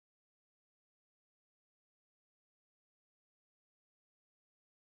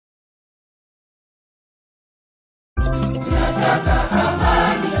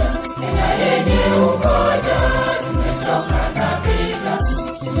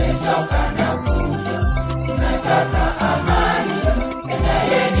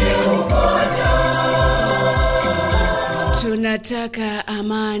Tunataka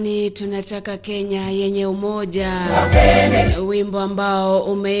amani, tunataka Kenya yenye umoja. Wimbo ambao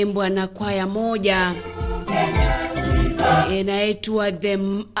umeimbwa na kwaya moja inaitwa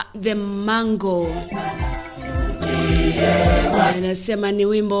The Mango. Anasema ni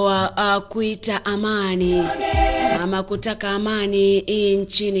wimbo wa kuita amani ama kutaka amani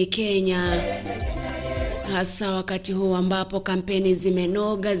nchini Kenya, hasa wakati huu ambapo kampeni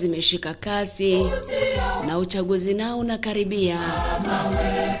zimenoga, zimeshika kasi na uchaguzi nao unakaribia.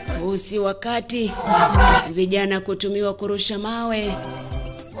 Usi wakati vijana kutumiwa kurusha mawe.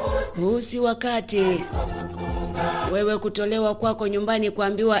 Usi wakati wewe kutolewa kwako nyumbani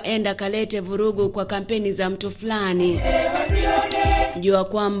kuambiwa enda kalete vurugu kwa kampeni za mtu fulani. Jua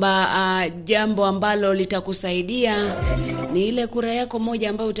kwamba jambo ambalo litakusaidia ni ile kura yako moja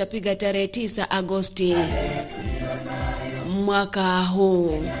ambayo utapiga tarehe 9 Agosti mwaka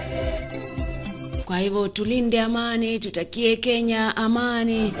huu. Kwa hivyo tulinde amani, tutakie Kenya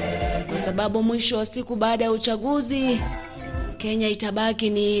amani, kwa sababu mwisho wa siku baada ya uchaguzi Kenya itabaki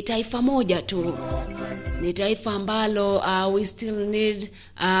ni taifa moja tu. Ni taifa ambalo we still need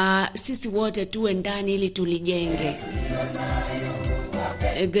sisi wote tuwe ndani ili tulijenge.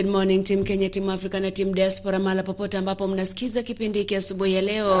 Good morning Team Kenya, Team Africa na Team Diaspora, mala popote ambapo mnasikiza kipindi hiki asubuhi ya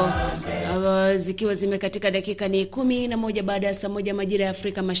leo. Zikiwa zimekatika dakika ni 11 baada ya saa 1 majira ya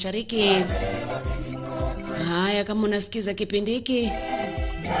Afrika Mashariki. Haya, kama unasikiza kipindi hiki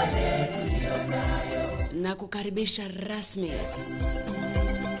na kukaribisha rasmi,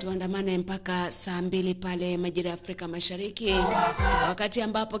 tuandamane mpaka saa 2 pale majira ya Afrika Mashariki, wakati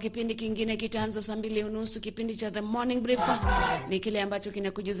ambapo kipindi kingine kitaanza saa 2:30. Kipindi cha The Morning Brief ni kile ambacho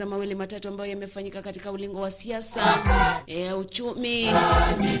kinakujuza mawili matatu ambayo yamefanyika katika ulingo wa siasa, uchumi,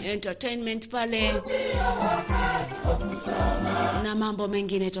 entertainment pale na mambo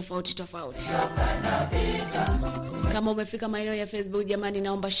mengine tofauti tofauti. Kama umefika maeneo ya Facebook, jamani,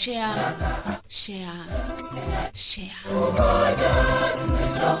 naomba share.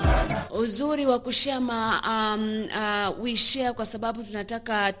 Uzuri wa kushama we share kwa sababu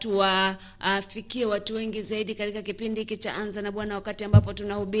tunataka tuwafikie watu wengi zaidi katika kipindi hiki cha Anza Na Bwana, wakati ambapo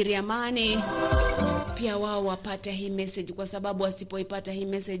tunahubiri amani. Pia wao wapata hii message, kwa sababu wasipoipata hii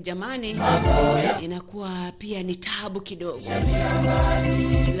message, jamani, inakuwa pia ni taabu kidogo.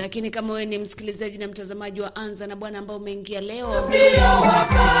 Lakini kama wewe ni msikilizaji na mtazamaji wa Anza Na Bwana ambao umeingia leo,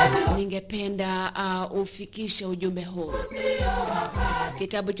 ningependa ufikishe ujumbe huu.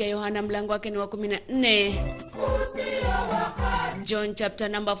 Kitabu cha Yohana mlango wake ni wa 14, John chapter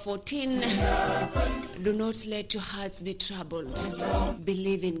number 14. Do not let your hearts be troubled.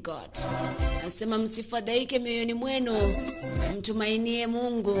 Believe in God. Asema msifadhaike mioyoni mwenu, mtumainie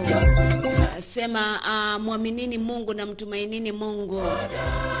Mungu. Asema muaminini Mungu na mtumainini Mungu.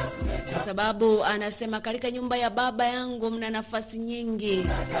 Kwa sababu anasema katika nyumba ya Baba yangu mna nafasi nyingi.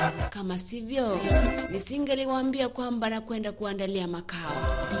 Kama sivyo, nisingeliwaambia kwamba nakwenda kuandalia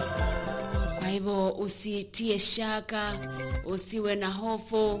makao. Kwa hivyo usitie shaka, usiwe na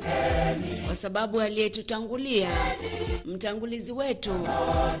hofu, kwa sababu aliyetutangulia, mtangulizi wetu,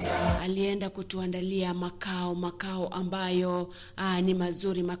 alienda kutuandalia makao ambayo ni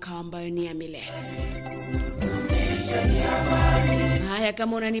mazuri, makao ambayo ni ya milele. Haya,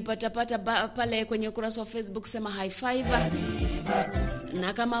 kama unanipata pale kwenye ukurasa wa Facebook, sema high five.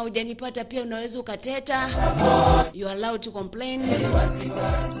 Na kama hujanipata pia unaweza ukateta. You are allowed to complain.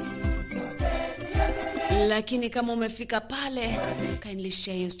 Lakini kama umefika pale, kindly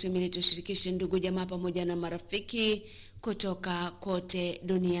share your stream ili tushirikishe ndugu jamaa pamoja na marafiki kutoka kote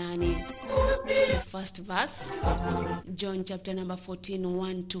duniani. The first verse, John chapter number 14,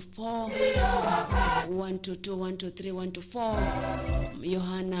 1-4, 1-2, 1-3, 1-4.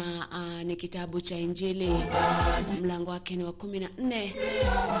 Yohana ni kitabu cha Injili, mlango wake ni wa 14,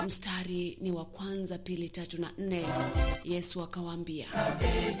 mstari ni wa 1, 2, 3 na 4. Yesu akawaambia,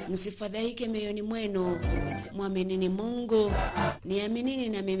 msifadhaike mioyoni mwenu, muaminini Mungu, niaminini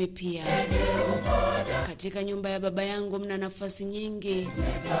na mimi pia. Katika nyumba ya Baba yangu mna nafasi nyingi.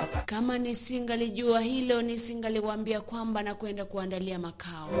 Kama nisingalijua hilo, nisingaliwaambia kwamba nakwenda kuandalia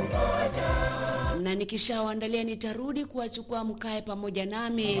makao. Na nikishawaandalia nitarudi kuwachukua mkae pamoja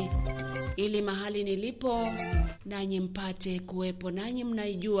nami, ili mahali nilipo nanyi mpate kuwepo, nanyi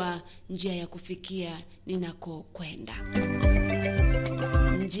mnaijua njia ya kufikia ninako kwenda.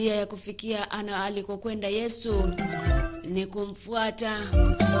 Njia ya kufikia alikokwenda Yesu ni kumfuata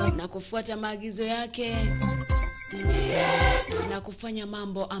na kufuata maagizo yake na kufanya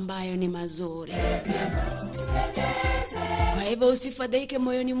mambo ambayo ni mazuri. Kwa hivyo usifadhaike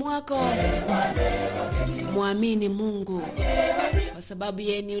moyoni mwako, muamini Mungu, kwa kwa sababu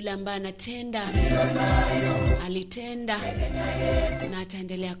yeye ni yule ambaye anatenda, alitenda na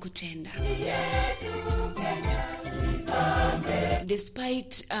ataendelea kutenda.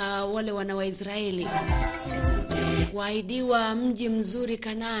 Despite wale wana wa Israeli kuahidiwa mji mzuri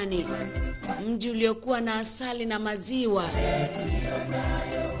Kanaani, mji uliokuwa na asali na maziwa,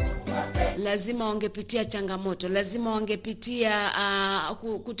 lazima wangepitia changamoto, lazima wangepitia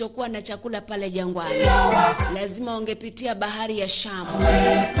kutokuwa na chakula pale jangwani, lazima wangepitia bahari ya Shamu,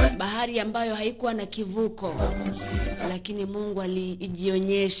 bahari ambayo haikuwa na kivuko, lakini Mungu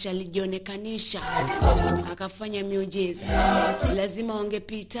alijionyesha, alijionekanisha, akafanya miujiza. Lazima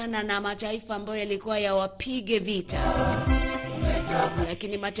wangepitana na mataifa ambayo yalikuwa yawapige vita,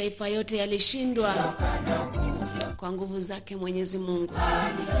 lakini mataifa yote yalishindwa kwa nguvu zake Mwenyezi Mungu.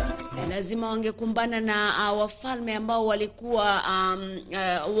 Lazima wangekumbana na wafalme ambao walikuwa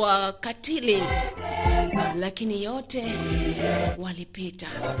wakatili, lakini yote walipita,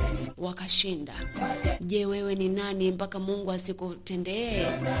 wakashinda. Je, wewe ni nani mpaka Mungu asikutendee?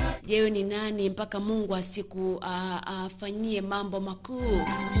 Je, wewe ni nani mpaka Mungu asikufanyie mambo makuu?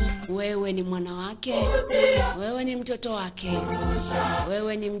 Wewe ni mwana wake, wewe ni mtoto wake,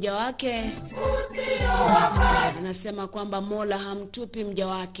 wewe ni mja wake. Anasema kwamba Mola hamtupi mja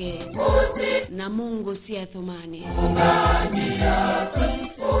wake, na Mungu si athumani.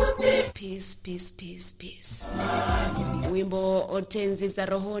 Peace, peace, peace, peace. Wimbo Otenzi za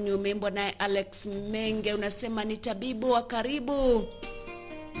Rohoni umeimbwa naye Alex Menge, unasema ni tabibu wa karibu,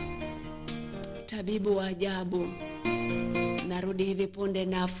 tabibu wa ajabu. Narudi hivi punde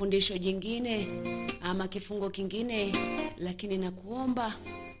na fundisho jingine ama kifungo kingine, lakini nakuomba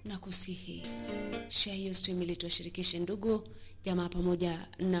na kusihi share hiyo stream ili tuwashirikishe ndugu jamaa pamoja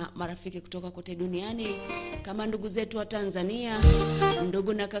na marafiki kutoka kote duniani, kama ndugu zetu wa Tanzania,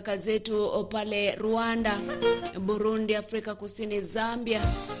 ndugu na kaka zetu pale Rwanda, Burundi, Afrika Kusini, Zambia,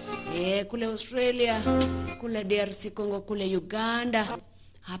 kule Australia, kule DRC Congo, kule Uganda,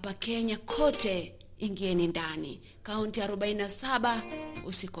 hapa Kenya, kote ingieni ndani. Kaunti 47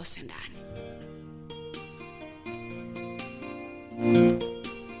 usikose ndani.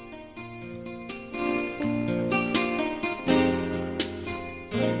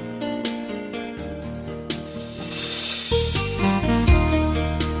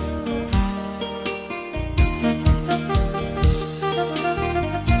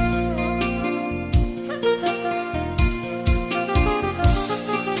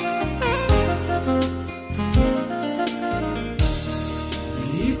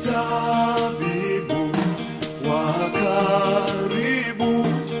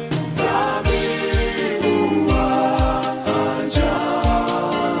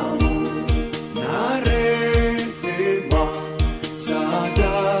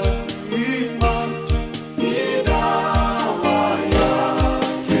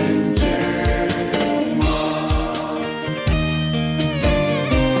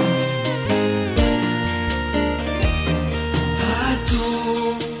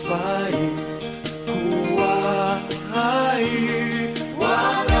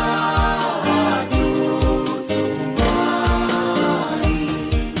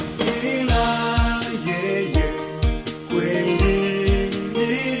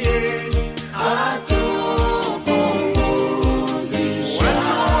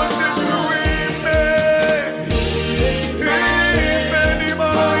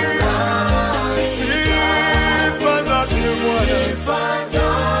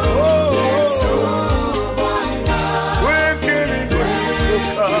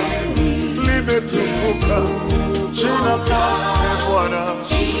 Jina lake Bwana,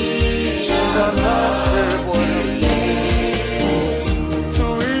 jina lake Bwana,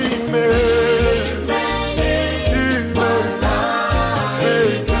 tuimbe,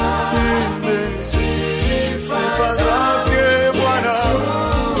 sifa zake Bwana,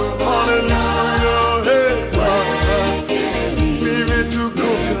 hallelujah,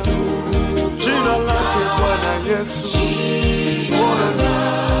 limetukuka jina lake Bwana Yesu,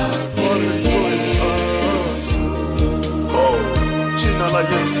 jina la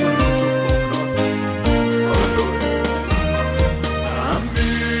Yesu.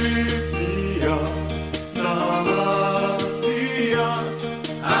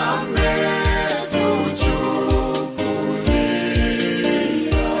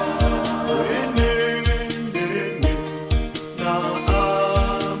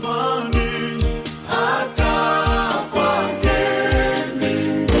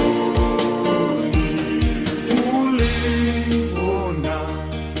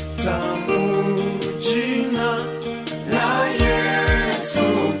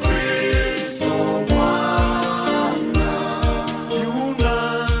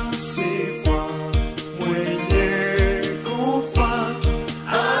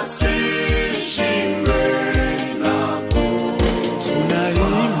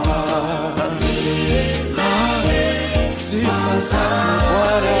 zako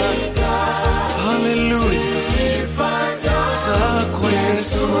Bwana. Haleluya. Zako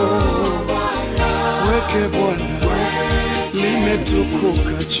Yesu. Weke Bwana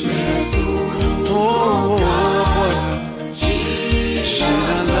limetukuka chini. Oh Bwana,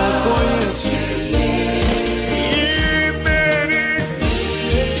 jina lako Yesu.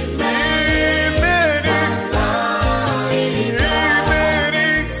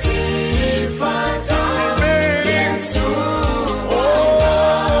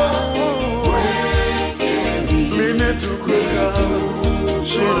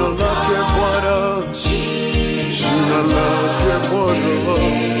 Jina lake Bwana, jina lake Bwana.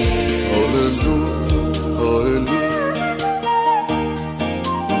 Hallelujah, hallelujah.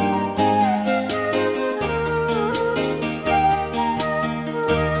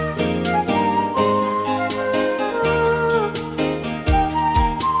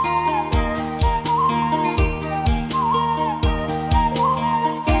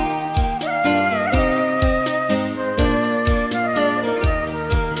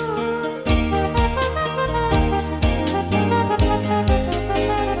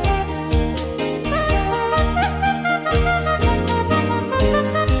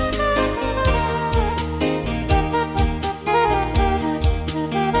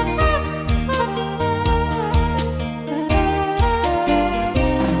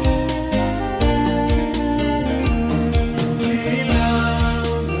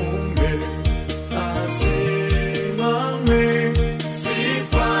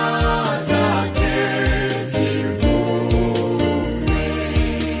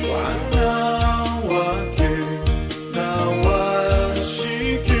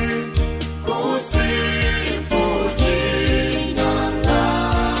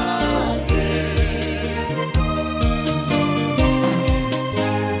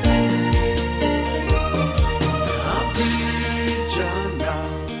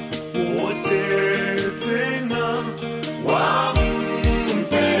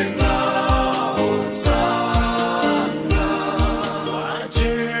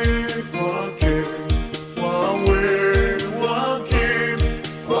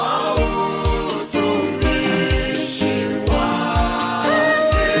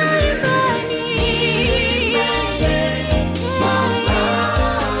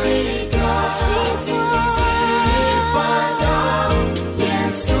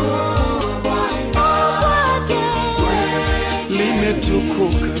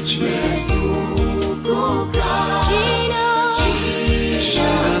 Limetukuka jina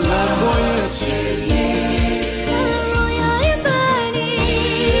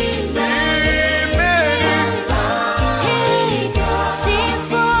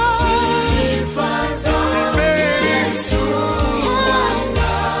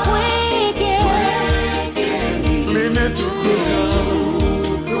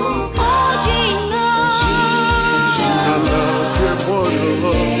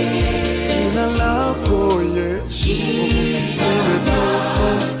lako Yesu.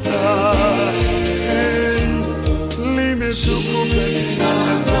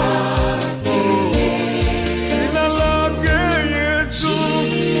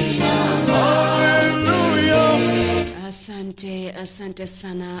 Asante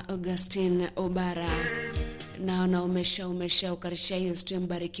sana Augustine Obara. Naona umesha ukarisha hiyo stream,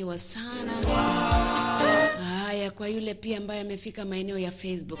 barikiwa sana. Haya, kwa yule pia ambaye amefika maeneo ya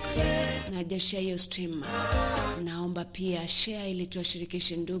Facebook na hajashare hiyo stream, naomba pia share ili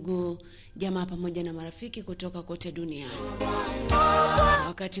tuwashirikishe ndugu, jamaa pamoja na marafiki kutoka kote duniani.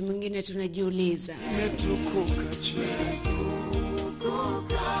 Wakati mwingine tunajiuliza,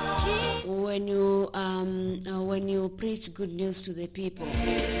 when you preach good news to the people,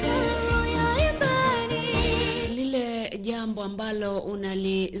 lile jambo ambalo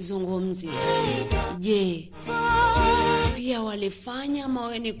unalizungumzia, je, pia walifanya ama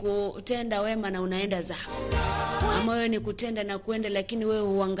wewe ni kutenda wema na unaenda zako? Ama wewe ni kutenda na kuenda lakini wewe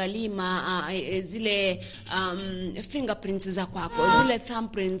huangalii zile fingerprints za kwako, zile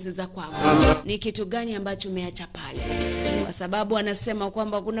thumbprints za kwako? Ni kitu gani ambacho umeacha pale? Kwa sababu anasema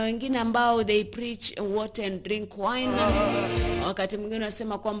kwamba kuna wengine ambao they preach water and drink wine. Wakati mwingine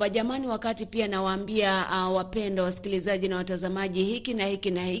anasema kwamba jamani, wakati pia nawaambia wapendwa wasikilizaji na watazamaji, hiki na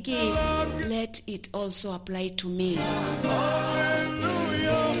hiki na hiki, let it also apply to me.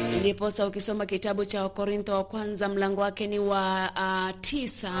 Ndiposa ukisoma kitabu cha Wakorintho wa kwanza mlango wake ni wa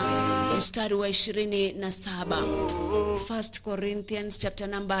 9 mstari wa 27. 1 Corinthians chapter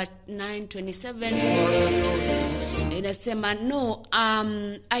number 9:27 inasema, no,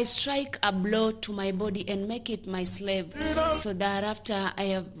 I strike a blow to my body and make it my slave, so that after I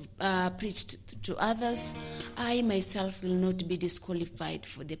have preached to others, I myself will not be disqualified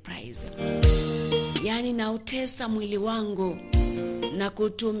for the prize. Yani nautesa mwili wangu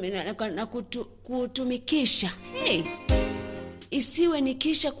na kutumikisha. Hey, isiwe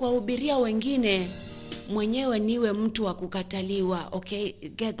nikisha kuwahubiria wengine, mwenyewe niwe mtu wa kukataliwa. Okay,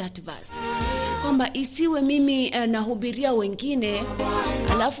 get that verse. Kwamba isiwe mimi nahubiria wengine,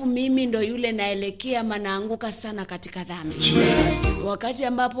 alafu mimi ndo yule naelekea manaanguka sana katika dhambi. Wakati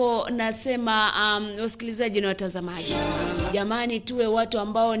ambapo nasema wasikilizaji na watazamaji, jamani tuwe watu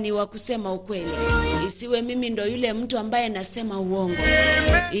ambao ni wa kusema ukweli. Isiwe mimi ndo yule mtu ambaye nasema uongo.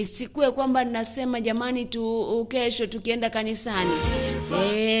 Isikue kwamba nasema jamani kesho tukienda kanisani,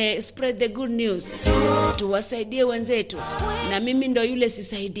 spread the good news, tuwasaidie wenzetu, na mimi ndo yule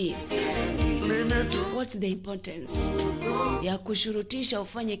sisaidie. What's the importance ya kushurutisha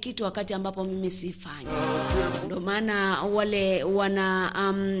ufanye kitu wakati ambapo mimi sifanyi? Ndio maana wale wana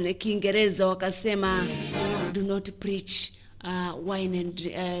Kiingereza wakasema do not preach wine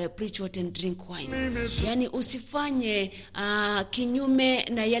and preach what and drink wine. Yani usifanye kinyume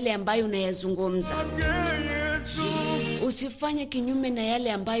na yale ambayo unayazungumza. Usifanye kinyume na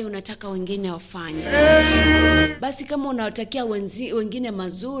yale ambayo unataka wengine wafanye. Basi kama unawatakia wengine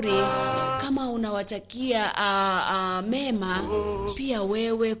mazuri, kama unawatakia mema, pia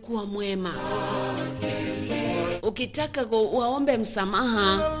wewe kuwa mwema. Ukitaka waombe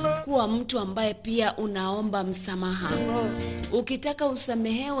msamaha, kuwa mtu ambaye pia unaomba msamaha. Ukitaka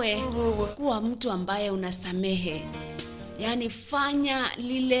usamehewe, kuwa mtu ambaye unasamehe. Yani fanya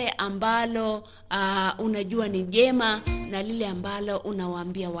lile ambalo unajua ni jema na lile ambalo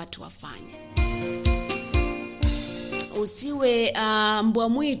unawaambia watu wafanye. Usiwe mbwa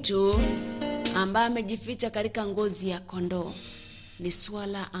mwitu ambaye amejificha katika ngozi ya kondoo. Ni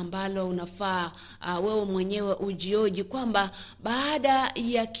swala ambalo unafaa wewe mwenyewe ujioji kwamba baada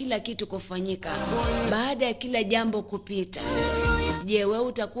ya kila kitu kufanyika, baada ya kila jambo kupita, je, wewe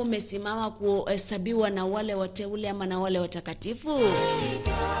utakuwa umesimama kuhesabiwa na wale wateule ama na wale watakatifu?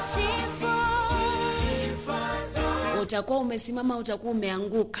 Utakuwa umesimama, utakuwa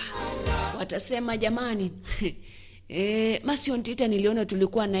umeanguka. Watasema jamani, Masion Tita niliona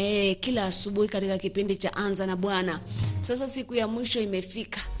tulikuwa na yeye kila asubuhi katika kipindi cha Anza Na Bwana. Sasa siku ya mwisho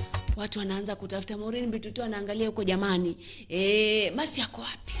imefika. Watu wanaanza kutafuta. Maureen Bitutu anaangalia huko jamani. Masi yako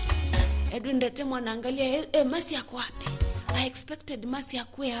wapi? Edwin Datemo anaangalia Masi yako wapi? I expected Masi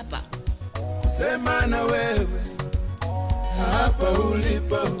akue hapa. Kusema na wewe hapa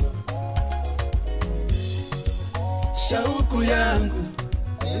ulipo. Shauku yangu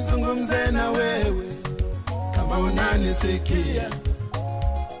nizungumze na wewe kama unanisikia.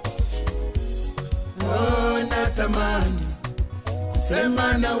 Natamani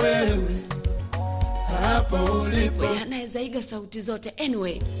kusema na wewe hapa ulipo. Anaweza iga sauti zote.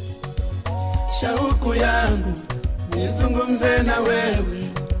 Anyway, shauku yangu nizungumze na wewe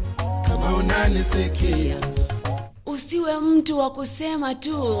kama unanisikia. Usiwe mtu wa kusema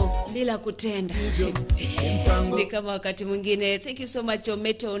tu bila kutenda. Ni kama wakati mwingine. Thank you so much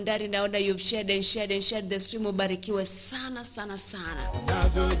Ometo Ondari, naona you've shared the stream. Ubarikiwe sana sana sana.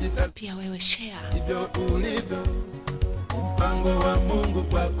 Pia wewe share. Hivyo ulivyo mpango wa Mungu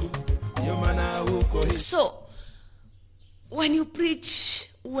kwako, ndio maana uko hivi. So when you preach,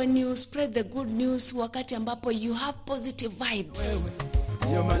 when you spread the good news, wakati ambapo you have positive vibes,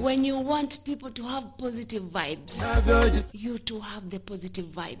 when you want people to have positive vibes, you to have the positive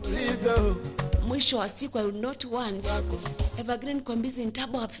vibes. Mwisho wa siku, I would not want Evergreen Kwambizi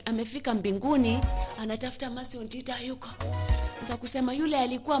Ntabo amefika mbinguni, anatafuta Masion Tita hayuko. Sasa kusema yule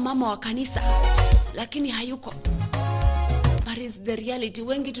alikuwa mama wa kanisa lakini hayuko. But is the reality.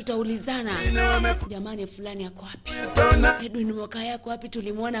 Wengi tutaulizana, jamani fulani yako wapi? Edwin Mwaka yako wapi?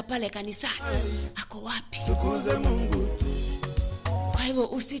 Tulimuona pale kanisani. Ako wapi? Tukuze Mungu. Kwa hivyo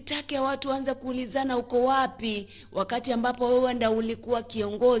usitake watu waanze kuulizana uko wapi, wakati ambapo wewe ndio ulikuwa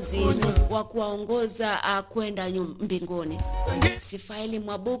kiongozi wa kuwaongoza kwenda mbinguni. Sifaili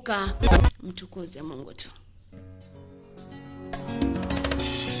Mwabuka, mtukuze Mungu tu.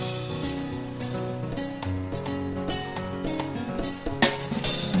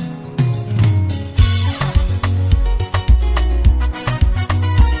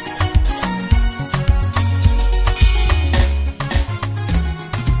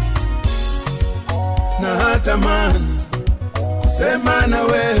 Natamani kusema na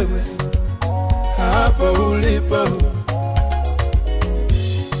wewe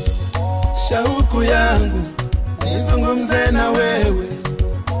Shauku yangu nizungumze na wewe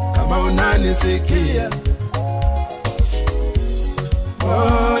kama unanisikia.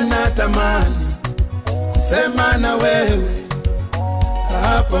 Natamani kusema na wewe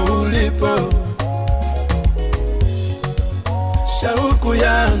hapa ulipo. Shauku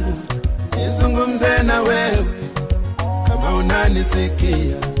yangu nizungumze na wewe kama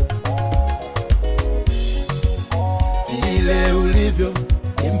unanisikia. Vile ulivyo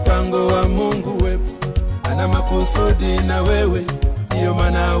ni mpango wa Mungu wepo, ana makusudi na wewe, ndiyo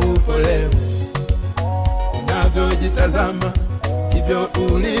maana upo leo. Unavyojitazama hivyo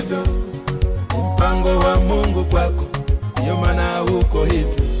ulivyo ni mpango wa Mungu kwako, ndiyo maana uko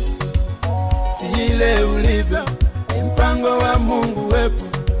hivyo. Vile ulivyo ni mpango wa Mungu wepo,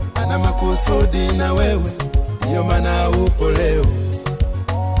 ana makusudi na wewe, ndiyo maana upo leo.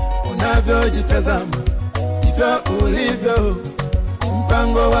 Unavyojitazama hivyo ulivyo ni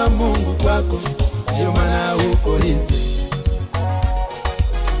mpango wa Mungu kwako, ndiyo maana uko hivyo.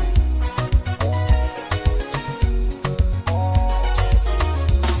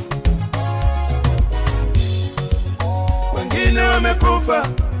 Wengine wamekufa,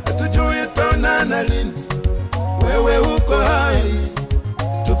 hatujui tutaonana lini. Wewe uko hai,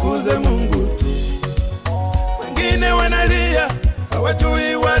 tukuze Mungu tu. Wengine wanalia,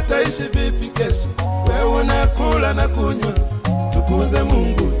 hawajui wataishi vipi kesho. Wewe unakula na kunywa, tukuze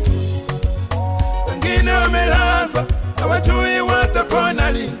Mungu tu. Wengine wamelazwa, hawajui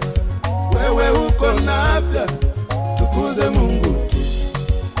watapona lini. Wewe uko na afya, tukuze Mungu tu.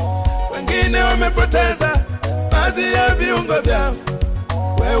 Wengine wamepoteza baadhi ya viungo vyao,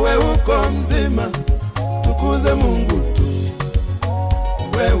 wewe uko mzima, tukuze Mungu tu.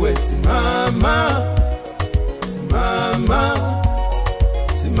 Wewe simama, simama,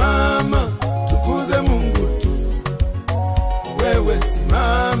 simama, tukuze Mungu tu. Wewe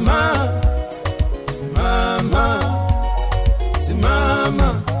simama, simama,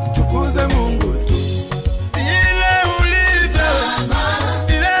 simama, tukuze Mungu tu. Vile ulivyo,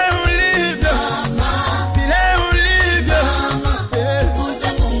 vile ulivyo, vile ulivyo,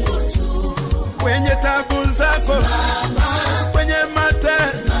 tukuze Mungu tu. kwenye tabu zako, kwenye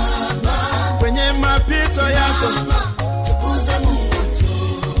mateso, kwenye mapito yako, Tukuze Mungu tu.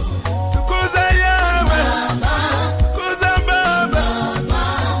 tukuze Yahweh, tukuze Baba,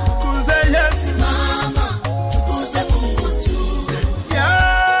 tukuze Yesu, Tukuze Mungu tu.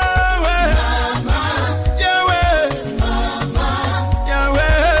 Yahweh, Yahweh,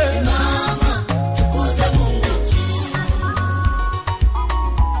 Yahweh. Tukuze Mungu tu.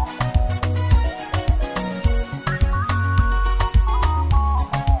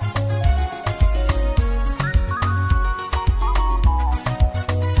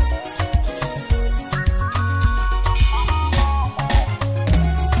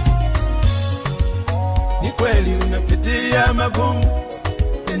 Ni kweli unapitia magumu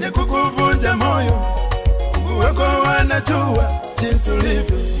yenye kukuvunja moyo, Mungu wako wanajua jinsi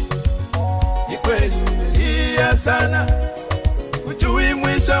ulivyo. Ni kweli umelia sana, hujui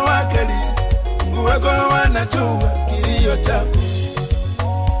mwisho wake lini, Mungu wako wanajua kilio chako.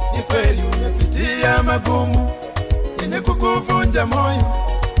 Ni kweli umepitia magumu yenye kukuvunja moyo,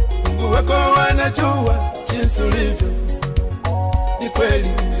 Mungu wako wanajua jinsi ulivyo. Ni kweli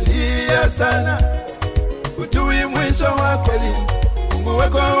umelia sana, hujui mwisho wake lini, Mungu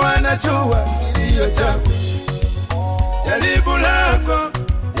wako wanajua kilio chako. Jaribu lako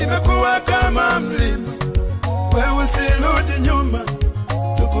limekuwa kama mlima, wewe usirudi nyuma,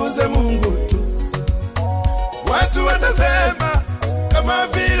 tukuze Mungu tu. Watu watasema kama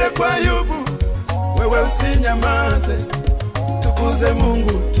vile kwa Ayubu, wewe usinyamaze, tukuze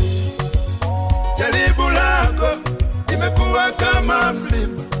Mungu tu. Jaribu lako limekuwa kama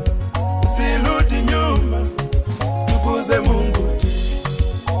mlima, usirudi nyuma, tukuze Mungu tu.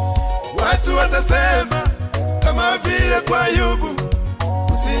 Watu watasema kama vile kwa Ayubu,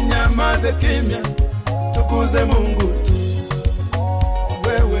 usinyamaze kimya, tukuze Mungu tu.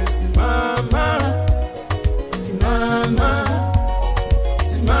 Wewe simama, simama,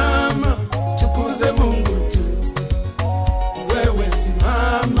 simama, tukuze Mungu tu. Wewe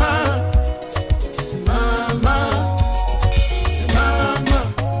simama, simama, simama,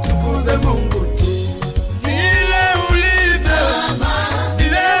 tukuze Mungu tu. Vile ulivyo,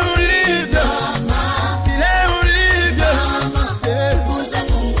 vile ulivyo, vile ulivyo, Tukuze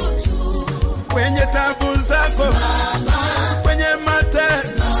Mungu tu. kwenye tabu zako,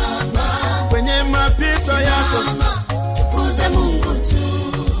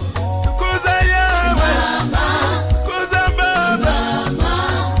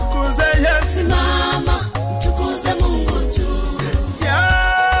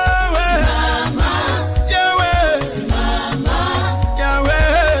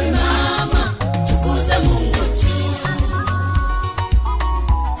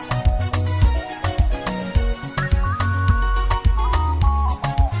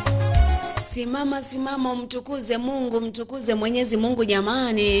 Simama umtukuze Mungu, mtukuze Mwenyezi Mungu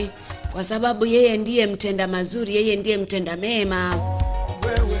jamani, kwa sababu yeye ndiye mtenda mazuri, yeye ndiye mtenda mema.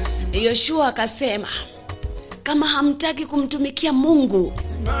 Yoshua akasema, kama hamtaki kumtumikia Mungu,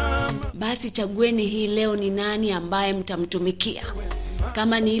 basi chagueni hii leo ni nani ambaye mtamtumikia.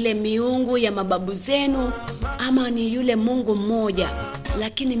 Kama ni ile miungu ya mababu zenu ama ni yule Mungu mmoja,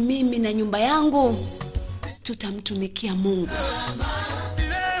 lakini mimi na nyumba yangu tutamtumikia Mungu.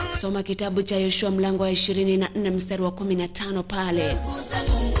 Soma kitabu cha Yoshua mlango wa 24 mstari wa 15 pale.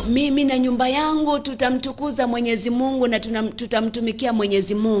 Mimi na nyumba yangu tutamtukuza Mwenyezi Mungu na tutamtumikia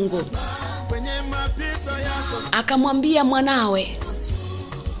Mwenyezi Mungu. Akamwambia mwanawe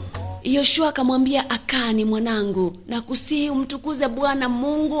Yoshua, akamwambia Akani, mwanangu, na kusihi umtukuze Bwana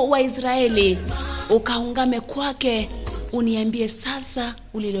Mungu wa Israeli, ukaungame kwake, uniambie sasa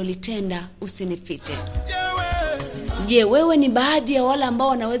ulilolitenda, usinifiche. Je, wewe ni baadhi ya wale ambao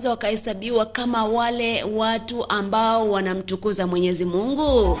wanaweza wakahesabiwa kama wale watu ambao wanamtukuza Mwenyezi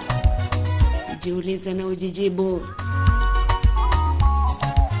Mungu? Jiulize na ujijibu.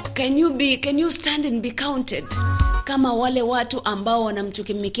 Can you stand and be counted kama wale watu ambao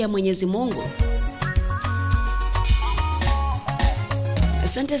wanamtumikia Mwenyezi Mungu?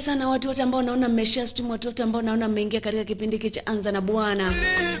 Asante sana watu wote ambao naona mmeshare stream, watu wote ambao naona mmeingia katika kipindi hiki cha Anza na Bwana.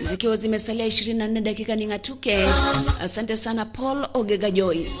 Zikiwa zimesalia 24 dakika ningatuke. Asante sana Paul Ogega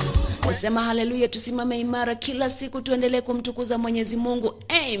Joyce. Nasema haleluya, tusimame imara kila siku, tuendelee kumtukuza Mwenyezi Mungu.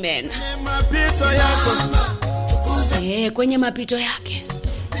 Amen. Mapito yako. Kwenye mapito yake.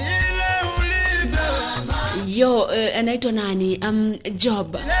 Anaitwa nani?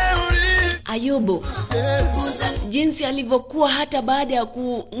 Job. Ayubu. Jinsi alivyokuwa hata baada ya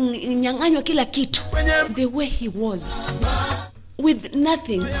kunyang'anywa kila kitu. The way he was. With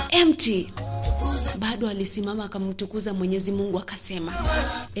nothing, empty. Bado alisimama akamtukuza Mwenyezi Mungu, akasema,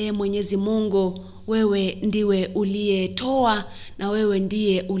 Mwenyezi Mungu, wewe ndiwe uliyetoa na wewe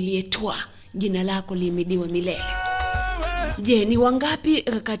ndiye uliyetoa. Jina lako lihimidiwe milele. Je, ni wangapi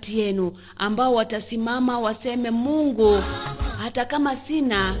kati yenu ambao watasimama waseme, Mungu, hata kama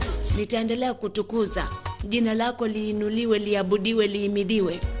sina, nitaendelea kutukuza. Jina lako liinuliwe, liabudiwe,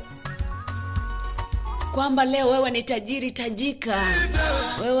 lihimidiwe. Kwamba leo wewe ni tajiri tajika,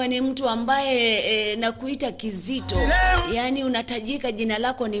 wewe ni mtu ambaye na kuita kizito, yani unatajika, jina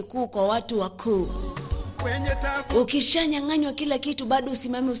lako ni kuu kwa watu wakuu. Ukishanyang'anywa kila kitu, bado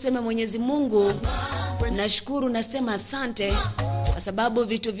usimame useme, Mwenyezi Mungu, nashukuru, nasema asante, kwa sababu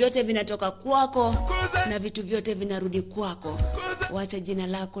vitu vyote vinatoka kwako na vitu vyote vinarudi kwako. Wacha jina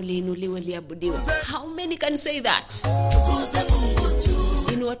lako liinuliwe, liabudiwe. How many can say that?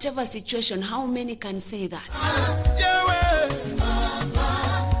 In whatever situation, how many can say that?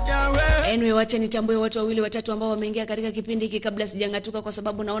 Anyway, wacha nitambue watu wawili watatu ambao wameingia katika kipindi hiki kabla sijangatuka, kwa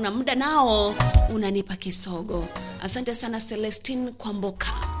sababu naona muda nao unanipa kisogo. Asante sana Celestine Kwamboka.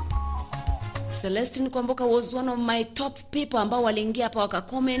 Celestine Kwamboka was one of my top people ambao waliingia hapa waka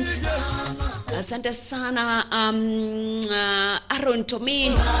comment. Asante sana Aaron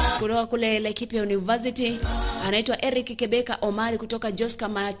Tomi kutoka kule Laikipia University. Anaitwa Eric Kebeka Omari kutoka Joska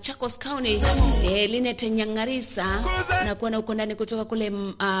Machakos County. Linet Nyangarisa na kuona uko ndani kutoka kule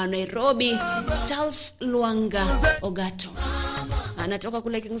Nairobi. Charles Luanga Ogato anatoka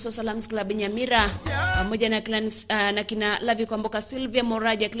kule Kinguso Salams Club Nyamira, pamoja na kina Lavi Kwamboka, Sylvia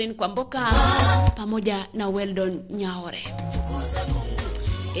Moraja, Clean Kwamboka, pamoja na Weldon Nyaore.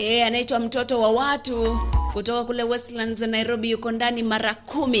 Anaitwa mtoto wa watu kutoka kule Westlands Nairobi, yuko ndani mara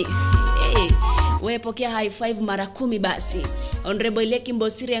 10. Wewe pokea high five mara 10 basi. Honorable Leki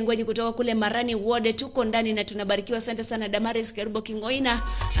Mbosiri Angwenyi kutoka kule Marani Ward, tuko ndani na tunabarikiwa. Asante sana Damaris Kerubo Kingoina.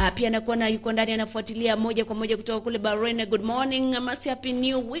 Pia nakuona yuko ndani anafuatilia moja kwa moja kutoka kule Bahrain. Good morning, happy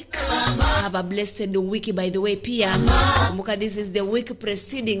new week. Have a blessed week by the way. Pia kumbuka, this is the week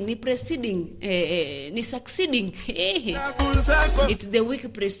preceding, ni succeeding. It's the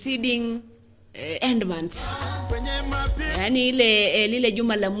week preceding end month. Yani lile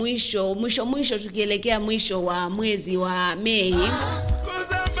juma la mwisho tukielekea mwisho wa mwezi wa Mei.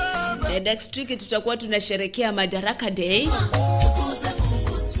 Next week tutakuwa tunasherehekea Madaraka Day.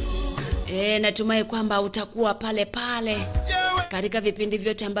 Natumai kwamba utakuwa pale katika vipindi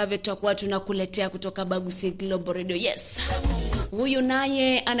vyote ambavyo tutakuwa tunakuletea kutoka Bagusi Global Radio. Yes. Huyu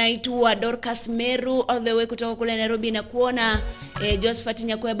naye anaitwa Dorcas Meru all the way kutoka kule Nairobi, na kuona Josephat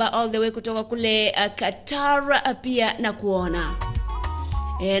Nyakweba all the way kutoka kule Qatar pia na kuona.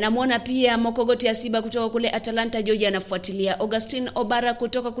 Namuona pia Mokogoti Asiba kutoka kule Atlanta Georgia anafuatilia. Augustine Obara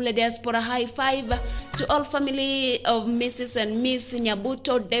kutoka kule Diaspora, high five to all family of Mrs. and Miss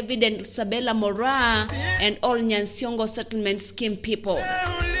Nyabuto, David and Sabella Mora and all Nyansiongo settlement scheme people.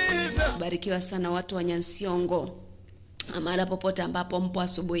 Barikiwa sana watu wa Nyansiongo, mahala popote ambapo mpo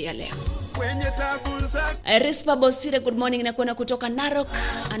asubuhi ya leo. Rispa Bosire, good morning, nakuona kutoka Narok.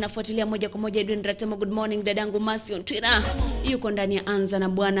 Anafuatilia moja kwa moja. Edwin Ratemo, good morning. Dadangu Masi on Twitter yuko ndani ya Anza na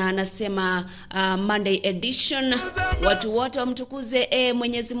Bwana, anasema Monday edition. Watu wote wamtukuze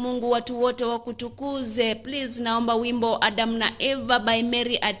Mwenyezi Mungu, watu wote wakutukuze. Please naomba wimbo Adam na Eva by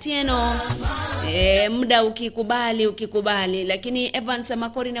Mary Atieno. Muda ukikubali. Lakini Evans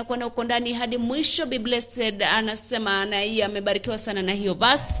Makori nakuona uko ndani hadi mwisho. Be blessed, anasema na yeye amebarikiwa sana na hiyo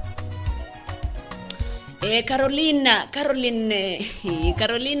basi. Caroline.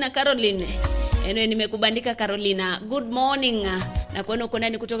 Nimekubandika Carolina. Good morning. Na kuona uko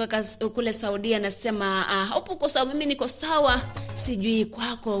ndani kutoka kule Saudi, anasema hapo uko sawa, mimi niko sawa. Sijui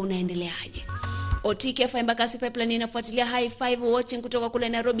kwako unaendeleaje. Otike Faimbakasi Pipeline inafuatilia high five watching kutoka kule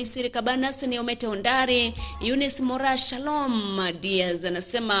Nairobi Siri Cabanas. Ni Omete Ondari. Eunice Mora, Shalom Diaz,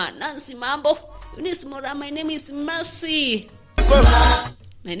 anasema Nancy mambo. Eunice Mora, my name is Mercy.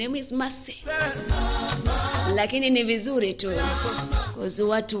 My name is Mercy. Lakini ni vizuri tu kwa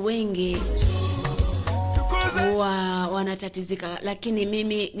watu wengi wanatatizika, lakini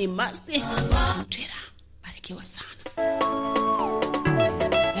mimi ni Mercy Mtwira. Barikiwa sana.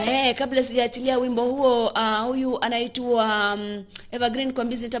 Kabla sijaachilia wimbo huo, huyu anaitwa Evergreen kwa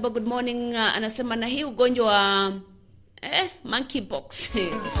Mbizi Taba, good morning. Anasema na hii ugonjwa monkeypox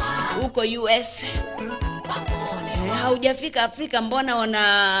huko US haujafika Afrika, mbona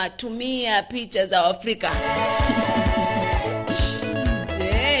wanatumia picha za Afrika?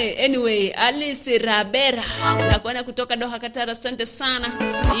 Anyway, Alice Rabera nakuona kutoka Doha Qatar, asante sana.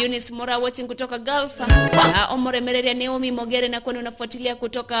 Eunice Mora watching kutoka Gulf. Omore Mereria Naomi Mogere nakuona unafuatilia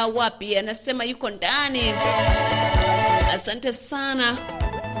kutoka wapi? Anasema yuko ndani. Asante sana.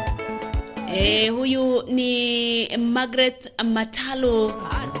 Huyu ni Margaret Matalo,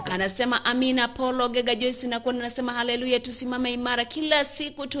 anasema Amina Polo Gega Joyce nakuona anasema haleluya, tusimame imara kila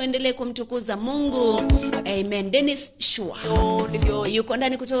siku tuendelee kumtukuza Mungu. Amen. Dennis Shua yuko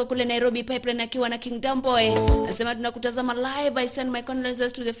ndani kutoka kule Nairobi Pipeline akiwa na Kingdom Boy, anasema tunakutazama live. I send my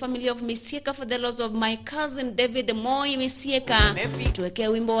condolences to the family of Misieka for the loss of my cousin David Moy Misieka. Tuwekea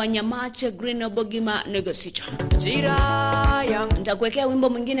wimbo wa Nyamache Green Obogima Negosicha. Nitakuwekea wimbo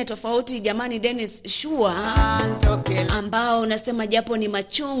mwingine tofauti jamani Dennis Shua, ambao unasema japo ni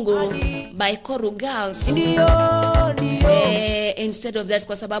machungu by Koru Girls. Instead of that,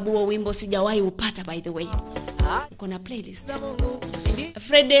 kwa sababu huo wimbo sijawahi upata by the way. Uko na playlist.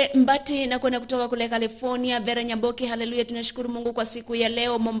 Frede Mbati nakwenda kutoka kule California. Vera Nyamboki, haleluya, tunashukuru Mungu kwa siku ya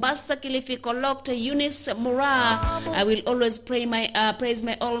leo. Mombasa Kilifi Kolokta. Eunice Mura, I will always praise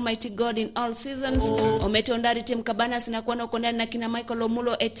my almighty God in all seasons. Omete Ondari Tim Cabanas nakuona uko ndani na kina Michael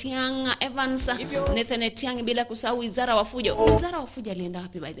Omulo, Etiang Evans, Nathan Etiang, bila kusahau Izara Wafujo. Izara Wafujo alienda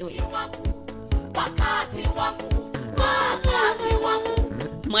wapi by the way? Wakati wangu.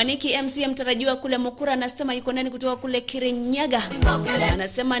 Mwaniki MC mtarajiwa kule Mukura anasema yuko ndani kutoka kule Kirinyaga.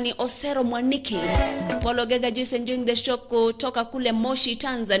 Anasema ni Osero Mwaniki. Polo Gega Juice enjoying the show kutoka kule Moshi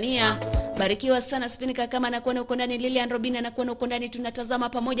Tanzania. Barikiwa sana Spinika kama nakuona uko ndani. Lilian Robina nakuona uko ndani, tunatazama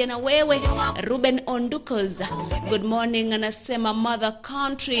pamoja na wewe. Ruben Ondukos, good morning, anasema Mother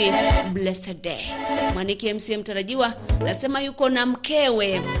Country blessed day. Mwaniki MC mtarajiwa anasema yuko na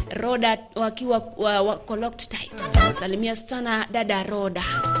mkewe Roda wakiwa Collect tight. Salimia sana dada Roda.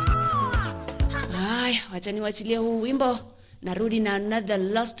 Wacha niwachilie huu wimbo, narudi na another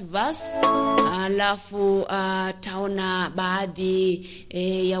last verse, alafu taona baadhi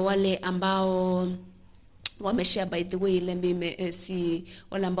ya wale ambao wameshare by the way. Lembi si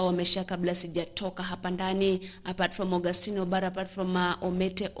wale ambao wameshare kabla sijatoka hapa ndani, apart from Augustino Bara, apart from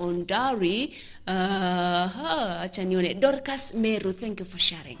Omete Ondari. Acha nione Dorcas Meru, thank you for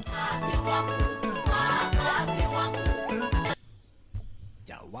sharing.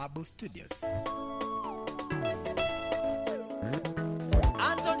 Jawabu Studios.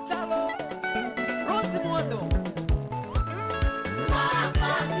 Anton Chalo, Rose Mwondo.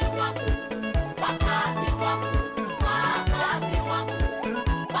 Wakati wangu, wakati wangu, wakati wangu,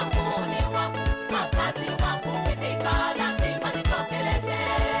 wakuni wangu, wakati wangu, ukifika lazima nitokeleze.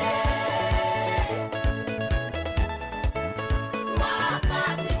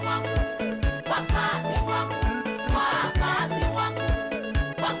 Wakati wangu, wakati wangu, wakati wangu,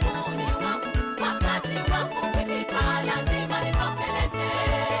 wakuni wangu, wakati wangu, ukifika lazima nitokeleze.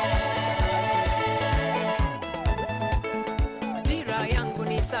 Majira yangu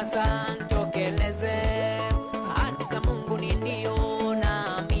ni sasa, nitokeleze. Ahadi za Mungu ni ndio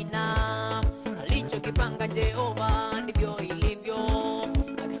na amina. Alichokipanga Jehova ndivyo ilivyo.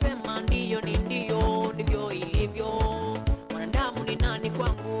 Akisema ndio ni ndio, ndivyo ilivyo. Mwanadamu ni nani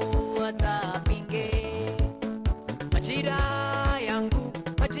kwangu?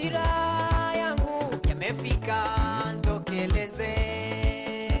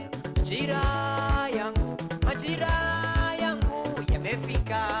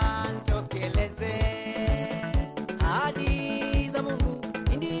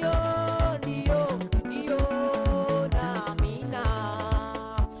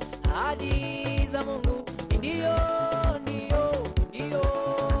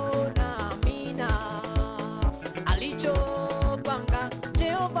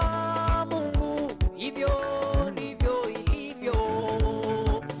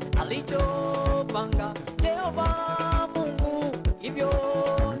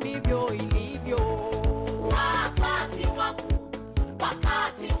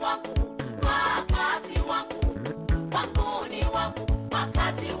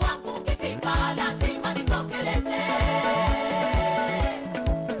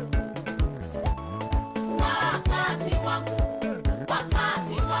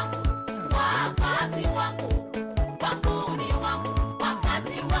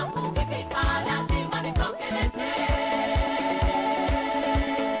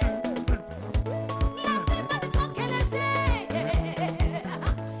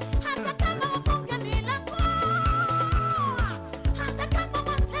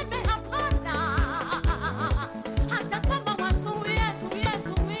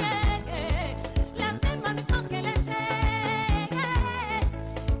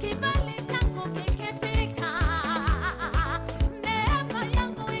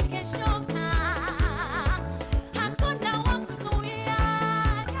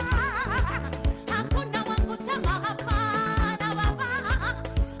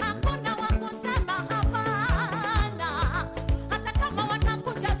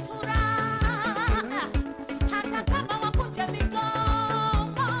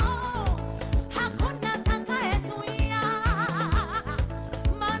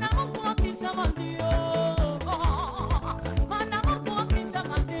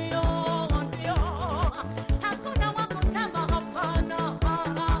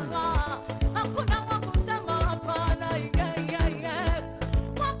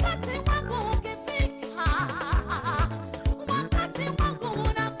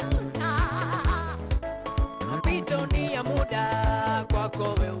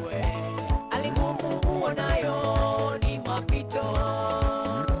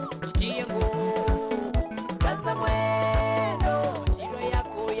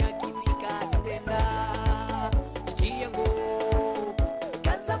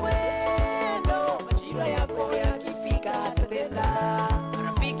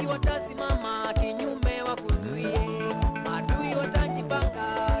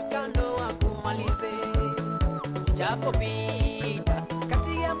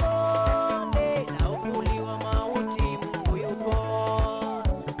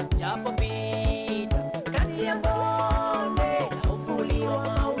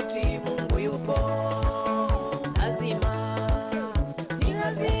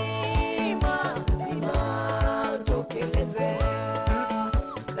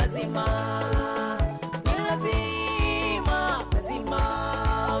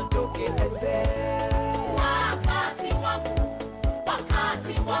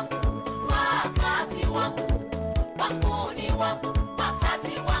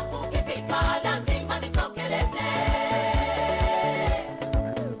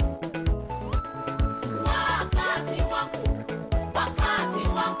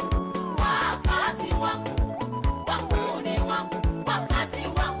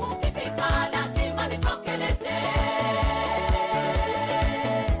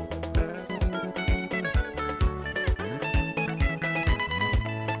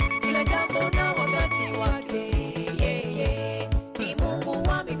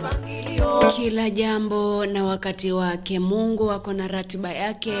 Kila jambo na wakati wake. Mungu ako na ratiba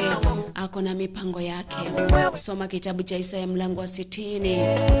yake, ako na mipango yake. Soma kitabu cha Isaya mlango wa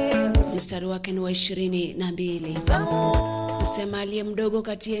 60 mstari wake ni wa 22. Nasema aliye mdogo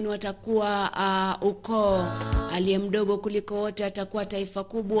kati yenu atakuwa ukoo, aliye mdogo kuliko wote atakuwa taifa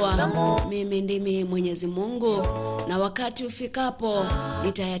kubwa. Mimi ndimi Mwenyezi Mungu, na wakati ufikapo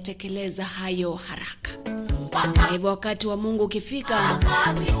nitayatekeleza hayo haraka. Kwa hivyo wakati wa Mungu ukifika,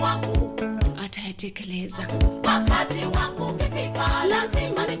 atayatekeleza. Wakati wangu ukifika,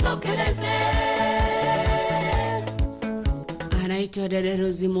 lazima nitokeleze. Anaitwa dada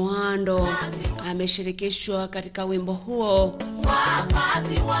Rozi Muhando, ameshirikishwa katika wimbo huo.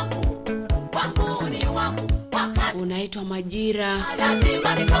 Wakati wangu ni wangu, Unaitwa Majira,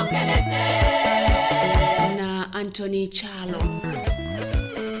 lazima nitokeleze. na Anthony Chalo.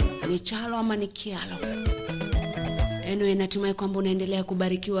 Ni Chalo ama ni Kialo? Anyway, natumai kwamba unaendelea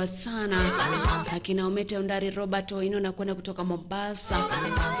kubarikiwa sana. Akina Omete Ondari, Robert Oino na kwenda kutoka Mombasa.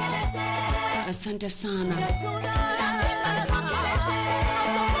 Asante sana.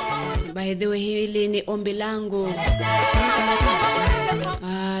 By the way, hili ni ombi langu,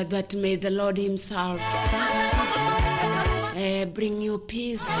 that may the Lord himself bring you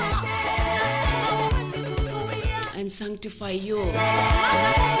peace and sanctify you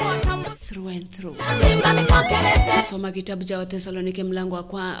through and through. Soma kitabu cha Wathesalonike mlango wa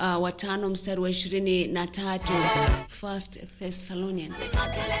 5 mstari wa 23. First Thessalonians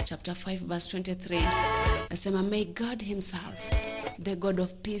chapter 5 verse 23. Nasema, may God himself, the God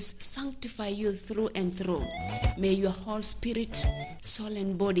of peace, sanctify you through and through. May your whole spirit, soul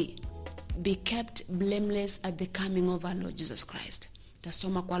and body be kept blameless at the coming of our Lord Jesus Christ.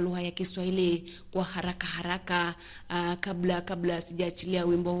 Tasoma kwa lugha ya Kiswahili kwa haraka kabla sijaachilia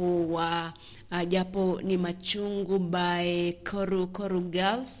wimbo huu wa japo ni machungu by Koru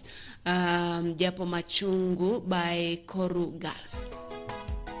Girls. Japo machungu by Koru Girls.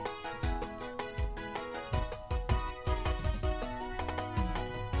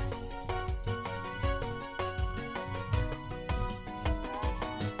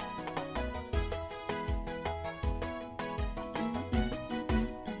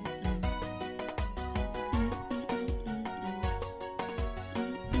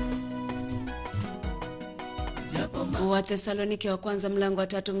 Wathesalonike wa kwanza mlango wa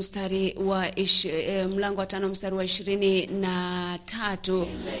 3 mstari wa mlango wa 5 mstari wa 23.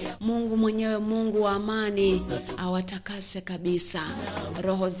 Mungu mwenyewe, Mungu wa amani, awatakase kabisa.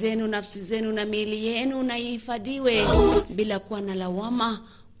 Roho zenu, nafsi zenu na miili yenu na ihifadhiwe bila kuwa na lawama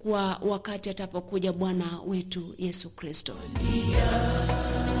kwa wakati atapokuja Bwana wetu Yesu Kristo.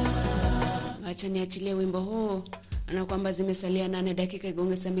 Acha niachilie wimbo huu. Na kwamba zimesalia 8 dakika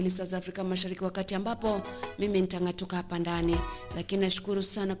igonge saa 2 saa za Afrika Mashariki, wakati ambapo mimi nitangatuka hapa ndani. Lakini nashukuru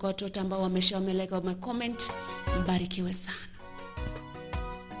sana kwa watu ambao wamelike, wamecomment. Mbarikiwe sana.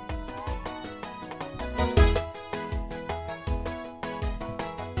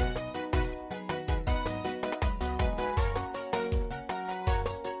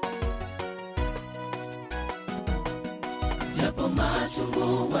 Japo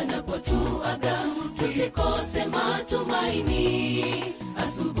machungu wanapotuaga, tusikose matumaini.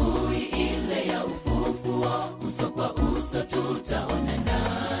 Asubuhi ile ya ufufuo, uso kwa uso tutaonana.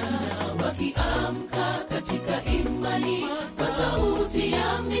 Wakiamka katika imani, kwa sauti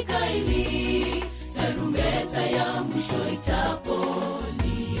ya Mikaeli, tarumbeta ya mwisho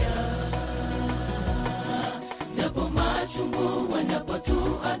itapolia. Japo machungu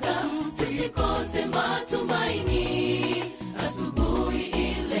wanapotuaga, tusikose matumaini. Asubuhi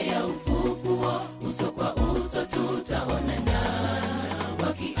ile ya ufufuo, uso kwa uso tutaonana.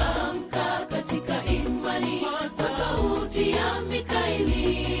 Wakiamka katika imani, kwa sauti ya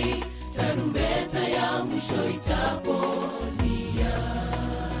Mikaeli, tarumbeta ya mwisho itapolia.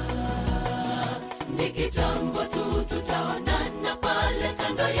 Ni kitambo tu tutaonana pale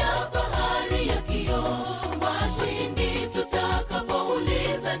kando ya bahari ya kioo. Washindi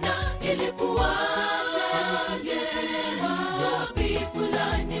tutakapoulizana, ilikuwaje? Wapi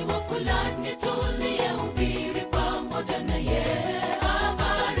fulani wa fulani tuliyehubiri pamoja na yeye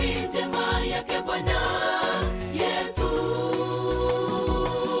habari njema yake Bwana Yesu.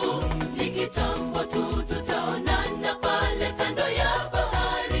 Ni kitambo tu tutaonana pale kando ya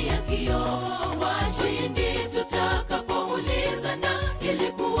bahari ya kioo. Washindi tutakapoulizana,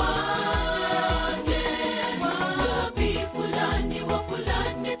 ilikuwaje? Wapi fulani wa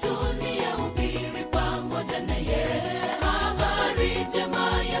fulani tuliyehubiri pamoja na yeye habari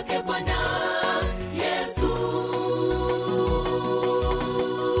njema yake Bwana Yesu.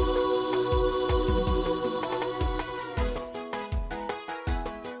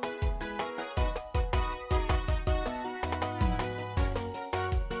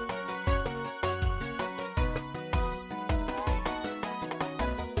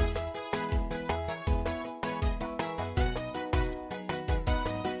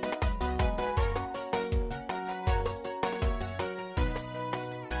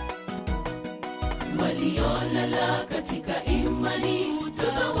 waliolala katika imani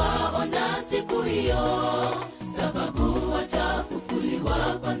tutawaona siku hiyo, sababu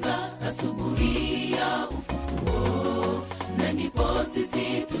watafufuliwa kwanza asubuhi ya ufufuo. Na ndipo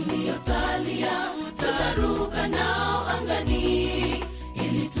sisi tuliosalia tutaruka nao angani,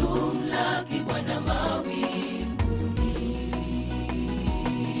 ili tumlaki Bwana mawinguni.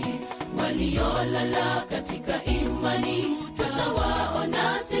 Waliolala katika imani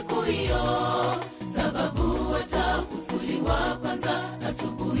tutawaona siku hiyo, sababu watafufuliwa kwanza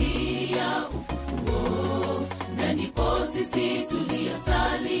asubuhi ya ufufuo. Na ndipo sisi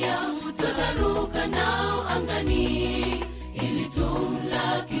tuliosalia tutaruka nao angani, ili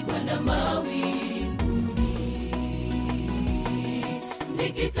tumlaki Bwana mawinguni.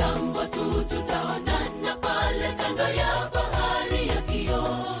 Ni kitambo tu tutaonana pale kando ya bahari ya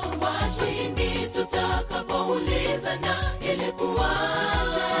kioo, washindi tutakapoulizana ilikuwaje,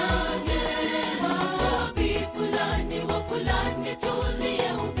 wapi fulani wa fulani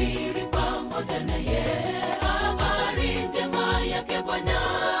tuliyehubiri pamoja naye habari njema yake Bwana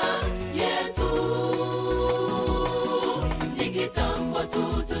Yesu. Ni kitambo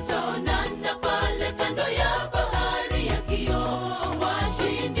tu tutaonana pale kando ya bahari ya kioo,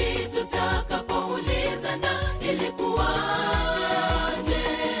 washindi tutakapoulizana ilikuwaje,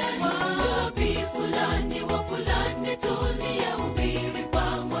 wapi fulani wa fulani tuliyehubiri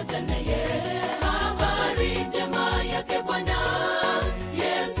pamoja naye habari njema yake Bwana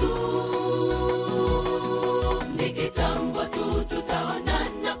Yesu. Ni kitambo tu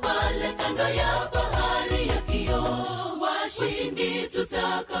tutaonana pale kando ya bahari ya kioo, washindi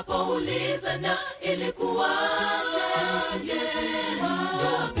tutakapoulizana ilikuwaje,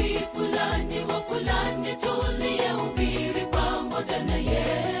 wapi fulani wa fulani tuliyehubiri pamoja naye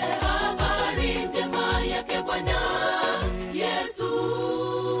habari njema yake Bwana Yesu.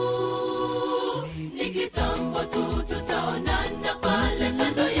 Ni kitambo tu tutaonana pale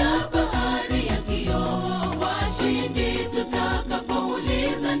kando ya bahari ya kioo, washindi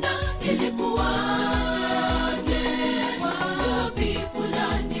tutakapoulizana ilikuwaje, wapi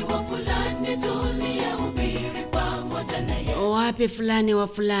fulani wa fulani tuliyehubiri pamoja naye. Wapi fulani wa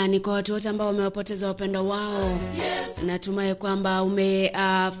fulani, kwa watu wote ambao wamewapoteza wapendwa wao. Natumai kwamba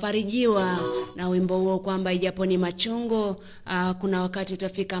umefarijiwa na wimbo huo, kwamba ijapo ni machungu, kuna wakati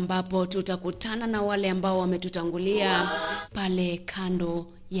utafika ambapo tutakutana na wale ambao wametutangulia pale kando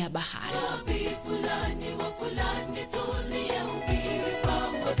ya bahari.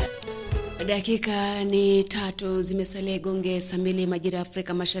 Dakika ni 3 zimesalia gonge saa 2 majira ya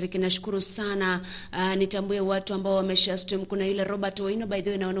Afrika Mashariki. Nashukuru sana, nitambue watu ambao wamesha stream. Kuna yule Robert Oino, by the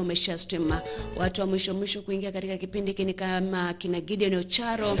way, naona umesha stream. Watu wa mwisho kuingia katika kipindi kini kama kina Gideon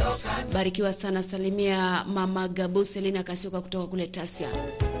Ocharo, barikiwa sana. Salimia mama Gabuselina Kasiuka kutoka kule Tasia.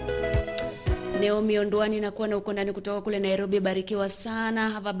 Naomi Ondwani na kuwa na uko ndani kutoka kule Nairobi, barikiwa sana.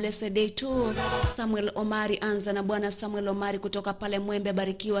 Have a blessed day too. Samuel Omari, Anza Na Bwana. Samuel Omari kutoka pale Mwembe,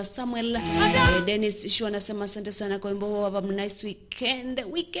 barikiwa Samuel. Dennis Shua anasema asante sana kwa wimbo huo. Have a nice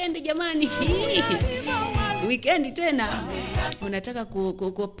weekend jamani. Weekend tena unataka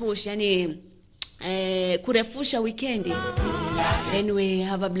kupush, yani kurefusha weekendi. Anyway,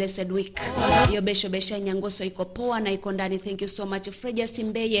 have a blessed week. Yo besha Nyangoso iko poa na iko ndani. Thank you so much. Freja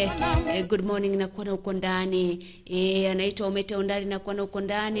Simbeye, good morning na kuwa na uko ndani. Anaitwa Umete Ondari na kuwa na uko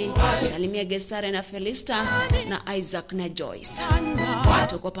ndani. Salimia Gesare na Felista na Isaac na Joyce,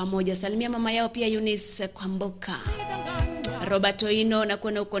 tuko pamoja. Salimia mama yao pia Eunice Kwamboka. Robert Oino na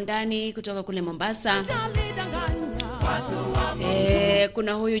kuwa na uko ndani kutoka kule Mombasa.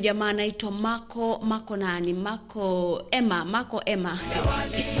 Kuna huyu jamaa anaitwa Mako Emma.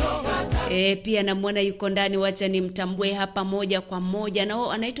 Pia namuona yuko ndani, wacha nimtambue hapa moja kwa moja.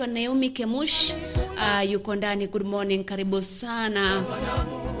 Na anaitwa Naomi Kemush, yuko ndani. Good morning, karibu sana.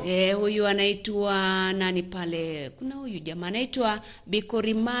 Huyu anaitwa nani pale? Kuna huyu jamaa anaitwa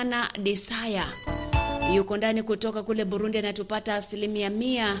Bikorimana Desaya, yuko ndani kutoka kule Burundi, anatupata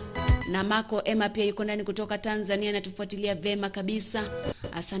 100%. Na Mako Emma pia yuko ndani kutoka Tanzania, anatufuatilia vema kabisa.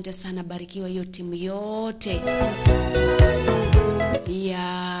 Asante sana, barikiwa hiyo timu yote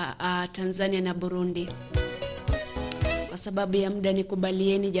ya Tanzania na Burundi. Kwa sababu ya muda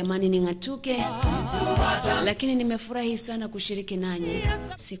nikubalieni jamani ningatuke, lakini nimefurahi sana kushiriki nanyi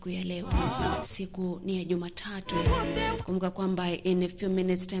siku ya leo. Siku ni ya Jumatatu. Kumbuka kwamba in a few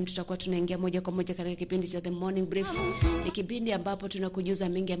minutes time tutakuwa tunaingia moja kwa moja katika kipindi cha The Morning Brief. Ni kipindi ambapo tunakujuza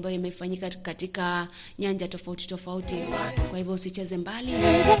mengi ambayo yamefanyika katika nyanja tofauti. Kwa hivyo usicheze mbali,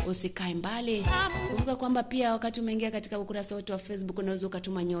 usikae mbali. Kumbuka kwamba pia wakati umeingia katika ukurasa wetu wa Facebook unaweza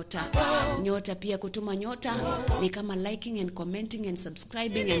ukatuma nyota. Pia kutuma nyota ni kama liking and commenting and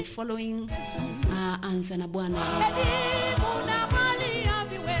subscribing and following Anza Na Bwana.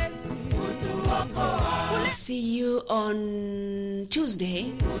 See you on Tuesday,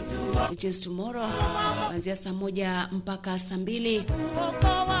 which is tomorrow, kuanzia saa 1 mpaka saa 2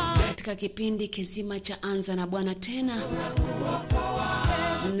 katika kipindi kizima cha Anza Na Bwana tena.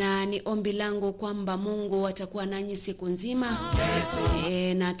 Na ni ombi langu kwamba Mungu atakuwa nanyi siku nzima,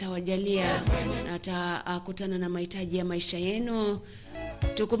 na atawajalia na atakutana na mahitaji ya maisha yenu.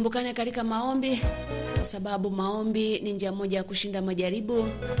 Tukumbukane katika maombi, kwa sababu maombi ni njia moja ya kushinda majaribu.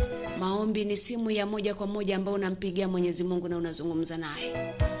 Maombi ni simu ya moja kwa moja ambayo unampigia Mwenyezi Mungu na unazungumza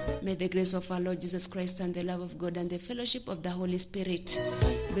naye. May the grace of our Lord Jesus Christ and the love of God and the fellowship of the Holy Spirit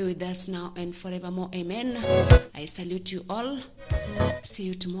be with us now and forevermore. Amen. I salute you all. See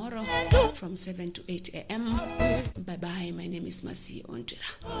you tomorrow from 7 to 8 a.m. Bye-bye. My name is Masi Ondira.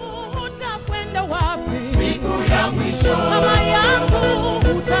 Utakwenda wapi siku ya mwisho? Mama yangu,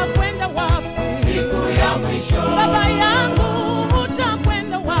 utakwenda wapi siku ya mwisho? Baba yangu,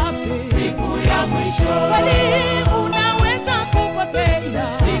 utakwenda wapi siku ya mwisho? Kwani unaweza kupotea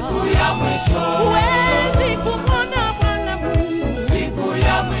siku ya mwisho? Huwezi kumwona Bwana Mungu siku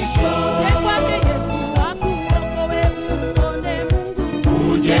ya mwisho.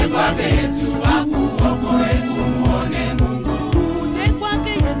 Uje kwake Yesu akuokoe umuone Mungu. Uje kwake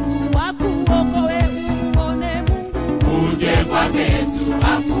Yesu akuokoe umuone Mungu. Uje kwake Yesu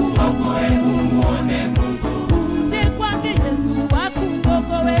akuokoe umuone Mungu. Uje kwake Yesu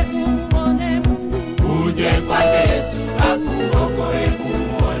akuokoe umuone Mungu. Uje kwake Yesu akuokoe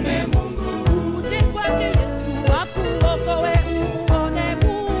umuone Mungu. Uje kwake Yesu akuokoe umuone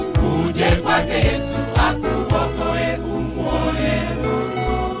Mungu. Uje kwake Yesu akuokoe umuone Mungu.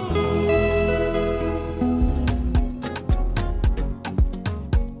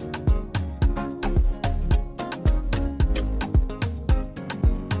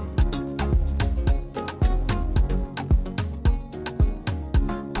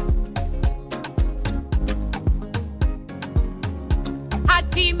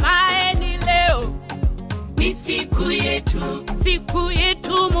 Hatimaye ni leo, ni siku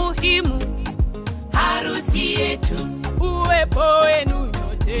yetu muhimu, harusi yetu, uwepo wenu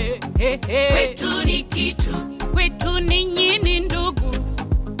nyote. Kwetu ni kitu, kwetu ninyi ni ndugu,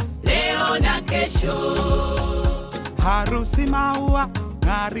 leo na kesho. Harusi maua,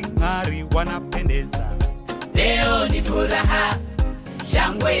 ngari ngari wanapendeza. Leo ni furaha,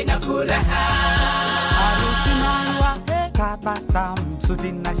 shangwe na furaha. Harusi maua, tabasamu,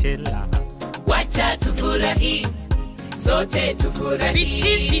 suti na shela. Wacha tufurahi, sote tufurahi.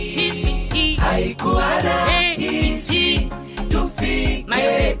 Sweetie. Haikuwa rahisi tufike My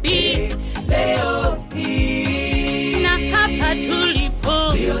baby, leo hii. na hapa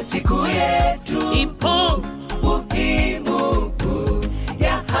tulipo, Ndio siku yetu ipo muhimu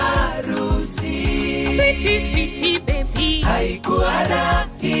ya harusi. sweetie baby. Haikuwa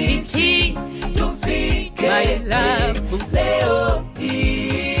rahisi Sweetie, tufike my love. leo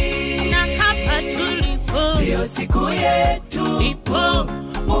hii. na hapa tulipo, Ndio siku yetu ipo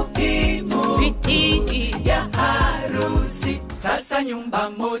muhimu sweetie. ya harusi. Sasa nyumba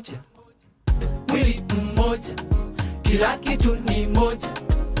moja, mwili mmoja, kila kitu ni moja.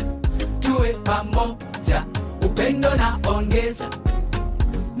 Tuwe pamoja, upendo na ongeza,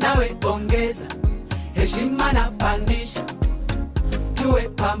 nawe ongeza, heshima na pandisha. Tuwe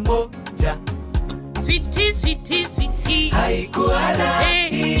pamoja, Sweetie. haikuwa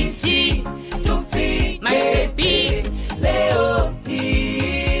rahisi tufike My baby. leo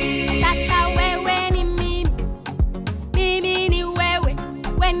hii. Sasa wewe ni mimi, mimi ni wewe,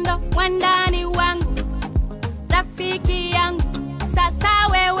 wendo wandani wangu, rafiki yangu. Sasa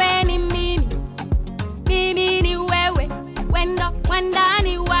wewe ni mimi, mimi ni wewe, wendo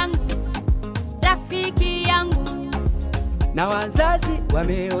wandani wangu, rafiki yangu. Na wazazi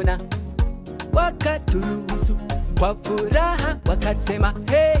wameona, wakaturuhusu kwa furaha, wakasema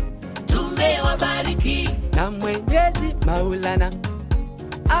hey. Tumewabariki, Na Mwenyezi Maulana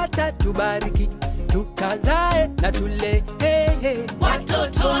atatubariki, tukazae na tule hey, hey.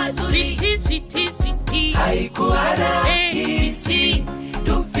 watoto wazuri. Sweetie. Haikuwa rahisi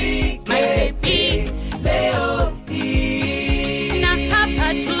tufike My baby. leo hii. na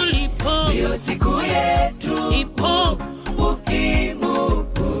hapa tulipo, Ndio siku yetu ipo muhimu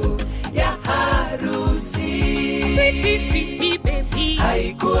ya harusi. sweetie baby.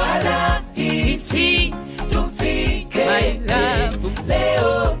 Haikuwa rahisi Sweetie, tufike my love.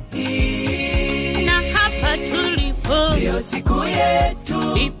 leo hii. na hapa tulipo, Ndio siku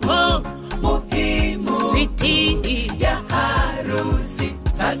yetu ipo muhimu sweetie. ya harusi.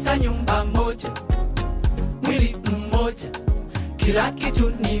 Sasa nyumba moja, mwili mmoja, kila kitu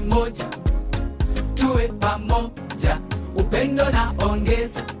ni moja. tuwe pamoja, upendo na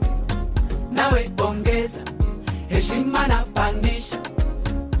ongeza, nawe ongeza, heshima na pandisha,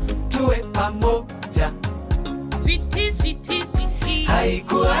 tuwe pamoja. Sweetie, sweetie, sweetie.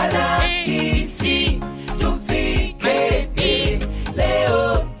 Haikuwa rahisi tufike hii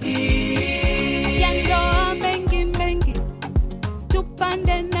leo hii. Yandoa mengi mengi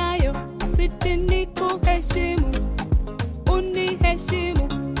tupande nayo, sweetie ni kuheshimu, uniheshimu,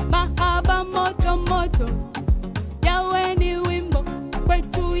 mahaba moto moto, yawe ni wimbo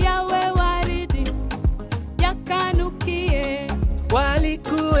kwetu, yawe waridi yakanukie.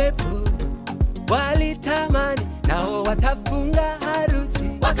 Walikuwepo, walitamani, nao watafunga harusi,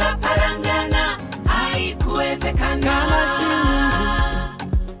 Wakaparangana, haikuwezekana. kama si Mungu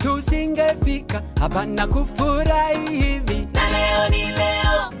tusingefika hapa na kufurahi hivi. Na leo ni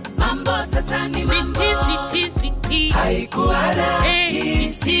leo, mambo sasa ni mambo. Sweetie, sweetie, sweetie. Haikuwa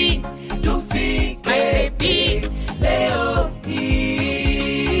rahisi tufike hii leo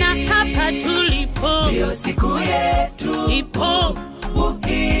hii. Na hapa tulipo, Ndiyo siku yetu ipo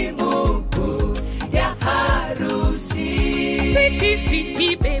muhimu ya harusi. Sweetie,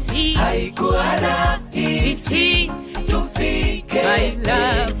 sweetie, baby. Haikuwa rahisi Sweetie, tufike my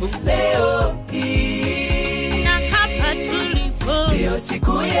love. leo hii. na hapa tulipo, Ndiyo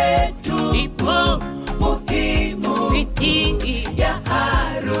siku yetu ipo muhimu sweetie. ya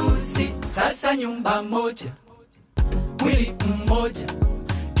harusi. Sasa nyumba moja, mwili mmoja,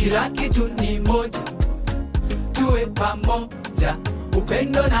 kila kitu ni moja, tuwe pamoja,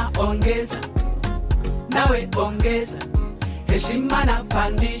 upendo na ongeza, nawe ongeza, heshima na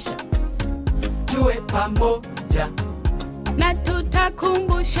pandisha, tuwe pamoja. Na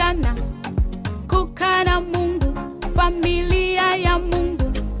tutakumbushana kukaa na Mungu, familia ya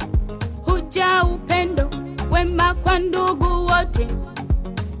Mungu, huja upendo wema kwa ndugu wote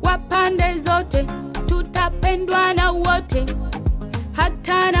wa pande zote, tutapendwa na wote,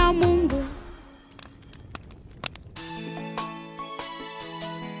 hata na Mungu.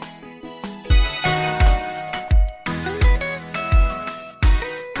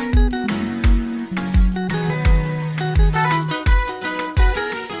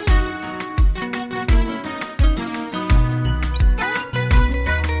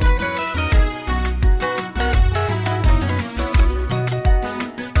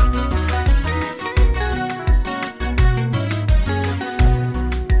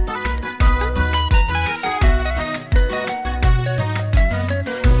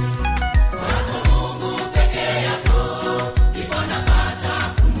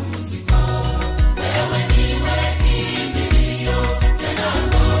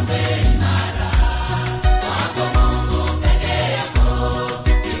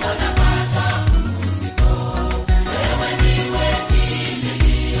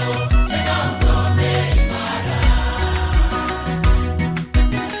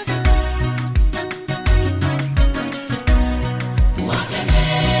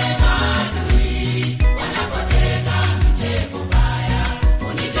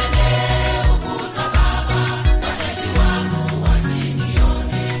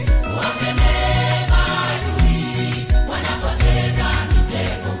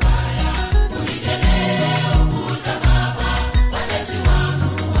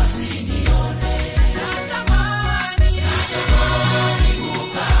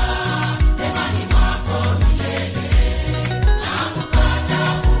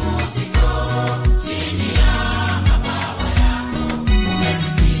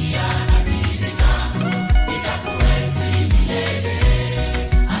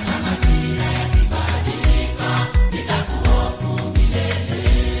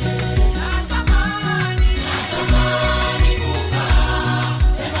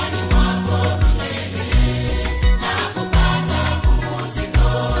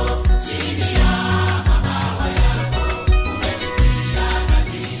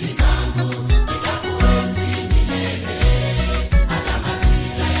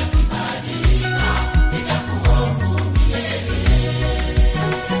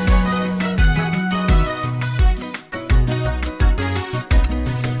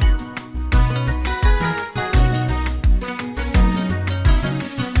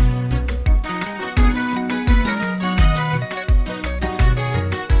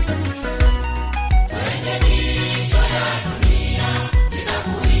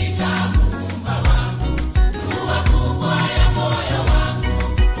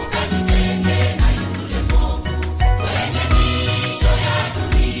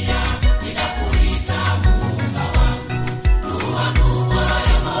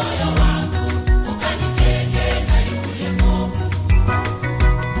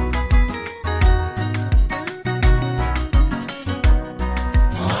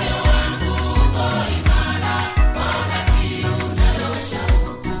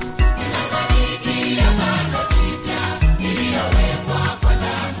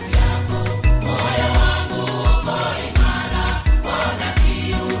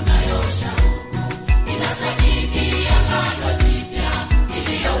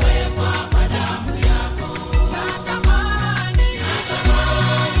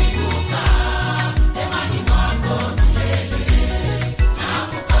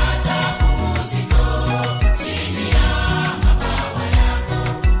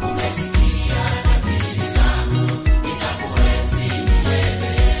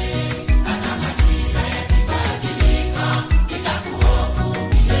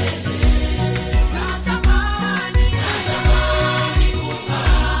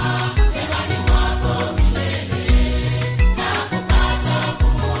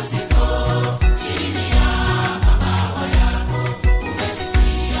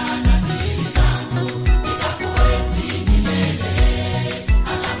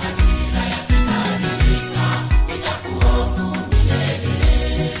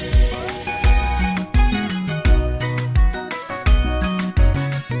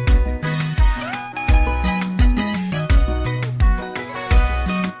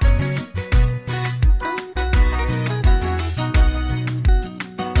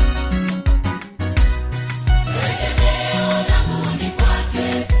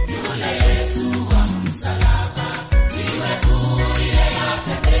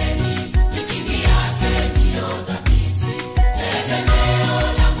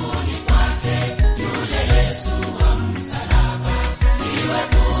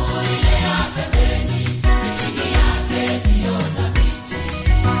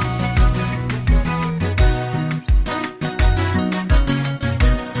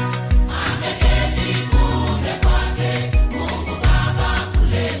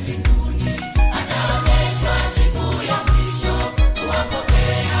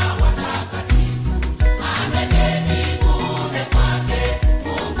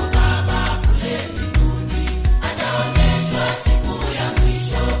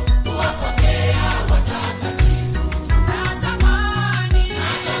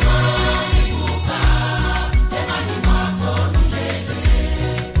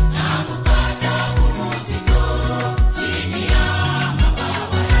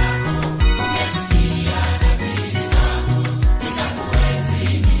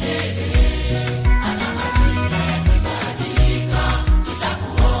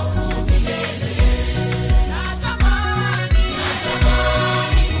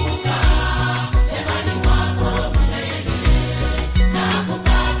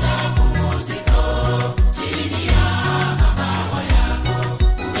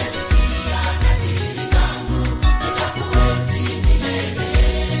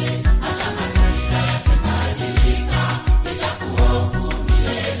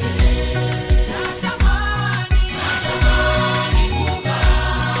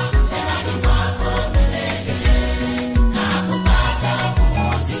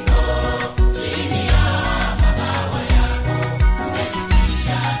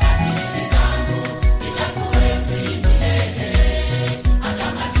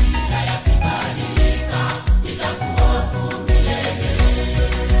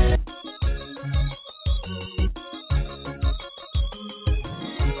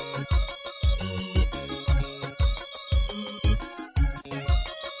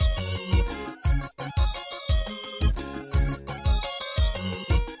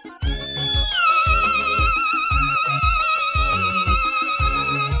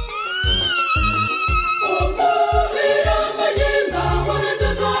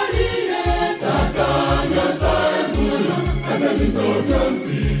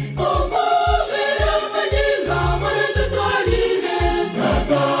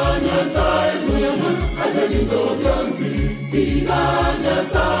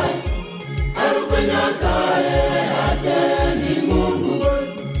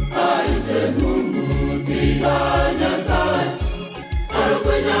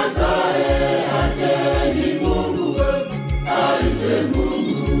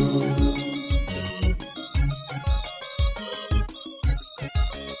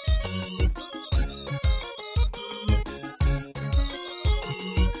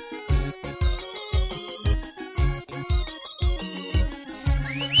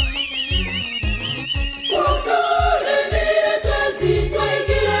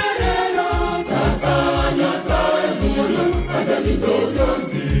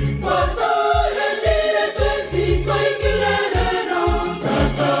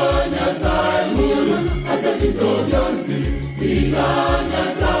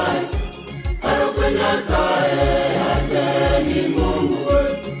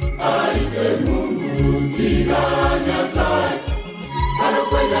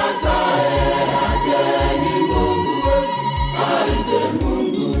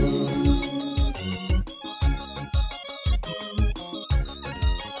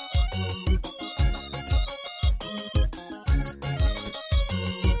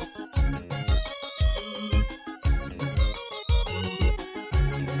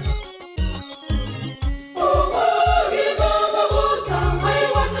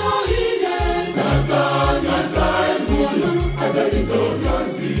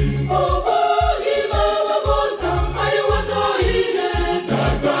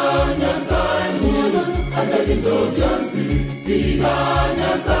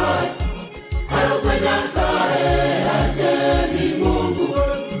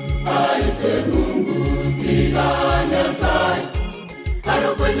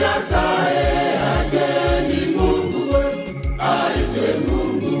 kunyasaye aje ni Mungu aitwe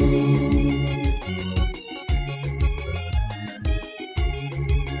Mungu.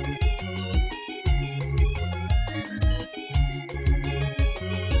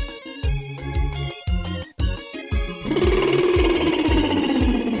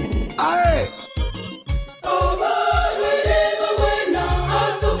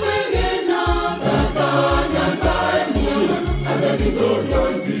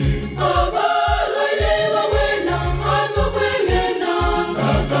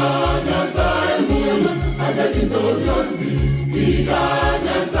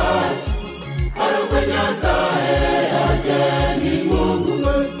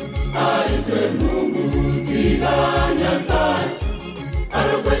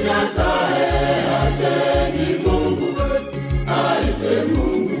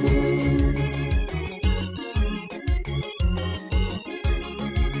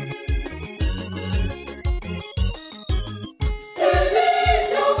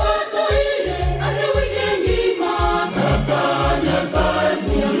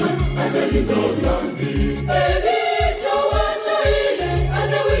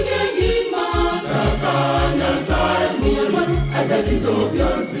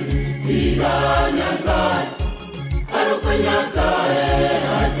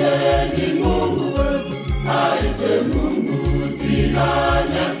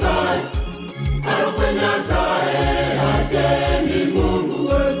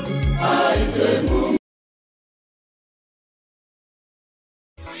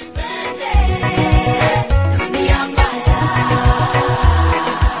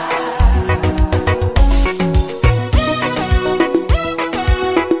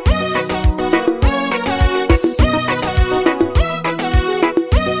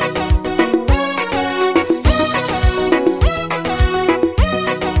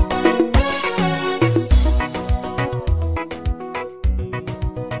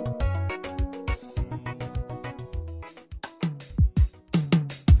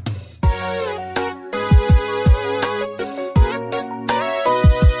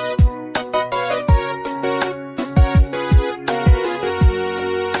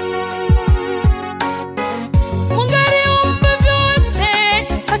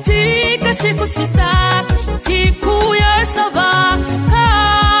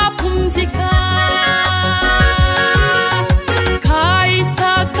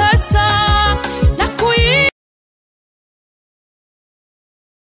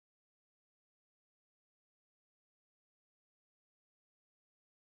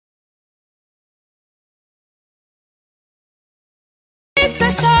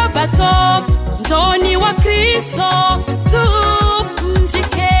 Sabato, njoni wa Kristo,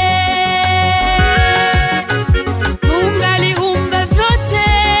 tupumzike. Mungu aliumba vyote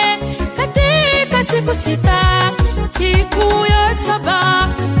katika siku sita, siku ya saba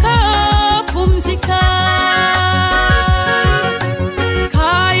kapumzika.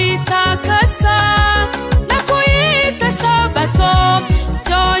 Kaitakasa na kuita Sabato,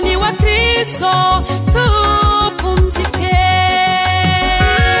 njoni wa Kristo, tupumzike.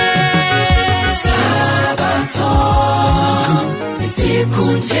 Siku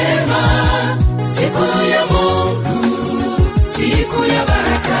njema, siku ya Mungu, siku ya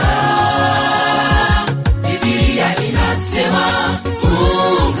baraka. Biblia inasema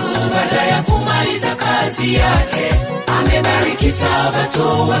Mungu baada ya kumaliza kazi yake amebariki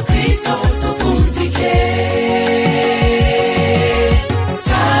Sabato wa Kristo tupumzike.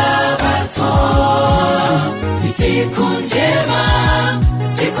 Sabato ni siku njema,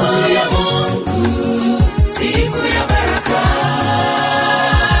 siku ya Mungu, siku ya baraka.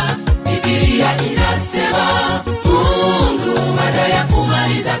 Biblia inasema Mungu baada ya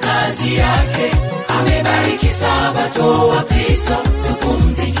kumaliza kazi yake amebariki Sabato wa Kristo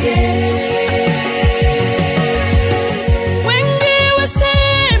tupumzike. Wengi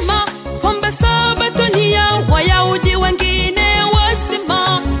wasema kwamba Sabato ni ya Wayahudi, wengine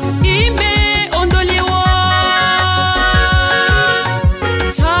wasema imeondolewa.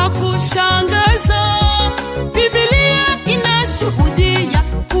 Cha kushangaza, Biblia inashuhudia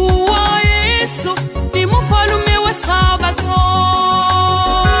kuwa Yesu ni mfalme wa Sabato.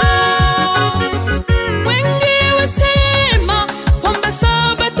 Wengi wasema kwamba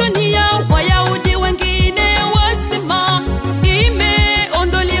Sabato ni ya Wayahudi, wengine wasema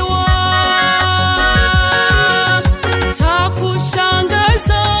imeondolewa. Cha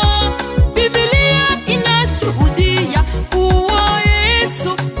kushangaza, Biblia inashuhudia kuwa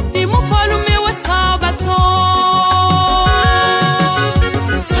Yesu ni mfalme wa Sabato.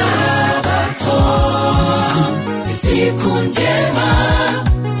 Sabato ni siku njema,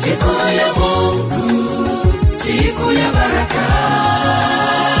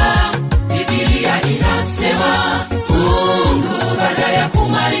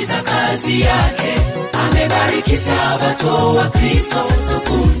 kazi yake, amebariki sabato wa Kristo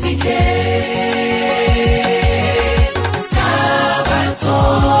tupumzike. Sabato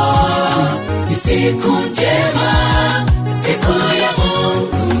ni siku njema, siku ya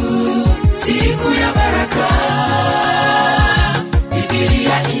Mungu, siku ya baraka.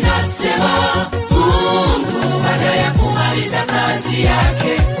 Biblia inasema Mungu baada ya kumaliza kazi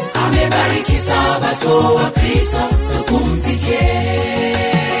yake, amebariki sabato wa Kristo tupumzike.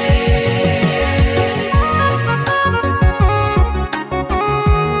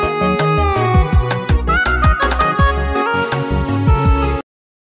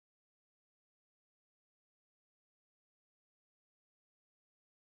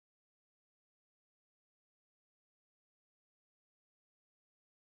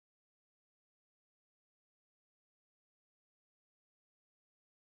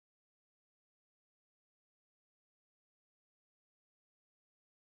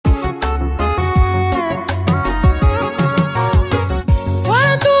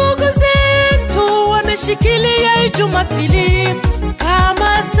 Shikilia Jumapili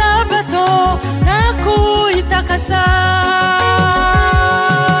kama sabato na kuitakasa,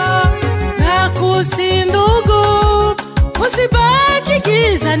 na kusindugu usibaki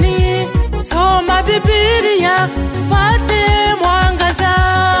gizani, soma Biblia upate mwangaza.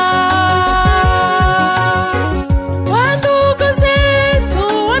 Wandugu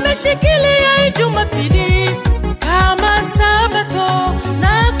zetu wameshikilia Jumapili kama sabato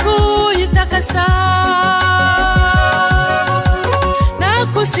na kuitakasa,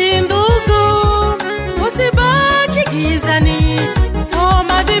 kusindugu usibaki gizani,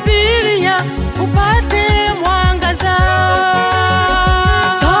 soma Biblia upate mwangaza.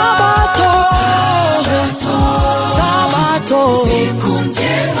 Sabato, sabato, siku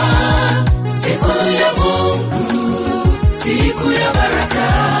njema, siku ya Mungu, siku ya baraka.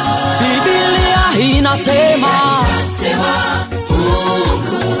 Biblia inasema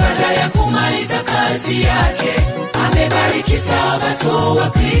Mungu baada ya kumaliza kazi yake, amebariki sabato wa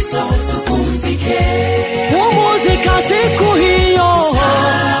Kristo tupumzike. Pumzika siku hiyo,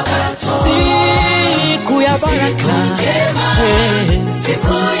 sabato, siku ya baraka,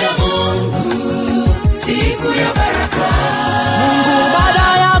 siku ya Mungu, siku ya baraka. Mungu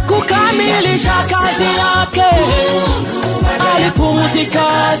baada ya kukamilisha kazi yake,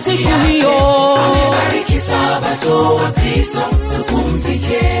 alipumzika siku hiyo, amebariki sabato wa Kristo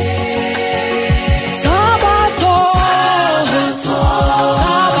tupumzike.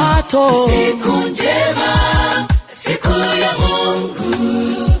 Siku njema, siku ya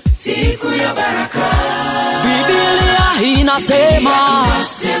Mungu, siku ya baraka. Biblia inasema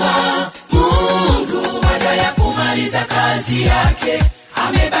Mungu baada ya kumaliza kazi yake,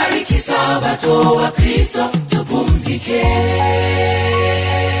 amebariki sabato wa Kristo tupumzike.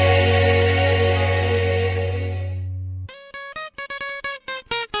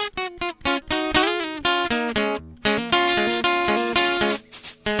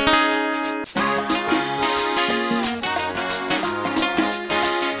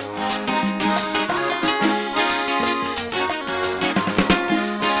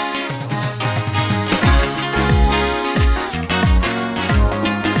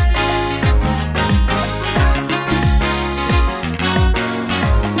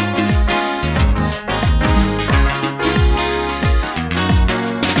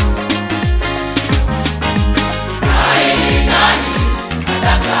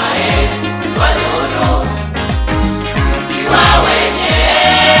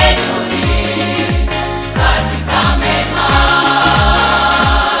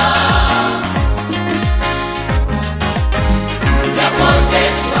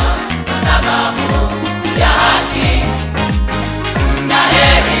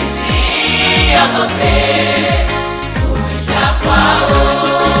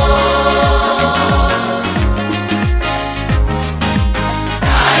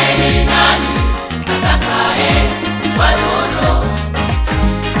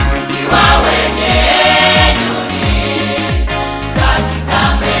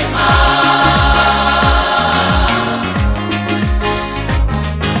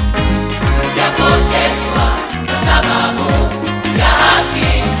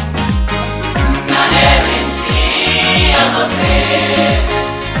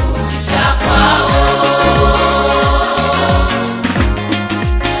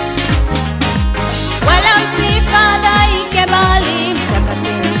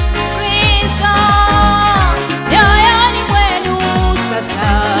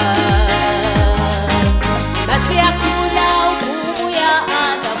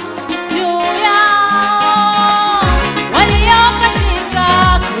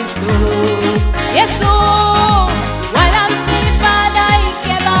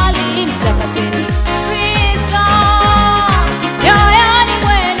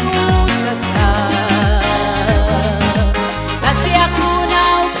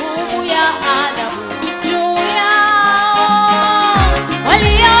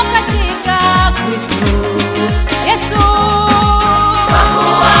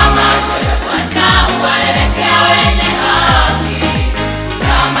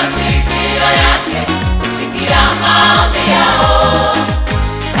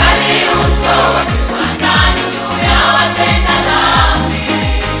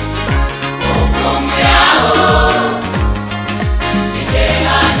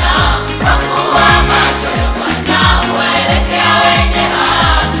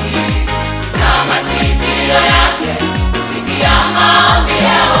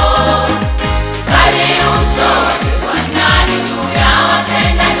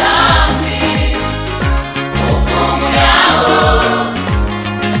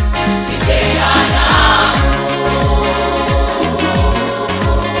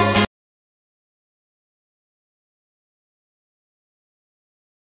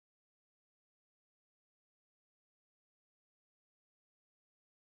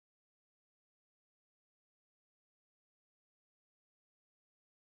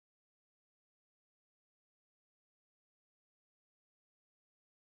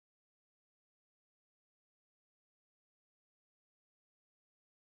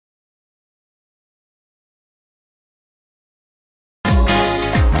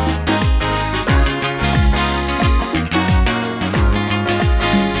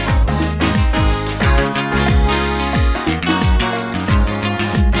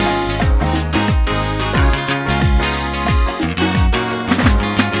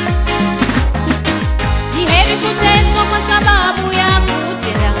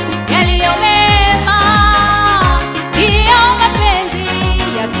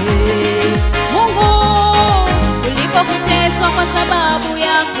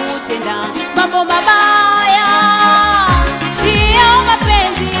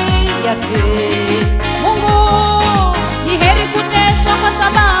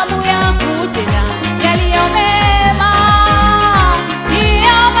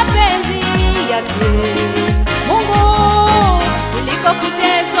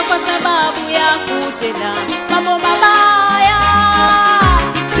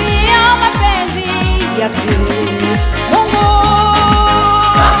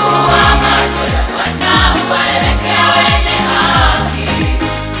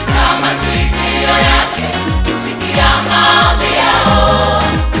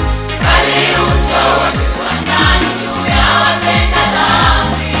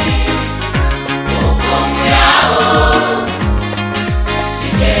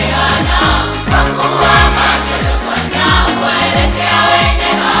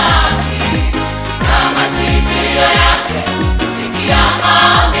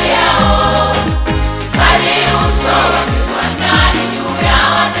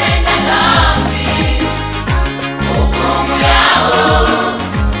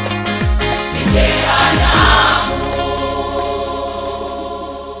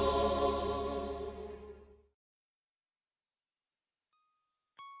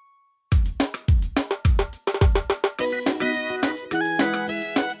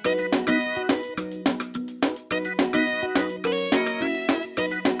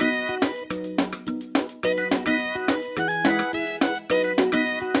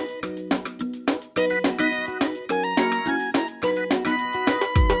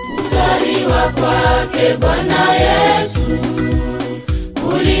 Kuzaliwa kwake Bwana Yesu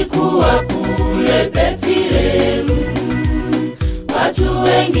kulikuwa kule Betlehemu. Watu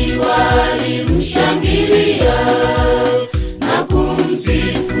wengi walimshangilia na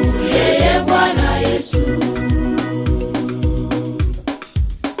kumsifu yeye Bwana Yesu.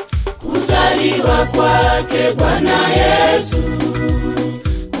 Kuzaliwa kwake Bwana Yesu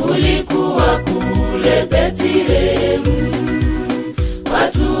kulikuwa kule Betlehemu.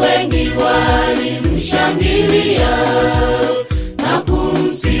 Watu wengi walimshangilia na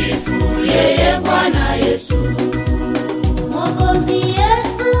kumsifu yeye Bwana Yesu. Mwokozi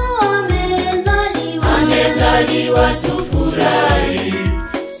Yesu amezaliwa, amezaliwa tufurahi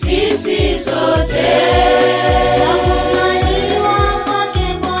sisi sote. kuzaliwa kwake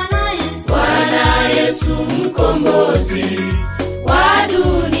Bwana Yesu, Bwana Yesu mkombozi wa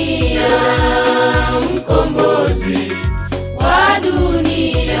dunia, mkombozi wa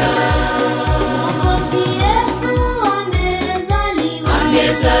dunia. Mwokozi Yesu amezaliwa,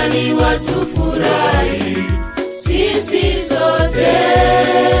 Amezaliwa tufurahi sisi sote.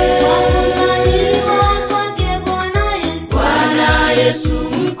 kuzaliwa kwake Bwana Yesu, Bwana Yesu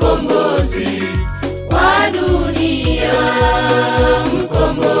mkombozi wa dunia,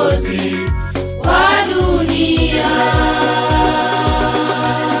 mkombozi wa dunia.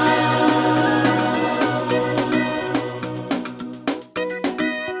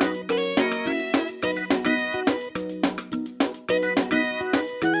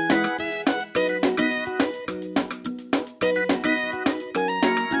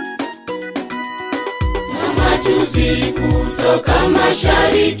 Majusi kutoka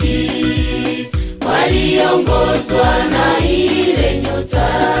mashariki waliongozwa na ile nyota,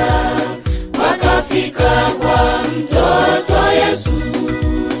 wakafika kwa mtoto Yesu,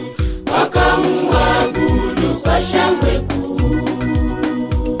 wakamuabudu kwa shangwe kuu.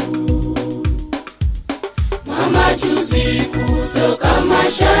 Majusi kutoka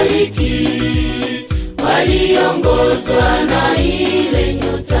mashariki waliongozwa na ile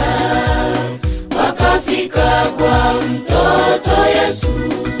nyota, wakafika kwa mtoto Yesu,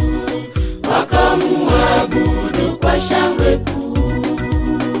 wakamuabudu kwa shangwe kuu.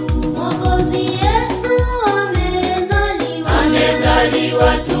 Mwokozi Yesu amezaliwa,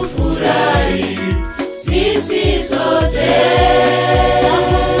 Amezaliwa tufurahi sisi sote.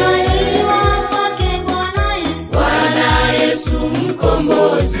 kuzaliwa kwake Bwana Yesu, Bwana Yesu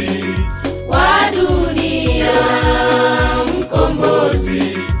mkombozi wa dunia,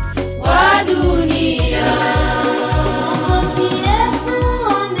 mkombozi wa dunia. Mwokozi Yesu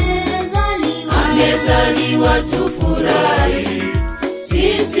amezaliwa, Amezaliwa tufurahi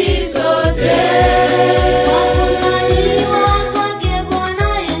sisi sote. kuzaliwa kwake Bwana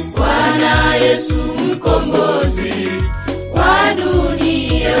Yesu, Bwana Yesu mkombozi wa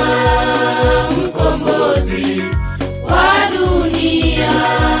dunia, mkombozi wa dunia.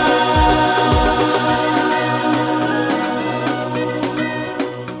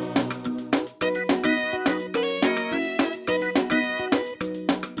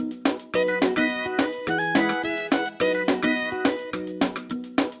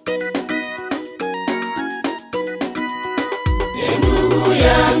 Ndugu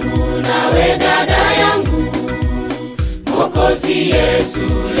yangu nawe dada yangu, Mwokozi Yesu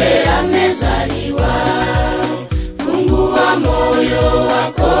leo amezaliwa. Fungua moyo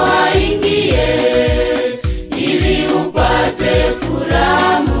wako aingie, ili upate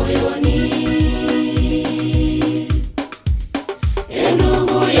furaha moyoni.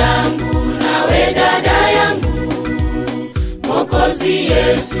 Ndugu yangu nawe dada yangu, Mwokozi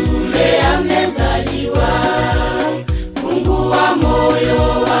Yesu leo amezaliwa. Fungua moyo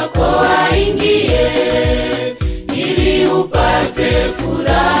wako aingie, ili upate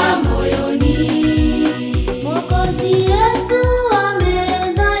furaha moyoni. Mwokozi Yesu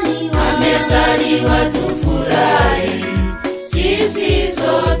amezaliwa, Amezaliwa tufurahi sisi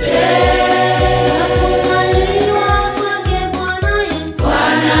sote. kuzaliwa kwake Bwana Yesu,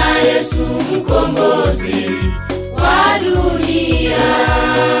 Bwana Yesu mkombozi wa dunia,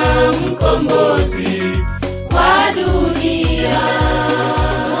 mkombozi wa dunia.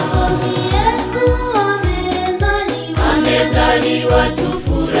 Mwokozi Yesu amezaliwa, Amezaliwa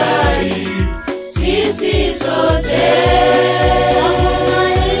tufurahi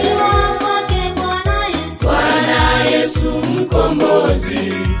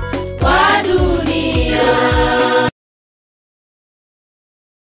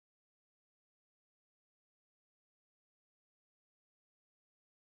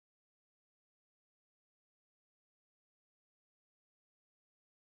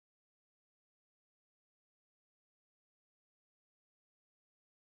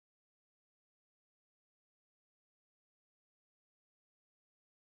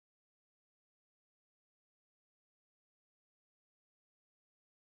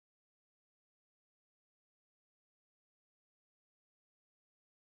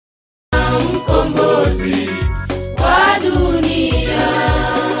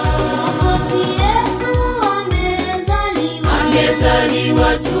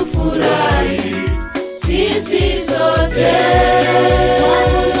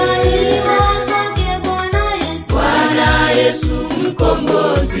Bwana Yesu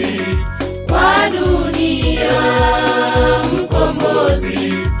mkombozi wa dunia,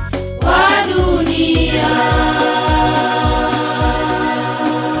 mkombozi wa dunia.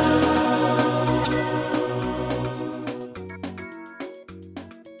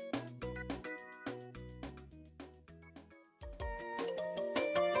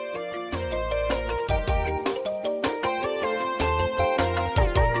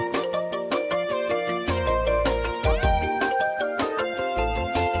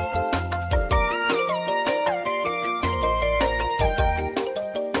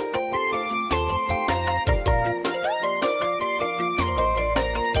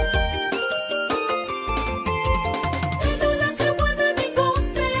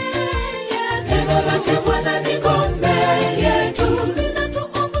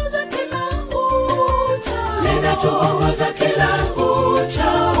 Linatuongoza kila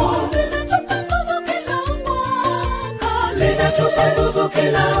uchao, linatupa nguvu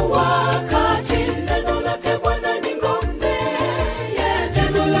kila wakati. Neno lake Bwana ni ngome yetu,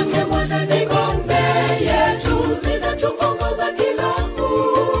 neno lake Bwana ni ngome yetu. Linatuongoza kila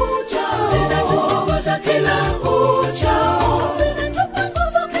uchao, linatuongoza kila uchao, linatupa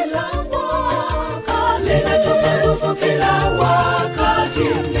nguvu kila wakati, linatupa nguvu kila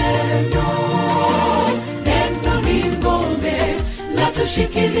wakati.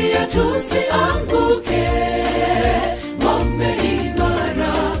 Tushikilia tusianguke, ngome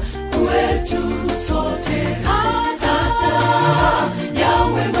imara kwetu sote. Hata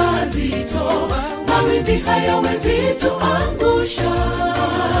yawe mazito, mawimbi hayawezi tuangusha,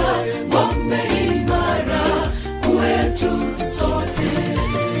 ngome imara kwetu sote.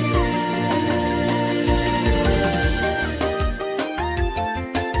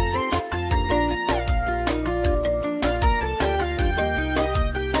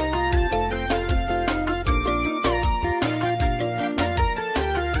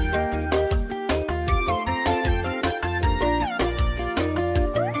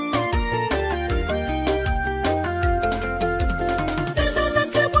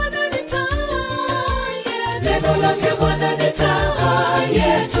 Neno lake Bwana ni taa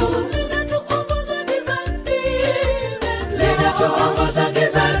yetu, linatuongoza gizani, linatuongoza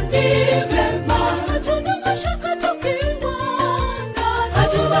gizani vema. Hatuna mashaka tukiwa nalo,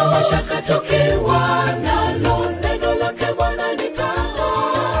 hatuna mashaka tukiwa nalo. Neno lake Bwana ni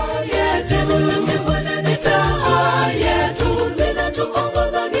taa yetu, neno lake Bwana ni taa yetu,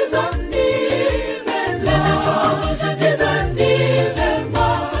 linatuongoza gizani vema, linatuongoza gizani vema.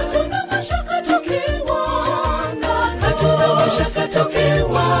 Hatuna mashaka tukiwa shaka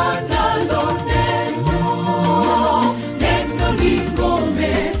tukiwa nalo. Neno ni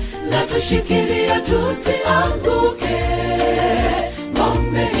ngome, latushikilia tusianguke,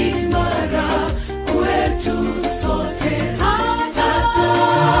 ngome imara kwetu sote. Hata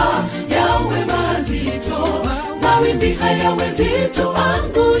yawe mazito, mawimbi hayawezi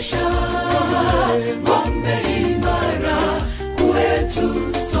tuangusha, ngome imara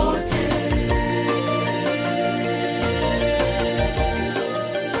kwetu sote.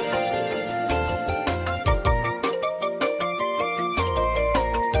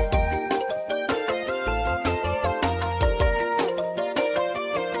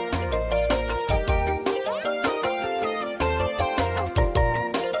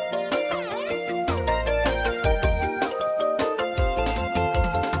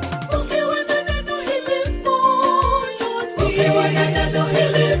 Ukiwa na neno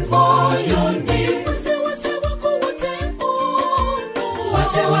hili moyoni, wasiwasi wako wote ondoa,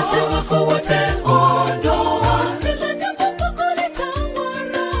 wasiwasi wako wote ondoa. Kila jambo kwako litawa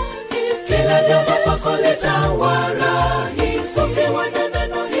rahisi, kila jambo kwako litawa rahisi. Ukiwa na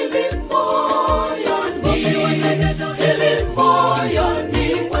neno hili moyoni, ukiwa na neno hili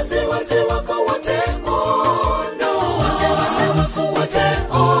moyoni, wasiwasi wako wote ondoa, wasiwasi wako wote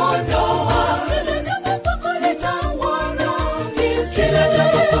ondoa. Kila jambo kwako litawa rahisi, kila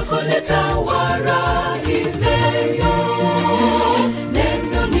jambo kwako litawa rahisi.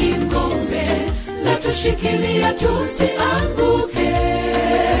 Neno ni ngome, latushikilia tusianguke,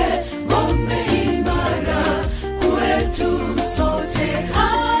 ngome imara kwetu sote.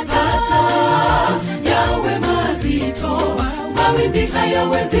 Hata yawe mazito, mawimbi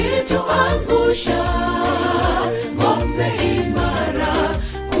hayawezi tuangusha, ngome imara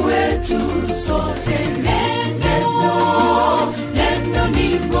kwetu sote. Neno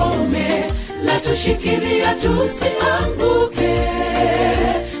ni ngome, latushikilia tusianguke,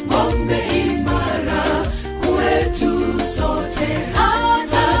 ngome imara kwetu sote.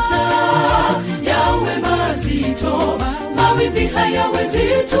 Hata yawe mazito,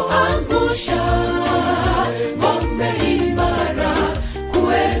 zituangusha. Ngome imara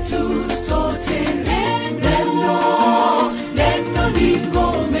kwetu sote. Neno ni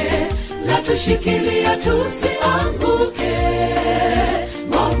ngome, latushikilia tusianguke.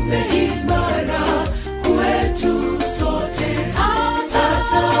 Ngome imara kwetu sote. Hata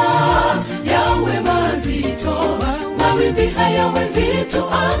yawe mazito, mawimbi hayawezi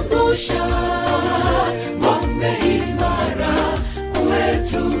tuangusha. Ngome imara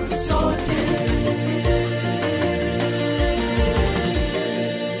kwetu sote.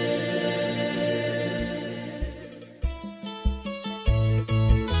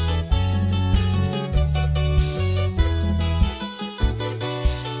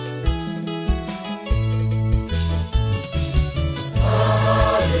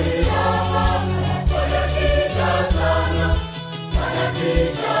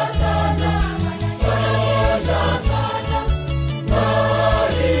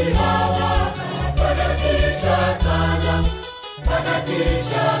 Bwana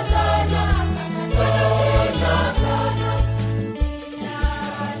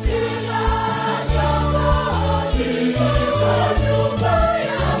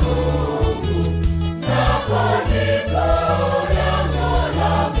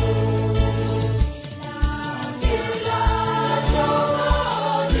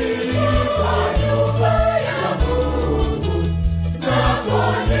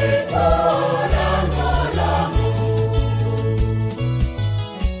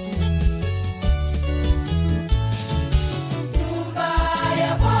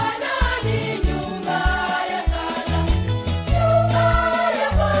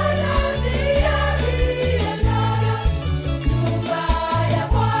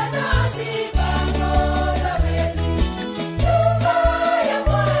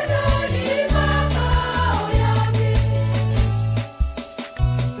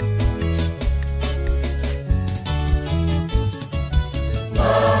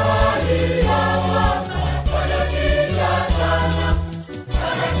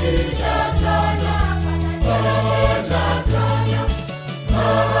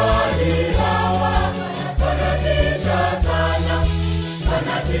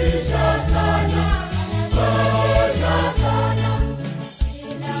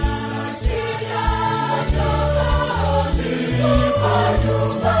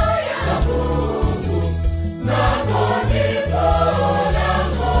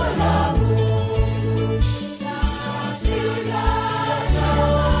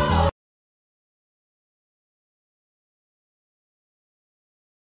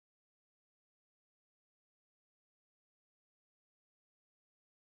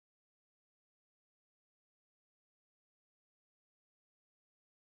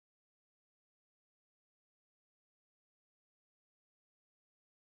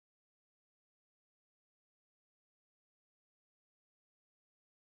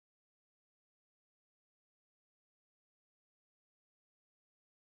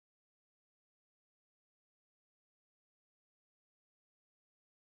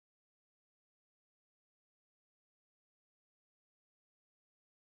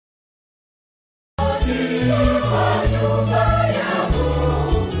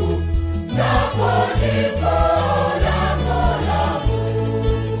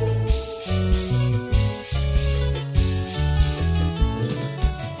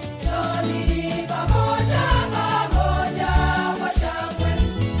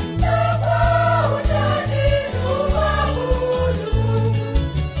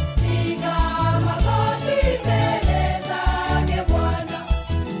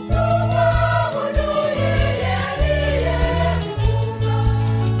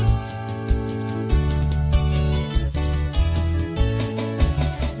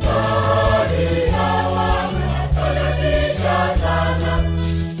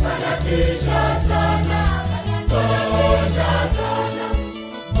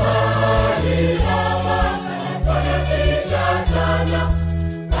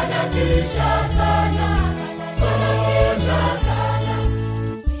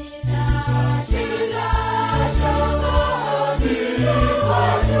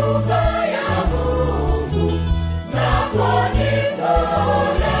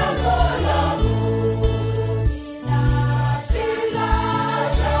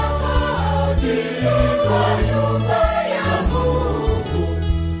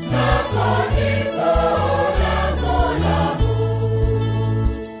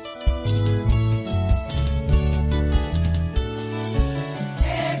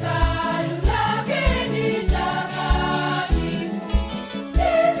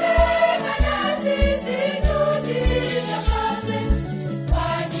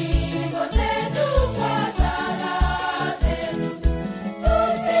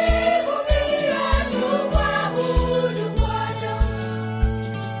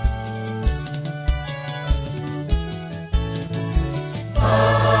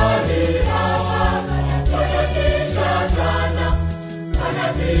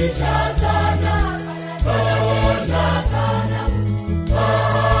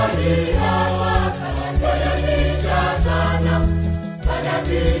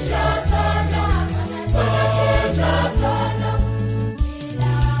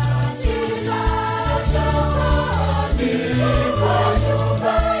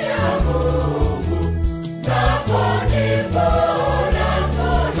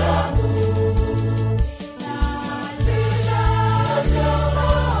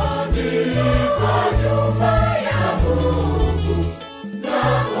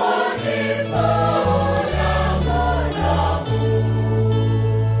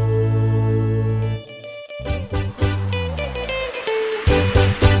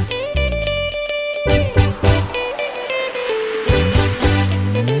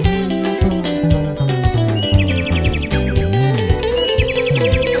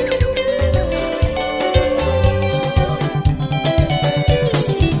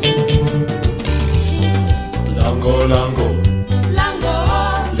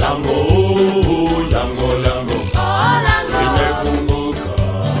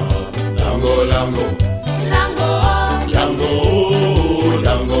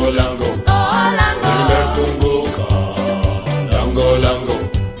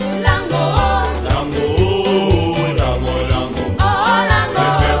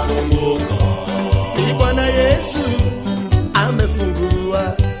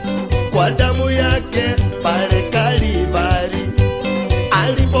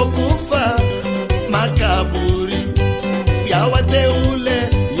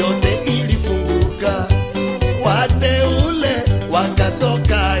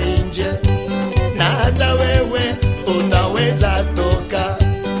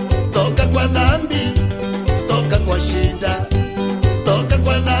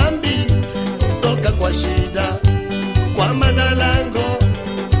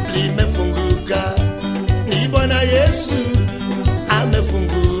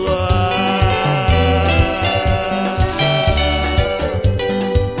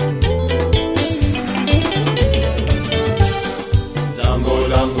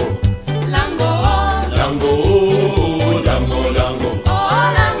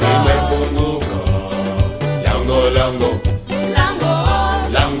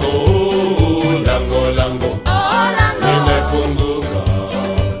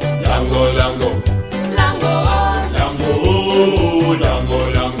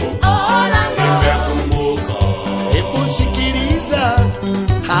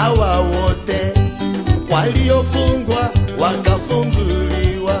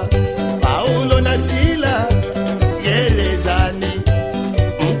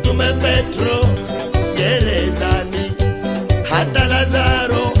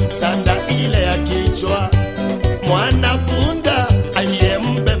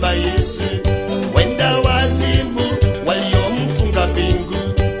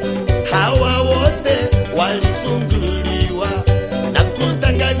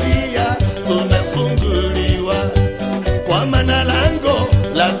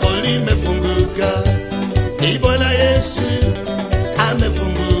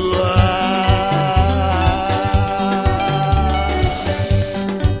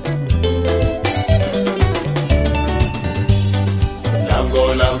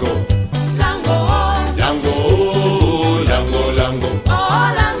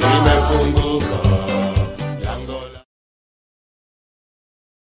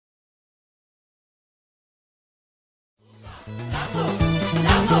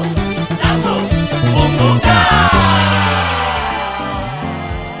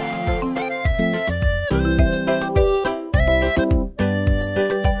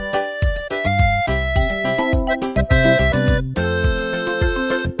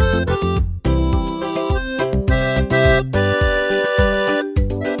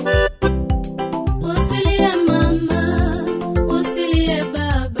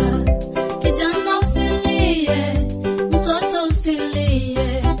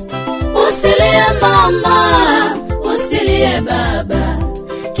mama, usilie baba,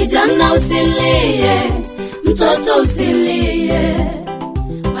 kijana usilie, mtoto usilie.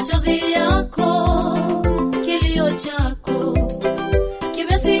 Machozi yako, kilio chako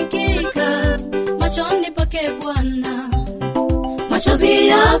kimesikika machoni pake Bwana. Machozi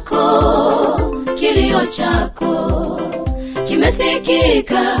yako, kilio chako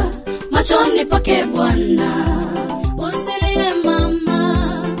kimesikika machoni pake Bwana. Usilie mama,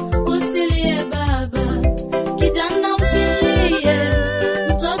 usilie baba, kijana usilie,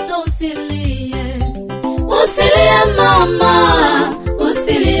 mtoto usilie. Usilie mama,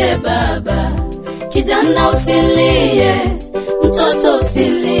 usilie baba, kijana usilie, Mtoto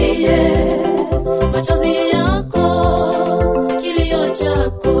usilie, machozi yako, kilio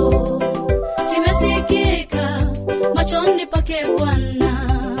chako kimesikika machoni pake Bwana.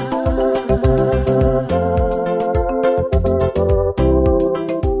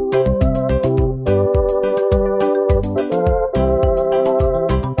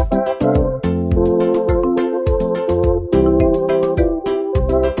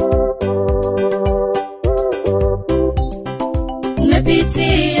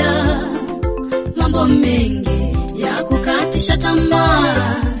 Umepitia mambo mengi ya kukatisha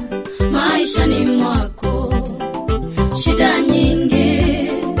tamaa maishani mwako, shida nyingi,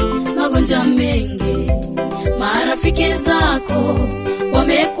 magonjwa mengi, marafiki zako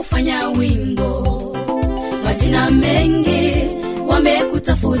wamekufanya wimbo, majina mengi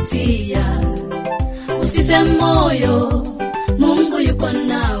wamekutafutia. Usife moyo, Mungu yuko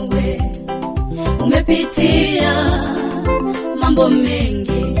nawe. Umepitia mambo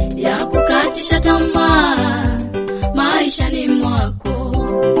mengi ya kukatisha tamaa maishani mwako,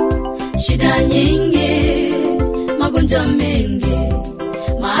 shida nyingi, magonjwa mengi,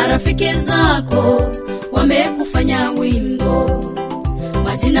 marafiki zako wamekufanya wimbo,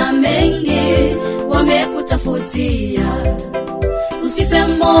 majina mengi wamekutafutia. Usife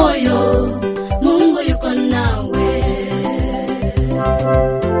moyo, Mungu yuko nawe.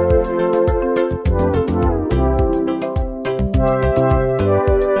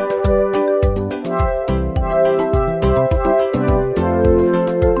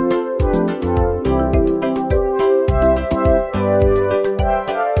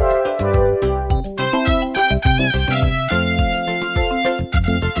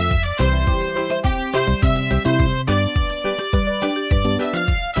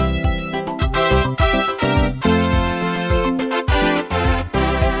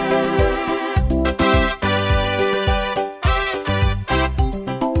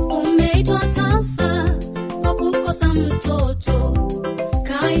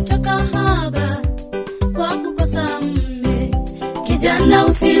 Kijana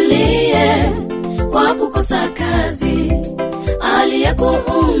usilie kwa kukosa kazi,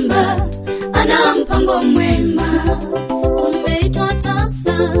 aliyekuumba ana mpango mwema. Umeitwa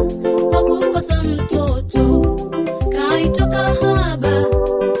tasa kwa kukosa mtoto, kaitoka haba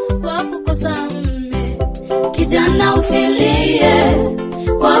kwa kukosa mume. Kijana usilie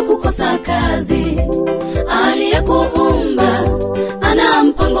kwa kukosa kazi, aliyekuumba ana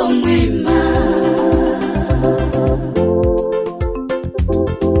mpango mwema.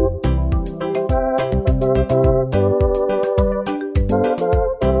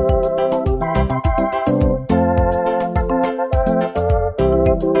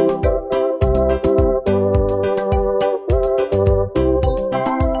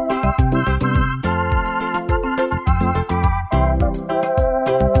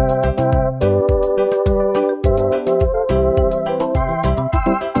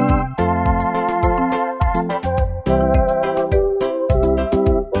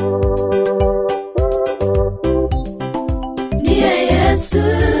 Yesu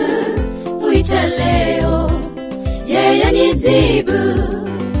mwite leo, yeye ni jibu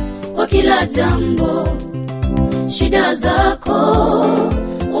kwa kila jambo. Shida zako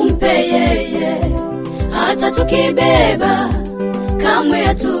umpe yeye, hata tukibeba kamwe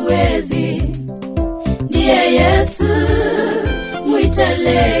hatuwezi. Ndiye Yesu mwite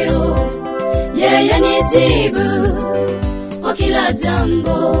leo, yeye ni jibu kwa kila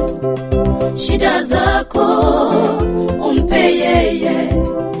jambo. Shida zako umpe yeye,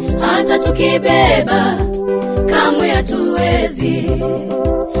 hata tukibeba kamwe hatuwezi.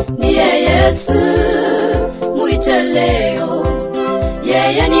 Ndiye Yesu mwite leo,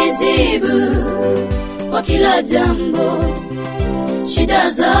 yeye ni jibu kwa kila jambo. Shida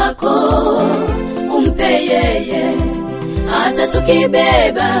zako umpe yeye, hata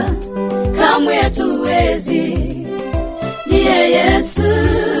tukibeba kamwe hatuwezi. Ndiye Yesu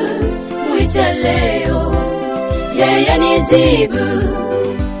mwite leo, yeye ni jibu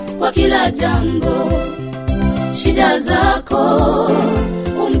kwa kila jambo. Shida zako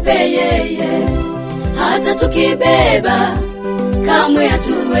umpe yeye, hata tukibeba kamwe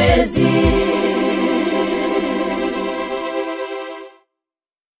hatuwezi.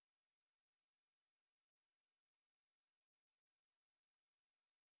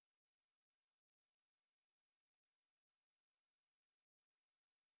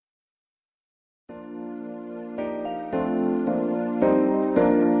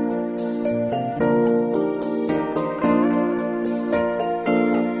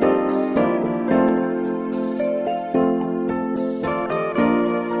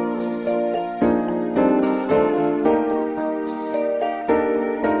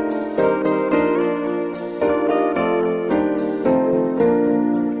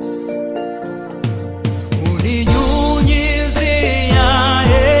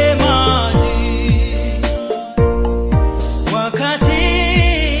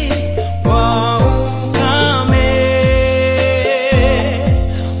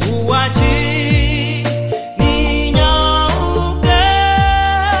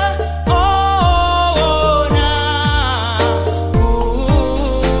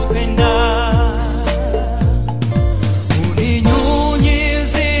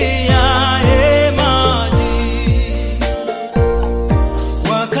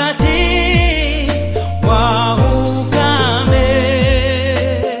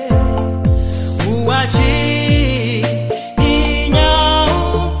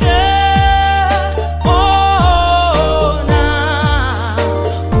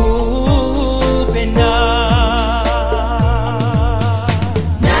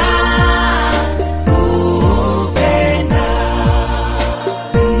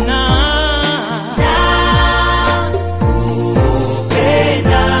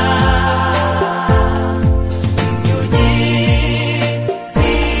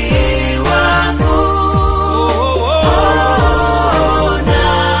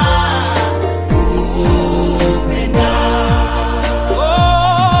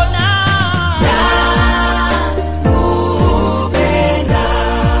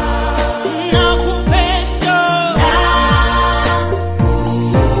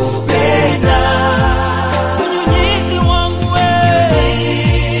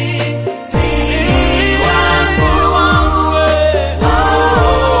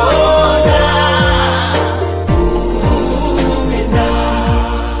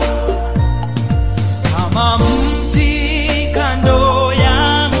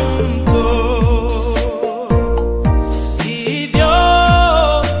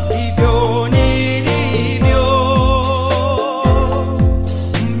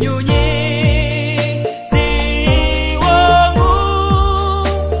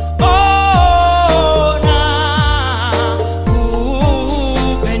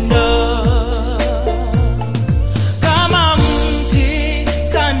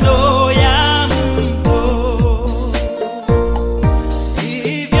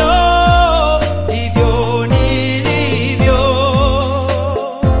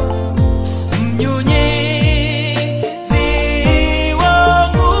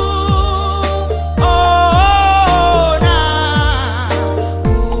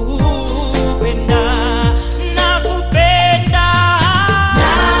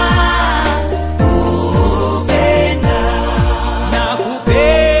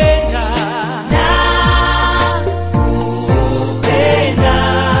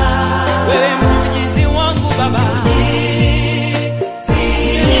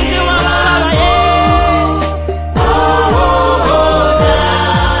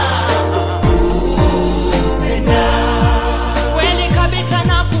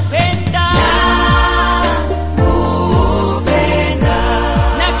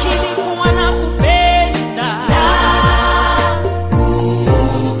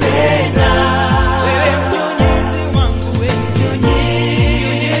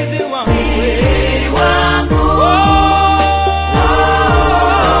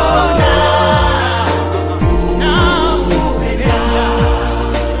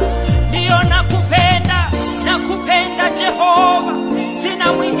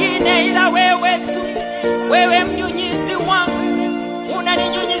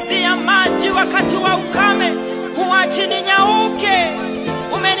 wakati wa ukame, huachi ninyauke.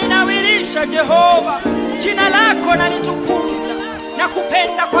 Umeninawirisha Jehova, jina lako nalitukuza na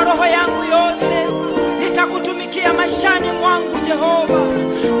kupenda kwa roho yangu yote. Nitakutumikia maishani mwangu Jehova,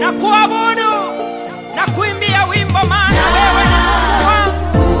 na kuabudu na kuimbia wimbo, maana wewe ni Mungu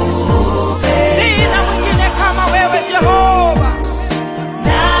wangu. Sina mwingine kama wewe Jehova.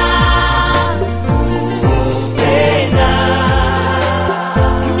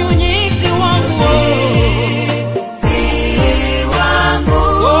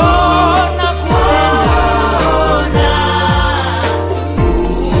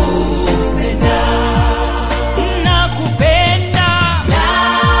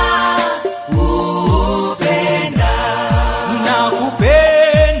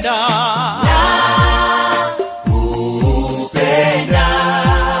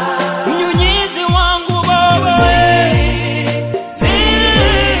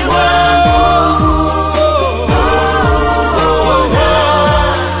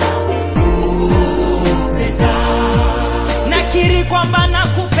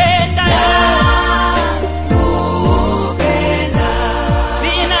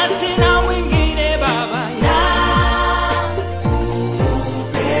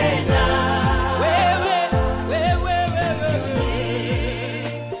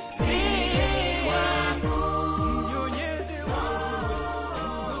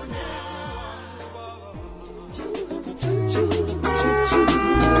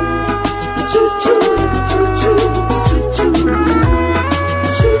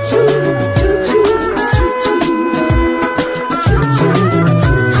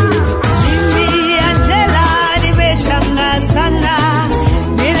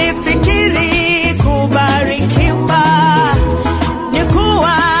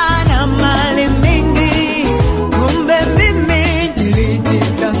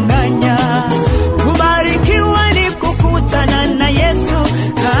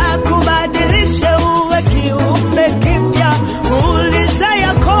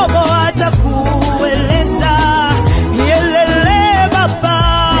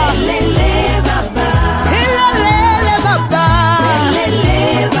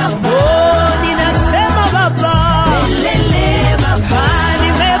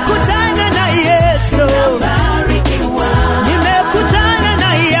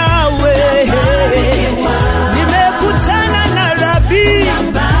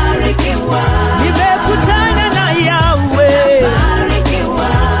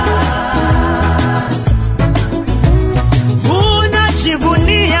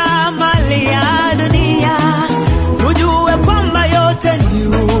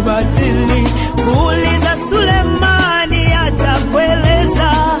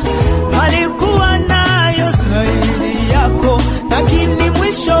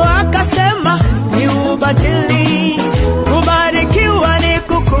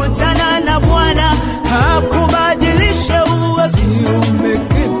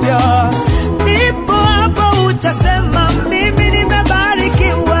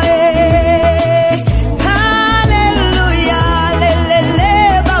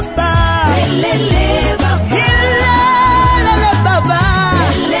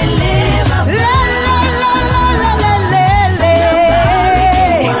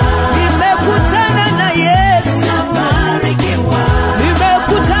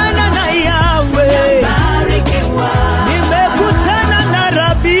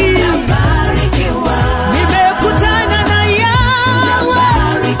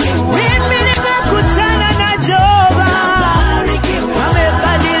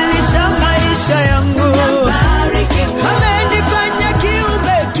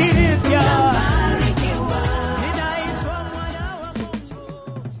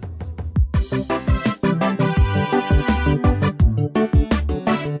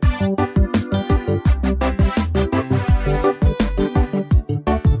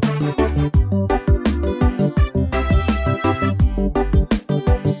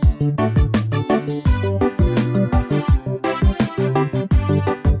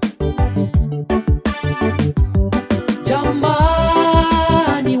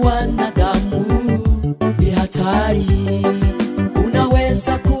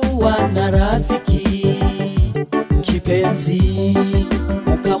 kipenzi,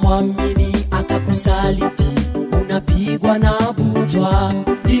 ukamwamini akakusaliti, unapigwa na butwa.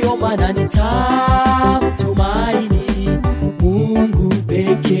 Ndio maana nitamtumaini Mungu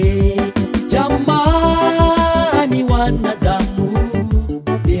pekee. Jamani, wanadamu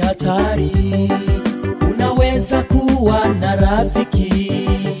ni hatari, unaweza kuwa na rafiki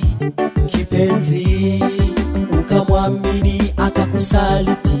kipenzi, ukamwamini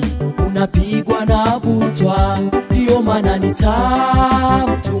akakusaliti, napigwa na butwa, ndio maana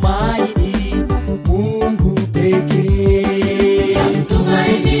nitamtumaini Mungu pekee.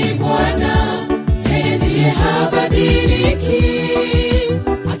 Mtumaini Bwana, yeye ndiye habadiliki.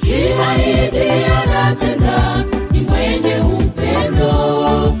 Akiahidi anatenda, ni mwenye upendo.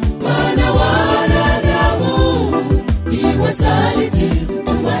 Maana wanadamu ni wasaliti.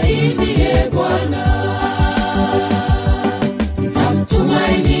 Mtumaini Bwana.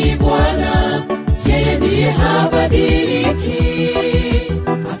 Mtumaini Bwana, yeye ndiye habadiliki.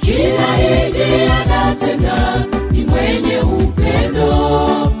 Akiahidi anatenda, ni mwenye upendo.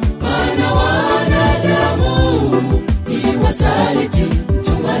 Maana wanadamu ni wasaliti.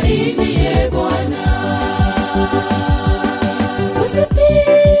 Mtumaini Bwana.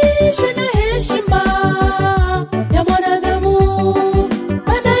 Usitishwe na heshima ya mwanadamu,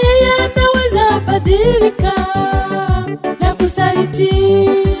 maana yeye anaweza badilika na kusaliti.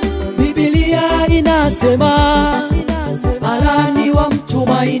 Biblia inasema alani wa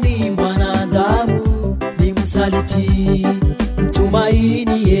mtumaini mwanadamu ni msaliti.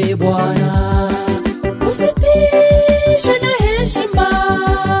 Mtumaini Bwana. Usitishwe na heshima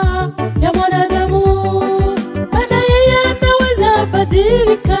ya mwanadamu, maana yeye anaweza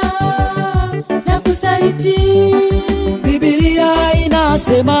badilika na kusaliti. Biblia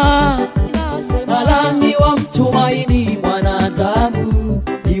inasema alani wa mtumaini mwanadamu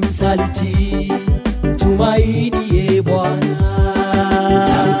ni msaliti. Mtumaini Bwana.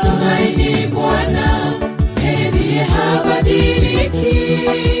 Mtumaini Bwana, yeye ndiye habadiliki.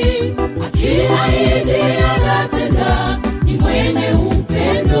 Akiahidi anatenda, ni mwenye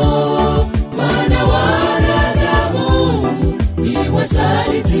upendo. Maana wanadamu ni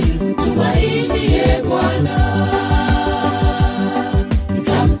wasaliti. Mtumaini Bwana.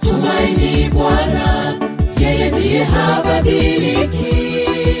 Mtumaini Bwana, yeye ndiye habadiliki.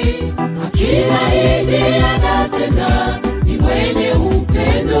 Akiahidi anatenda, ni mwenye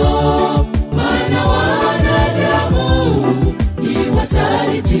upendo. Maana wanadamu ni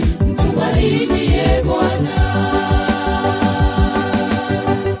wasaliti. Mtumaini Bwana.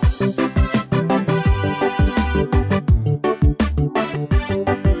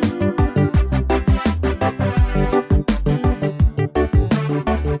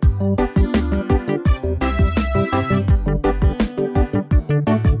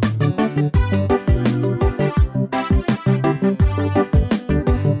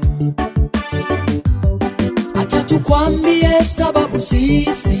 Acha tukwambie sababu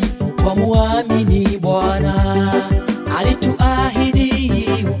sisi twamuamini Bwana. Alituahidi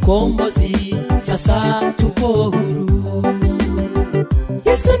ukombozi, sasa tuko huru.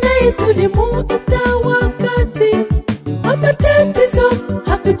 Yesu naye tulimuita wakati wa matatizo,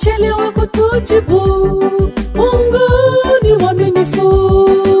 hakuchelewa kutujibu. Mungu ni mwaminifu.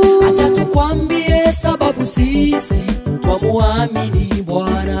 Acha tukwambie sababu sisi twamuamini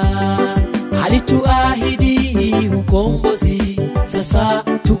Bwana. Alituahidi ukombozi, sasa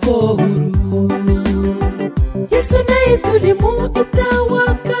tuko huru. Yesu naye tulimuita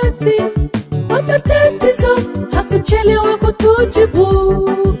wakati wa matatizo, hakuchelewa kutujibu.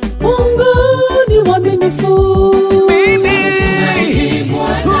 Mungu ni mwaminifu. Mimi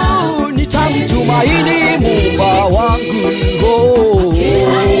nitamtumaini Muumba wangu.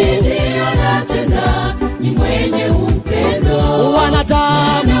 Akiahidi anatenda, ni mwenye upendo.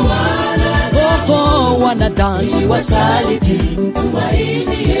 Wanadamu wanadamu wasaliti.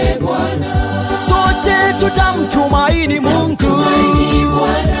 Mtumaini Bwana. Sote tutamtumaini Mungu,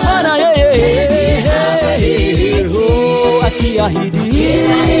 maana yeye akiahidi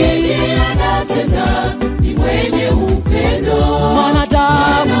anatenda, ni mwenye upendo.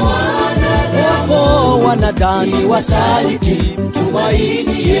 wanadamu wanadamu wasaliti.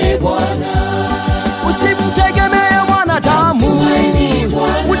 Mtumaini Bwana. Usimtegemee mwanadamu,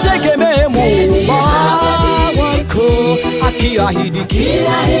 utegemee Muumba wako. Akiahidi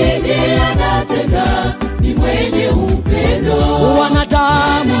anatenda, ni mwenye upendo.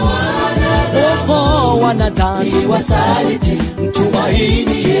 wanadamu wanadamu wasaliti.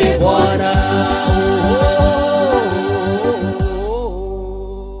 Mtumaini Bwana.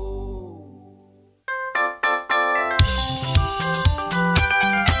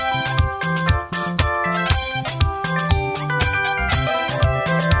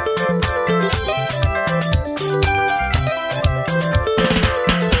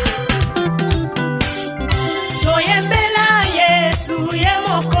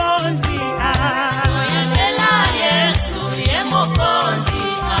 Yesu ye Mwokozi,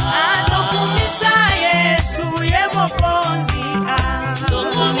 atokumisa Yesu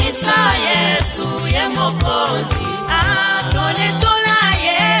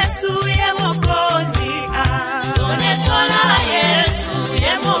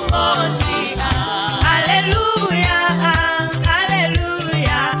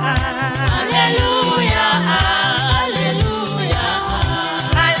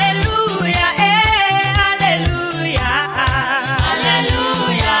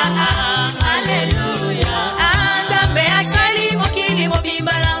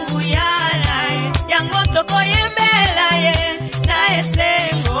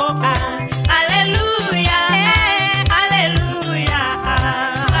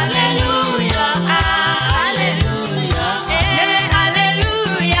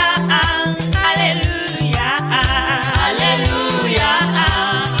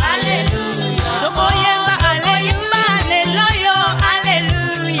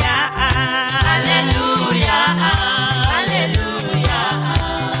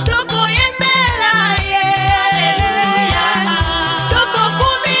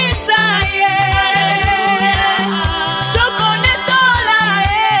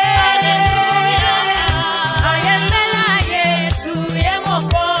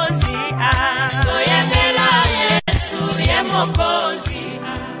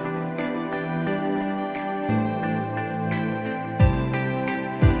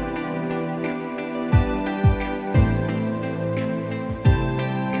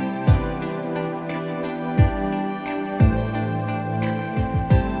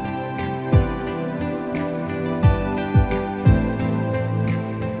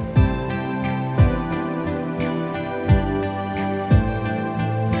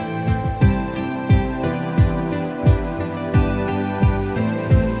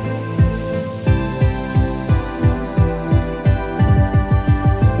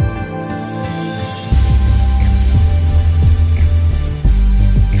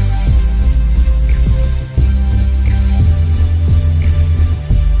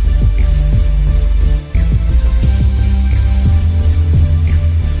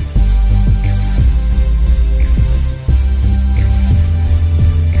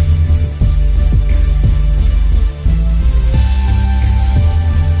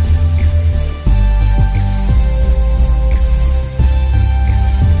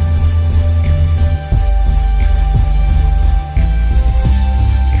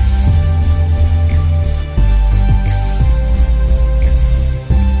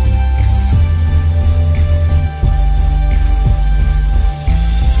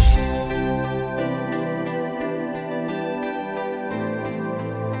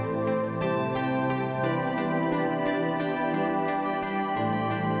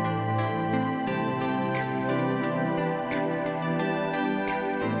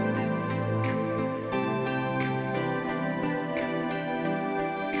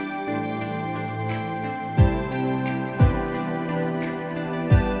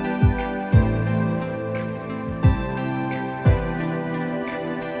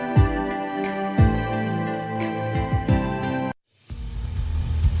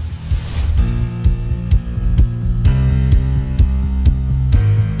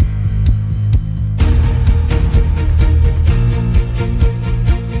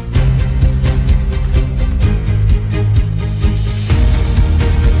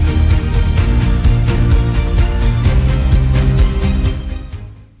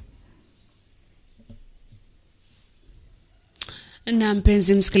Na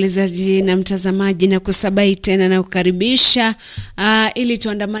mpenzi msikilizaji na mtazamaji, na kusabai tena na kukaribisha ili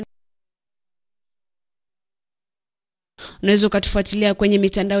tuandamane. Unaweza ukatufuatilia kwenye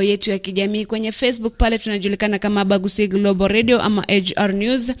mitandao yetu ya kijamii. Kwenye Facebook pale tunajulikana kama Bagusi Global Radio ama HR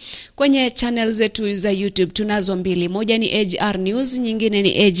News. Kwenye channel zetu za YouTube tunazo mbili. Moja ni HR News, nyingine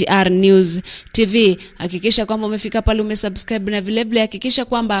ni HR News TV. Hakikisha kwamba umefika pale umesubscribe, na vile vile hakikisha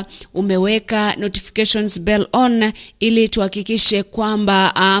kwamba umeweka notifications bell on ili tuhakikishe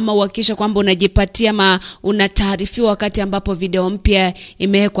kwamba ama uhakikisha kwamba unajipatia unataarifiwa wakati ambapo video mpya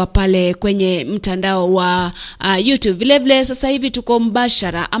imewekwa pale kwenye mtandao wa YouTube. Vile vile sasa hivi tuko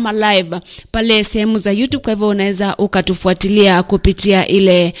mbashara ama live pale sehemu za YouTube, kwa hivyo unaweza ukatufuatilia kupitia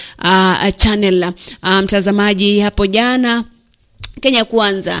ile channel. Mtazamaji, hapo jana Kenya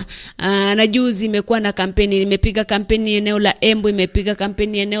Kwanza na juzi imekuwa na kampeni, nimepiga kampeni eneo la Embu, imepiga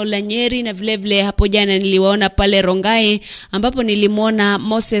kampeni eneo la Nyeri, na vile vile hapo jana niliwaona pale Rongai ambapo nilimuona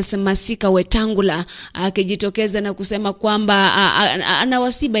Moses Masika Wetangula akijitokeza na kusema kwamba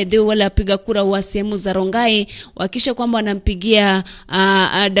anawasi by the way wale wapiga kura wa sehemu za Rongai wakisha kwamba wanampigia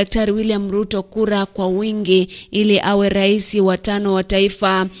Daktari William Ruto kura kwa wingi ili awe rais wa 5 wa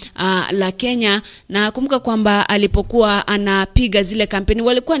taifa la Kenya. Na kumbuka kwamba alipokuwa anapiga zile kampeni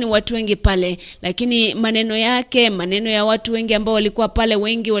walikuwa ni watu wengi pale, lakini maneno ya watu wengi ambao walikuwa pale,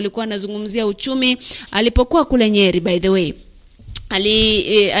 wengi walikuwa wanazungumzia uchumi. Alipokuwa kule Nyeri by the way,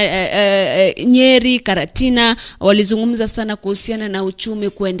 Nyeri, Karatina walizungumza sana kuhusiana na uchumi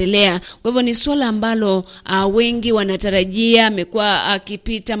kuendelea. Kwa hivyo ni swala ambalo wengi wanatarajia. Amekuwa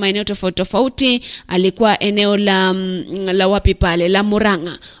akipita maeneo tofauti. Alikuwa eneo la wapi pale, la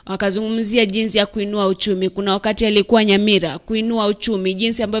Murang'a, wakazungumzia jinsi ya kuinua uchumi. Kuna wakati alikuwa Nyamira, kuinua uchumi,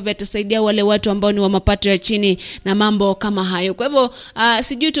 jinsi ambavyo atasaidia wale watu ambao ni wa mapato ya chini na mambo kama hayo. Kwa hivyo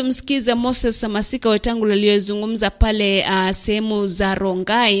sijui tumsikize Moses Masika Wetangula aliyezungumza pale sehemu za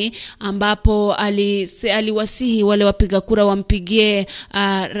Rongai, ambapo aliwasihi wale wapiga kura wampigie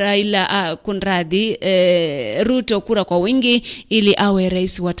Raila Ruto kura kwa wingi ili awe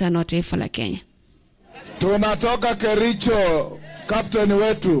rais wa 5 wa taifa la Kenya. Tunatoka Kericho, kapteni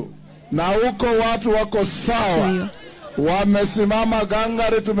wetu, na huko watu wako sawa, wamesimama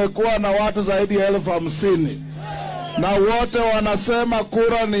gangari. Tumekuwa na watu zaidi ya 50,000 na wote wanasema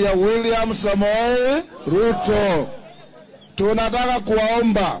kura ni ya William Samoei Ruto. Tunataka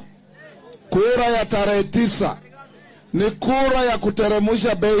kuwaomba kura ya tarehe 9 ni kura ya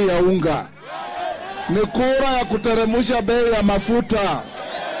kuteremusha bei ya unga, ni kura ya kuteremusha bei ya mafuta,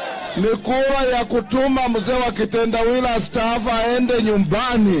 ni kura ya kutuma mzee wa kitendawili staafa aende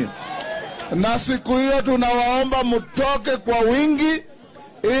nyumbani. Na siku hiyo tunawaomba mtoke kwa wingi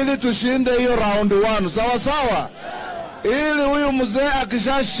ili tushinde hiyo round 1, sawa sawa, ili huyu mzee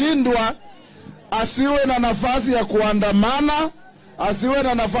akishashindwa asiwe na nafasi ya kuandamana, asiwe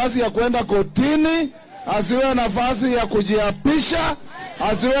na nafasi ya kwenda kotini, asiwe na nafasi ya kujiapisha,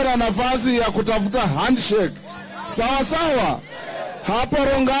 asiwe na nafasi ya kutafuta handshake. Sawa sawa. Hapo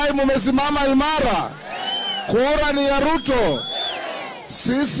Rongai mumesimama imara. Kura ni ya Ruto.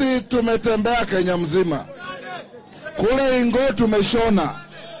 Sisi tumetembea Kenya mzima. Kule Ingo tumeshona,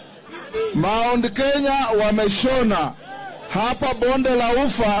 Mount Kenya wameshona, hapa bonde la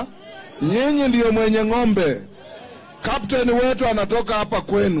Ufa nyinyi ndiyo mwenye ng'ombe. Kapteni wetu anatoka hapa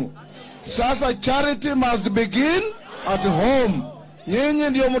kwenu. Sasa charity must begin at home. Nyinyi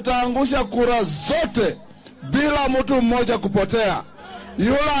ndiyo mtaangusha kura zote bila mtu mmoja kupotea.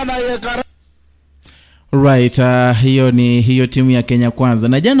 Yule anayekara Right, hiyo timu ya Kenya Kwanza.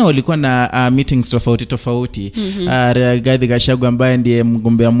 Na jana walikuwa na meetings tofauti. Rigathi Gachagua ambaye ndiye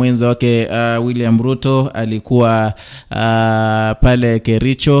mgombea mwenza wake William Ruto alikuwa pale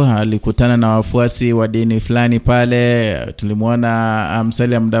Kericho, alikutana na wafuasi wa dini fulani pale. Tulimuona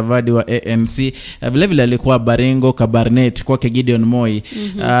Musalia Mudavadi wa ANC, vile vile alikuwa Baringo Kabarnet kwa Gideon Moi,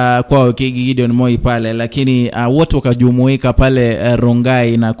 kwa Gideon Moi pale, lakini wote wakajumuika pale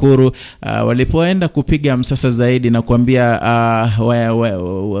Rongai Nakuru, walipoenda kupiga msasa zaidi na kuambia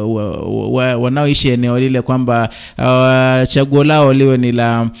wanaoishi eneo lile kwamba chaguo lao liwe ni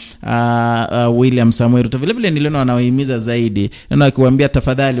la William Samoei Ruto. Vile vile niliona wanaohimiza zaidi, na akiwaambia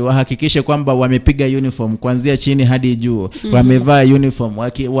tafadhali wahakikishe kwamba wamepiga uniform kuanzia chini hadi juu, wamevaa uniform,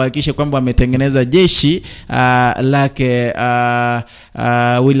 wahakikishe kwamba wametengeneza jeshi lake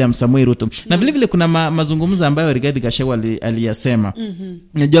William Samoei Ruto. Na vile vile kuna mazungumzo ambayo Rigathi Gachagua aliyasema.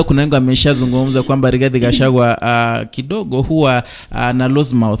 Najua kuna wengi wameshazungumza kwamba Rigathi Gachagua kidogo huwa na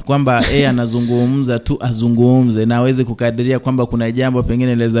loose mouth, kwamba anazungumza tu azungumze na aweze kukadiria kwamba kuna jambo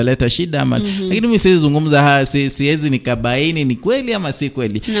pengine leza leta shida ama lakini mimi siwezi zungumza siwezi nikabaini ni kweli ama si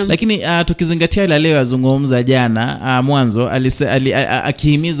kweli. Lakini tukizingatia ile leo azungumza jana mwanzo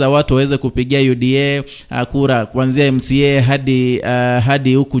akihimiza watu waweze kupigia UDA kura kuanzia MCA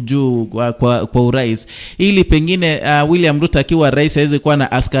hadi huku juu kwa urais, ili pengine William Ruto akiwa rais aweze kuwa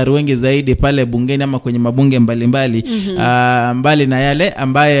na askari wengi zaidi pale bungeni ama kwenye mabunge mbalimbali, mbali na yale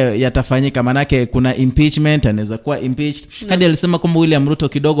ambayo yatafanyika. Manake kuna impeachment, anaweza kuwa impeached. Hadi alisema kwamba William Ruto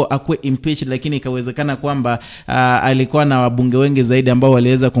kidogo akue impeached, lakini ikawezekana kwamba alikuwa na wabunge wengi zaidi ambao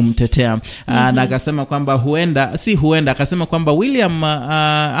waliweza kumtetea. Na akasema kwamba akasema kwamba William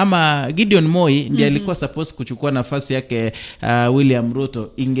ama Gideon Moi ndiye alikuwa supposed kuchukua nafasi yake William Ruto,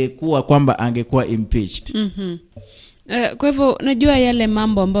 ingekuwa kwamba angekuwa impeached. Kwa hivyo najua yale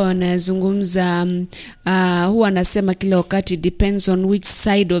mambo ambayo anazungumza huwa anasema kila wakati depends on which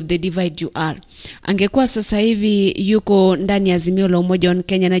side of the divide you are. Angekuwa sasa hivi yuko ndani ya Azimio la Umoja wa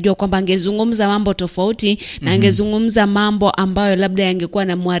Kenya, najua kwamba angezungumza mambo tofauti na angezungumza mambo ambayo labda yangekuwa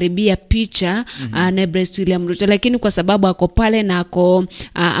na muharibia picha na William Ruto, lakini kwa sababu ako pale na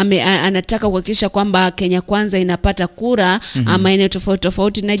anataka kuhakikisha kwamba Kenya Kwanza inapata kura maeneo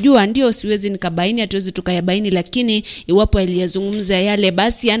tofauti, najua ndio siwezi nikabaini, hatuwezi tukayabaini, lakini iwapo aliyazungumza yale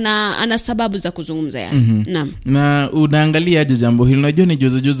basi ana sababu za kuzungumza yale. Naam. Na unaangalia aje jambo hili? Unajua ni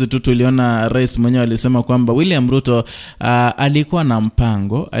juzi tu tuliona rais mwenyewe alisema kwamba William Ruto alikuwa na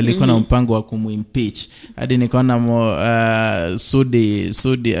mpango wa kumimpeach. Hadi nikaona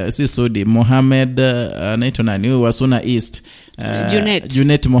Mohamed anaitwa nani huyu wa Suna East,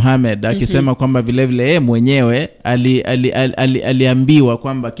 Junet Mohamed akisema kwamba vile vile yeye mwenyewe aliambiwa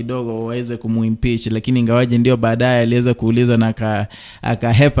kwamba kidogo waweze kumimpeach, lakini ingawaje ndio baadaye aliweza kuuliza na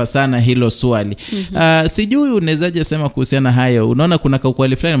akahepa sana hilo swali. Sijui unawezaje sema kuhusiana hayo? Unaona kuna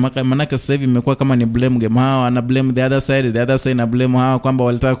kaukweli fulani manaka sasa hivi imekuwa kama ni blame game, hawa na blame the other side na blame hawa kwamba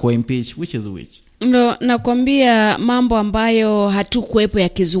walitaka kuimpeach. Which is which? Ndo nakwambia mambo ambayo hatukuepo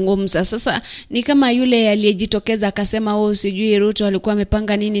yakizungumza. Sasa ni kama yule aliyejitokeza akasema sijui Ruto alikuwa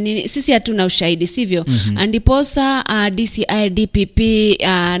amepanga nini. Sisi hatuna ushahidi, sivyo? Andiposa DCI, DPP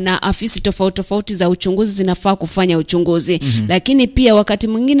na afisi tofauti za uchunguzi zinafaa kufanya uchunguzi. Lakini pia wakati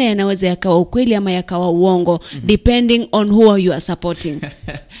mwingine yanaweza yakawa ukweli ama yakawa uongo, depending on who you are supporting.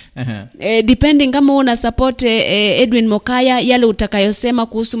 Depending kama una support Edwin Mokaya, yale utakayosema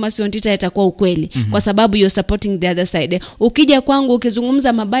kuhusu Mercy Ontita yatakuwa ukweli. Kwa sababu you're supporting the other side. Ukija kwangu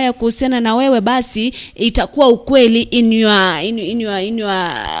ukizungumza mabaya kuhusiana na wewe, basi itakuwa ukweli in your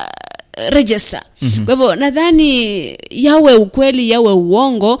register. Kwa hivyo nadhani yawe ukweli yawe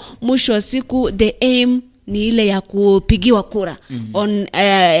uongo, mwisho wa siku the aim ni ile ya kupigiwa kura on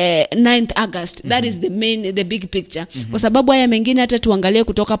 9th August. That is the big picture. Kwa sababu haya mengine hata tuangalie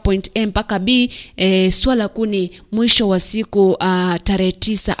kutoka point A mpaka B, swala kuni mwisho wa siku tarehe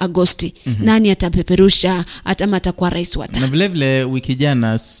 9 Agosti. Nani atapeperusha atama atakuwa rais wa tano. Na vile vile wiki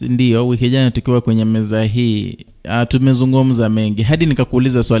jana tukiwa kwenye meza hii tumezungumza mengi, hadi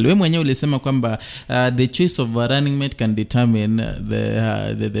nikakuuliza swali. Wewe mwenyewe ulisema kwamba the choice of a running mate can determine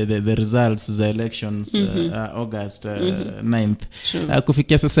the results the elections August 9th. Sure.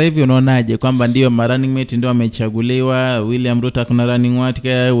 Kufikia sasa hivi unaonaje kwamba ndio running mate ndio amechaguliwa? William Ruto kuna running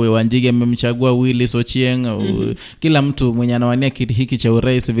mate, Wanjige amemchagua Willis Ochieng, kila mtu mwenye anawania kiti hiki cha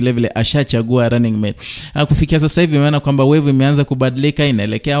urais vile vile ashachagua running mate. Kufikia sasa hivi umeona kwamba wave imeanza kubadilika,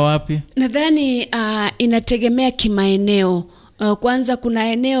 inaelekea wapi? Nadhani inategemea kimaeneo. Kwanza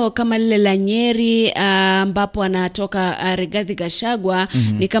kuna eneo kama lile la Nyeri ambapo anatoka Rigathi Gachagua,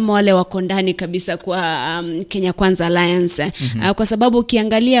 ni kama wale wako ndani kabisa kwa Kenya Kwanza Alliance. Kwa sababu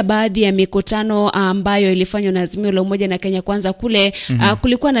ukiangalia baadhi ya mikutano ambayo ilifanywa na Azimio la Umoja na Kenya Kwanza kule,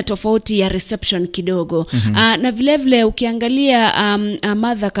 kulikuwa na tofauti ya reception kidogo. Na vile vile ukiangalia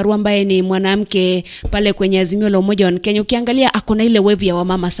Martha Karua ambaye ni mwanamke pale kwenye Azimio la Umoja wa Kenya, ukiangalia akona ile wave ya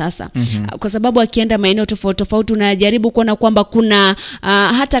wamama sasa. Kwa sababu akienda maeneo tofauti unajaribu kuona kwamba kuna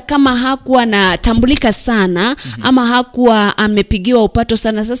hata kama hakuwa na tambulika sana ama hakuwa amepigiwa upato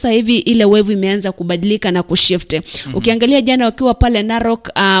sana, sasa hivi ile wave imeanza kubadilika na kushift. Ukiangalia jana wakiwa pale Narok,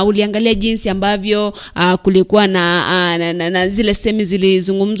 uliangalia jinsi ambavyo kulikuwa na zile semi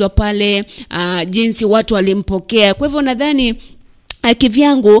zilizungumzwa pale, jinsi watu walimpokea. Kwa hivyo nadhani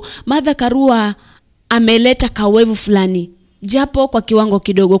kivyangu Martha Karua ameleta kawevu fulani japo kwa kiwango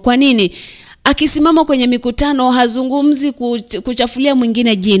kidogo. Kwa nini? Akisimama kwenye mikutano hazungumzi kuchafulia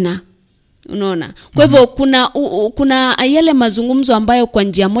mwingine jina. Unaona? Kwa hivyo kuna yale mazungumzo ambayo kwa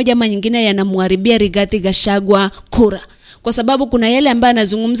njia moja ama nyingine yanamharibia Rigathi Gachagua kura. Kwa sababu kuna yale ambayo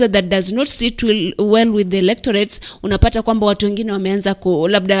anazungumza that does not sit well with the electorates. Unapata kwamba watu wengine wameanza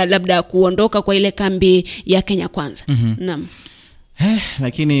labda kuondoka kwa ile kambi ya Kenya Kwanza. Naam.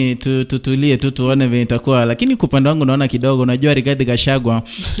 Lakini tutulie tuone vile itakuwa. Lakini kwa upande wangu naona kidogo, unajua Rigathi Gachagua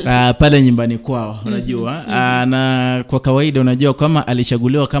pale nyumbani kwao, unajua na kwa kawaida unajua kama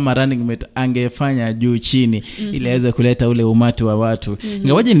alichaguliwa kama running mate angefanya juu chini ili aweze kuleta ule umati wa watu.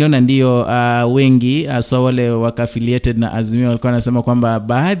 Ingawaje niona ndio wengi hasa wale waka-affiliated na Azimio walikuwa wanasema kwamba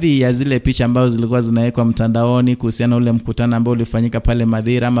baadhi ya zile picha ambazo zilikuwa zinawekwa mtandaoni kuhusiana ule mkutano ambao ulifanyika pale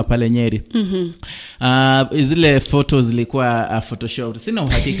Madhira ama pale Nyeri, zile photos zilikuwa Photoshop. Sina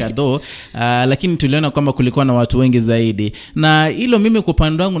uhakika though, lakini tuliona kwamba kulikuwa na watu wengi zaidi. Na hilo mimi kwa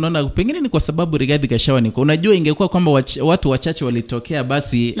upande wangu naona pengine ni kwa sababu Rigathi Gachagua niko. Unajua ingekuwa kwamba watu wachache walitokea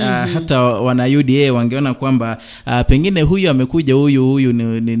basi hata wana UDA wangeona kwamba pengine huyu amekuja huyu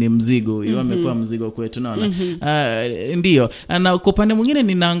ni mzigo, huyu amekuwa mzigo kwetu, naona. Ndio. Na kwa upande mwingine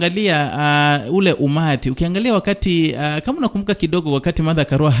ninaangalia ule umati. Ukiangalia wakati kama unakumbuka kidogo, wakati Martha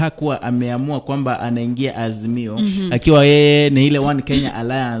Karua hakuwa ameamua kwamba anaingia Azimio, akiwa yeye ni ile One Kenya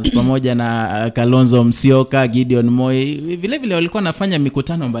Alliance pamoja na Kalonzo Musyoka, Gideon Moi, vile vile walikuwa nafanya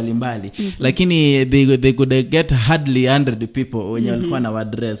mikutano mbalimbali, lakini they could get hardly 100 people wenye walikuwa na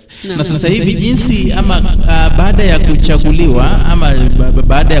address. Na sasa hivi jinsi ama baada ya kuchaguliwa ama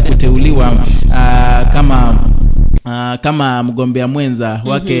baada ya kuteuliwa kama kama mgombea mwenza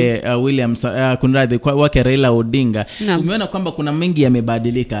wake William kunradhi wake Raila Odinga, umeona kwamba kuna mengi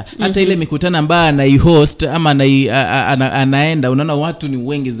yamebadilika. Hata ile mikutano ambayo anaihost ama anaenda, unaona watu ni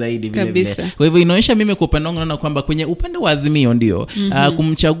wengi zaidi vile vile. Kwa hivyo inaonyesha mimi kwa upande wangu naona kwamba kwenye upande wa Azimio ndio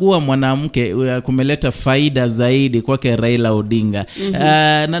kumchagua mwanamke kumeleta faida zaidi kwake Raila Odinga.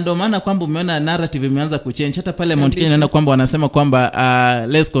 Na ndio maana kwamba umeona narrative imeanza kuchange. Hata pale Mount Kenya naona kwamba wanasema kwamba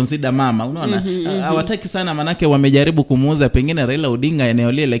let's consider mama, unaona hawataki sana, manake wamejaribu kumuuza pengine Raila Odinga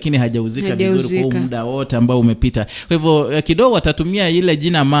eneo lile, lakini hajauzika vizuri kwa muda wote ambao umepita. Kwa hivyo kidogo watatumia ile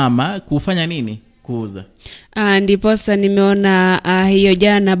jina mama kufanya nini? Kuuza. Ndiposa nimeona hiyo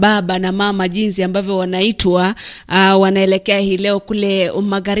jana baba na mama jinsi ambavyo wanaitwa wanaelekea hii leo kule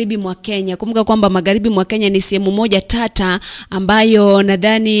magharibi mwa Kenya. Kumbuka kwamba magharibi mwa Kenya ni sehemu moja tata ambayo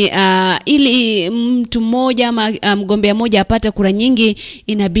nadhani ili mtu mmoja ama mgombea mmoja apate kura nyingi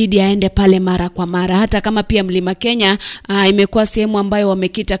inabidi aende pale mara kwa mara. Hata kama pia Mlima Kenya imekuwa sehemu ambayo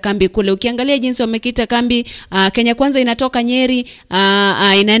wamekita kambi kule. Ukiangalia jinsi wamekita kambi, Kenya Kwanza inatoka Nyeri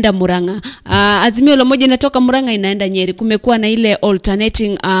inaenda Murang'a. Azimio la Umoja inatoka Murang'a inaenda Nyeri. Kumekuwa na ile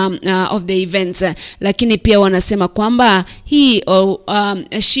alternating of the events, lakini pia wanasema kwamba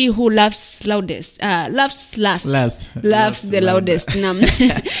she who laughs loudest laughs the loudest. Na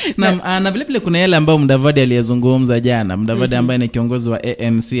vile vile kuna yale ambao Mudavadi aliyezungumza jana. Mudavadi ambaye ni kiongozi wa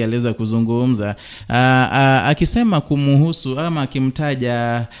ANC aliweza kuzungumza akisema kumuhusu ama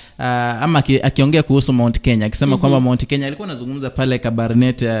akimtaja ama akiongea kuhusu Mount Kenya, akisema kwamba Mount Kenya alikuwa anazungumza pale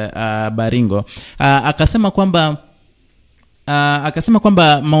Kabarnet Baringo, akasema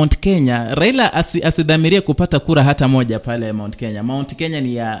kwamba Mount Kenya Raila asidhamirie kupata kura hata moja pale Mount Kenya. Mount Kenya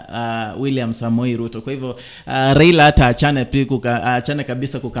ni ya William Samoei Ruto. Kwa hivyo Raila hata achane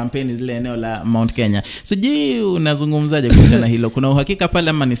kabisa kukampeni zile eneo la Mount Kenya. Sijui unazungumzaje kuhusiana hilo? Kuna uhakika pale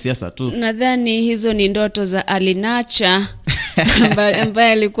ama ni siasa tu? Nadhani hizo ni ndoto za Alinacha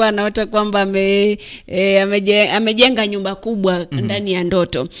ambaye alikuwa anaota kwamba amejenga nyumba kubwa ndani ya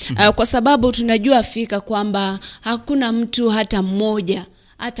ndoto. Kwa sababu tunajua fika kwamba hakuna mtu hata mmoja,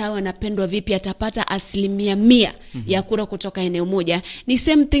 hata awe anapendwa vipi, atapata 100% ya kura kutoka eneo moja. Ni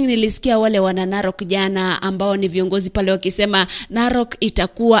same thing nilisikia wale wana Narok jana ambao ni viongozi pale wakisema Narok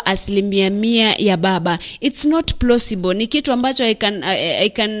itakuwa 100% ya baba. It's not plausible. Ni kitu ambacho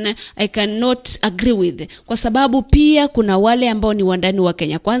I cannot agree with. Kwa sababu pia kuna wale ambao ni wandani wa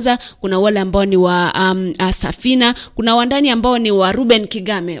Kenya Kwanza, kuna wale ambao ni wa Safina, kuna wandani ambao ni wa Ruben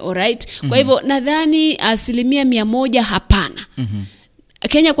Kigame, alright? Kwa hivyo nadhani 100% hapana.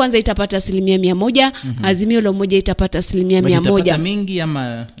 Kenya Kwanza itapata 100%, Azimio la Umoja itapata 100%. Itapata mingi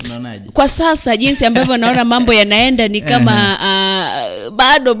ama unaonaje? Kwa sasa jinsi ambavyo naona mambo yanaenda ni kama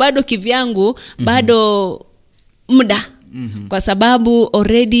bado kivyangu bado muda. Kwa sababu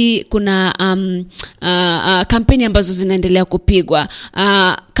already kuna kampeni ambazo zinaendelea kupigwa.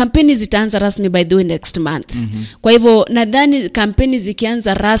 Kampeni zitaanza rasmi by the way next month. Kwa hivyo nadhani kampeni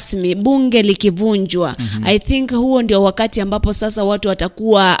zikianza rasmi, bunge likivunjwa, I think huo ndio wakati ambapo sasa watu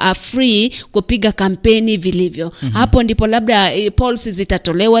watakuwa free kupiga kampeni vilivyo. Hapo ndipo labda polls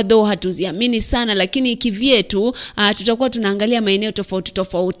zitatolewa, though hatuziamini sana, lakini kivyetu tutakuwa tunaangalia maeneo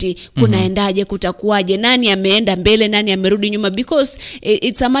tofauti, kunaendaje, kutakuwaje, nani ameenda mbele, nani amerudi nyuma, because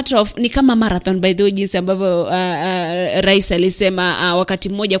it's a matter of, ni kama marathon by the way, jinsi ambavyo rais alisema wakati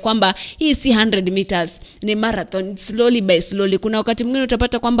mmoja kwamba hii si 100 meters, ni marathon, slowly by slowly. Kuna wakati mwingine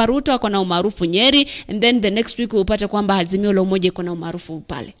utapata kwamba Ruto ako na umaarufu Nyeri, and then the next week upate kwamba Azimio la Umoja iko na umaarufu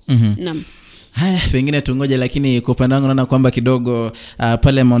pale. Naam. Haya, pengine tungoje, lakini kwa upande wangu naona kwamba kidogo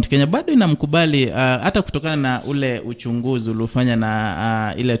pale Mount Kenya bado inamkubali, hata kutokana na ule uchunguzi uliofanya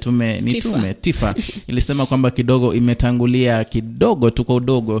na ile tume Tifa ilisema kwamba kidogo imetangulia kidogo tu kwa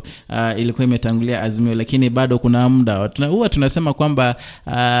udogo, ilikuwa imetangulia Azimio, lakini bado kuna muda. Huwa tunasema kwamba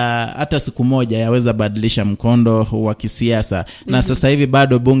hata siku moja yaweza badilisha mkondo wa kisiasa. Na sasa hivi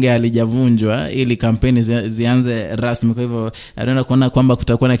bado bunge halijavunjwa ili kampeni zianze rasmi. Kwa hivyo naona kuona kwamba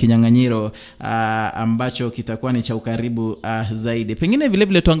kutakuwa na kinyang'anyiro ambacho kitakuwa ni cha ukaribu zaidi. Pengine vile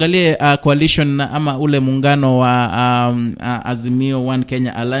vile tuangalie coalition ama ule muungano wa Azimio One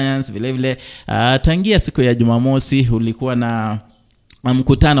Kenya Alliance. Vile vile tangia siku ya Jumamosi ulikuwa na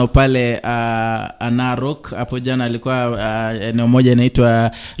mkutano pale Narok. Hapo jana alikuwa eneo moja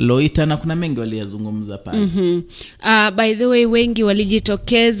inaitwa Loita, na kuna mengi waliyazungumza pale. By the way, wengi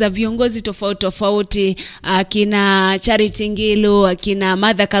walijitokeza, viongozi tofauti, akina Charity Ngilu, akina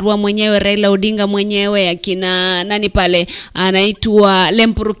Martha Karua mwenyewe, Raila Odinga mwenyewe, akina nani pale anaitwa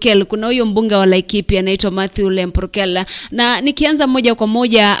Lempurukel, kuna huyo mbunge wa Laikipia anaitwa Matthew Lempurukel. Na nikianza moja kwa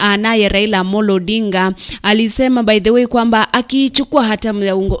moja naye Raila Amolo Odinga alisema by the way kwamba akichukua hatamu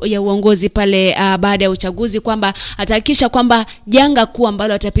ya uongozi pale baada ya uchaguzi, kwamba atahakikisha kwamba janga kuu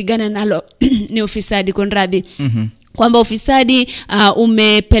ambalo atapigana nalo ni ufisadi. Konradi, kwamba ufisadi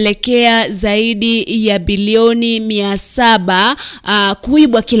umepelekea zaidi ya bilioni 700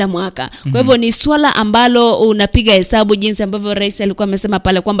 kuibwa kila mwaka. Kwa hivyo ni swala ambalo unapiga hesabu jinsi ambavyo rais alikuwa amesema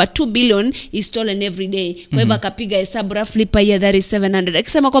pale kwamba 2 billion is stolen every day. Kwa hivyo akapiga hesabu roughly per year that is 700,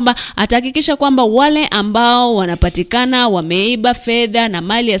 akisema kwamba atahakikisha kwamba wale ambao wanapatikana wameiba fedha na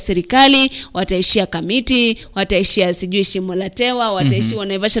mali ya serikali wataishia Kamiti, wataishia sijui Shimo la Tewa, wataishia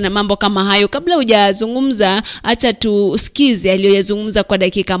Wanaivasha na mambo kama hayo. Kabla hujazungumza, acha tusikize aliyozungumza kwa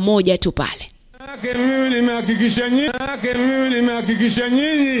dakika moja tu pale. Mimi nimehakikisha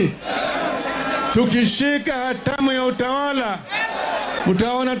nyinyi tukishika hatamu ya utawala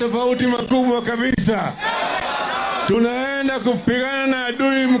mtaona tofauti makubwa kabisa. Tunaenda kupigana na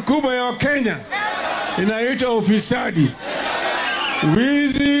adui mkubwa ya Wakenya, inaitwa ufisadi,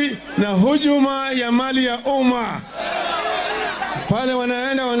 wizi na hujuma ya mali ya umma. Pale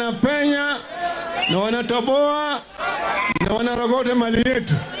wanaenda wanapenya na wanatoboa na wanarogota mali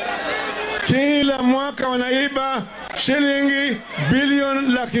yetu. Kila mwaka wanaiba shilingi bilioni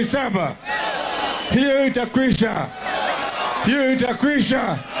 700. Hiyo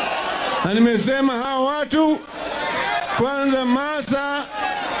itakwisha. Na nimesema hao watu kwanza masa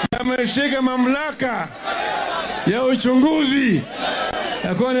yameshika mamlaka ya uchunguzi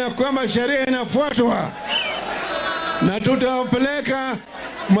ya kuona kwamba sheria inafuatwa, na tutawapeleka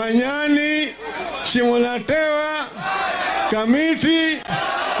Manyani, Shimo la Tewa, Kamiti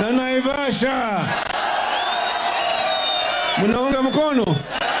na Naivasha. Mnaunga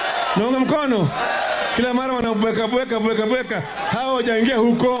mkono? Kila mara wanabweka. Hao hawajaingia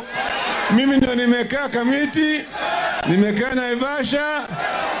huko. Mimi ndio nimekaa Kamiti, nimekaa Naivasha,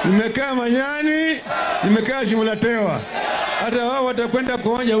 nimekaa Manyani, nimekaa Shimo la Tewa. Hata wao watakwenda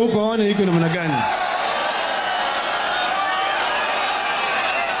kuonja huko waone iko namna gani.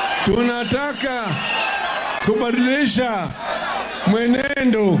 Tunataka kubadilisha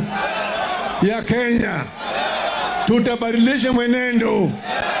mwenendo ya Kenya. Tutabadilisha mwenendo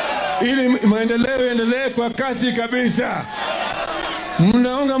ili maendeleo yaendelee kwa kasi kabisa.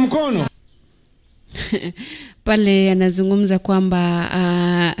 Mnaunga mkono? Pale anazungumza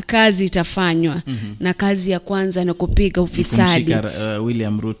kwamba kazi itafanywa na kazi ya kwanza na kupiga ufisadi.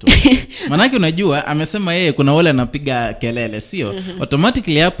 William Ruto. Manake unajua amesema yeye kuna wale anapiga kelele, sio?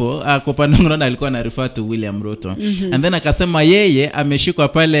 Automatically hapo kwa panongo alikuwa na refer to William Ruto. And then akasema yeye ameshikwa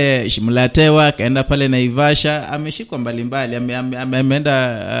pale Shimo la Tewa, kaenda pale Naivasha, ameshikwa mbalimbali,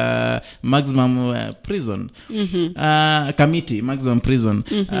 ameenda maximum prison. Kamiti maximum prison.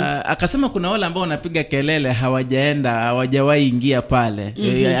 Akasema kuna wale ambao wanapiga kelele hawajawahi ingia pale.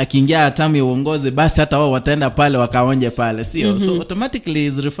 Akiingia hatamu ya uongozi basi hata wao wataenda pale wakaonje pale, sio? So automatically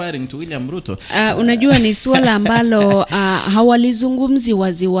is referring to William Ruto. Unajua ni swala ambalo hawalizungumzi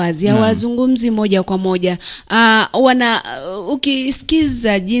waziwazi, hawazungumzi moja kwa moja.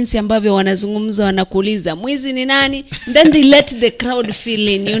 Ukisikiza jinsi ambavyo wanazungumza, wanakuuliza mwizi ni nani, then they let the crowd feel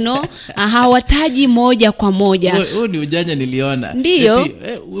in, you know. Hawataji moja kwa moja. Huo ni ujanja niliona. Ndio.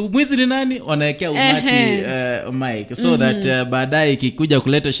 Mwizi ni nani? Wanaekea umati mic so that baadaye ikikuja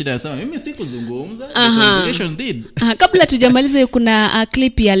kuleta shida nasema mimi sikuzungumza, the congregation did. Kabla tujamaliza kuna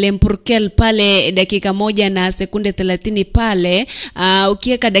clip ya Lempurkel pale dakika 1 na sekunde 30 pale.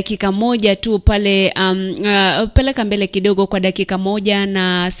 Ukiweka dakika 1 tu pale, peleka mbele kidogo kwa dakika 1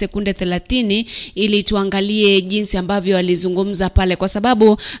 na sekunde 30 ili tuangalie jinsi ambavyo alizungumza pale, kwa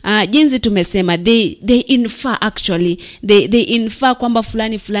sababu jinsi tumesema they infer actually they infer kwamba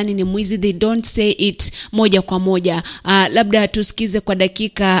fulani ni mwizi. They don't say it moja kwa moja. Labda tusikize kwa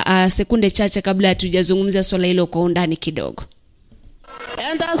dakika sekunde chache kabla hatujazungumzia swala hilo kwa undani kidogo.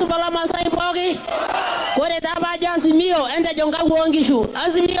 Enda subala masai bogi kore dabaja Azimio enda jonga uongishu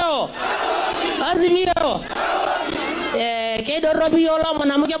Azimio kedo robi yolo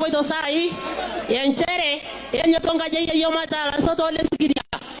mwanamke boito sai yenchere yenye tonga jeje yomata soto lesikiria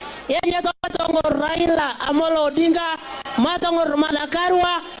yenye tongo Raila Amolo Odinga matongo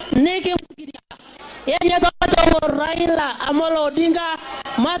Madakarwa niki msikiria yenye tongo Raila Amolo Odinga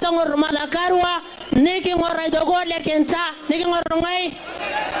matongo Madakarwa niki ngora dogole kenta niki ngora ngai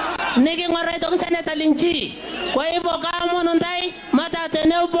niki ngora dogo seneta linchi. Kwa hivyo kama unondai mata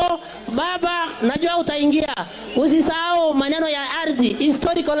tenebo baba, najua utaingia. Usisahau maneno ya ardhi,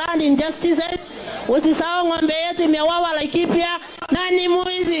 historical land injustices. Usisahau ng'ombe yetu imewawa Laikipia. Nani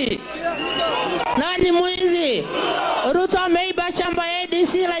mwizi? Ruto ameiba shamba ya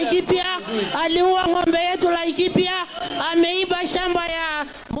ADC Laikipia, aliua ng'ombe yetu Laikipia, ameiba shamba ya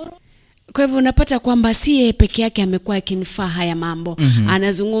Kwa hivyo unapata kwamba si yeye peke yake amekuwa akinifaa haya mambo.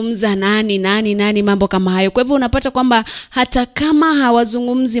 Anazungumza nani mambo kama hayo. Kwa hivyo unapata kwamba hata kama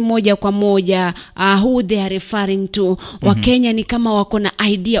hawazungumzi moja kwa moja who they are referring to, Wakenya ni kama wako na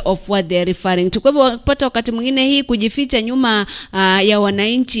idea of what they are referring to. Kwa hivyo unapata wakati mwingine hii kujificha nyuma ya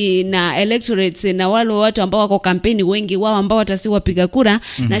wananchi na electorates na wale watu ambao wako kampeni, wengi wao ambao watasiwapiga kura,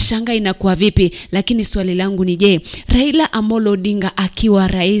 na shanga inakuwa vipi. Lakini swali langu ni je, Raila Amolo Odinga akiwa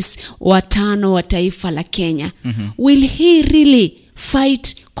rais wa 5 wa taifa la Kenya, will he really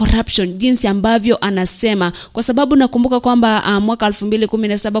fight corruption jinsi ambavyo anasema? Kwa sababu nakumbuka kwamba mwaka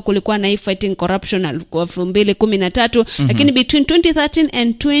 2017 kulikuwa na fighting corruption, 2013, lakini between 2013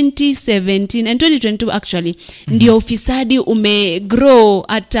 and 2017 and 2022 actually ndio ufisadi umegrow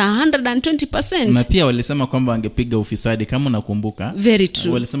at 120%. Na pia walisema kwamba wangepiga ufisadi, kama unakumbuka. Very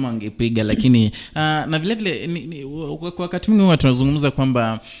true. Walisema wangepiga, lakini na vile vile kwa wakati mwingine tunazungumza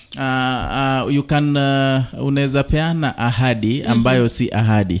kwamba you can unaweza peana ahadi ambayo si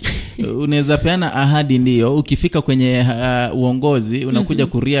ahadi. Unaweza peana ahadi ndio, ukifika kwenye uongozi unakuja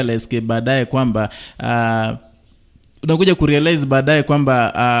kurealize baadaye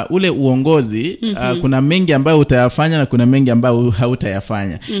kwamba ule uongozi kuna mengi ambayo utayafanya na kuna mengi ambayo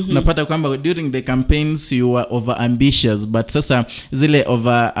hautayafanya. Unapata kwamba during the campaigns you were over ambitious, but sasa zile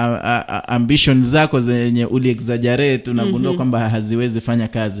over ambitions zako zenye uli exaggerate unagundua kwamba haziwezi fanya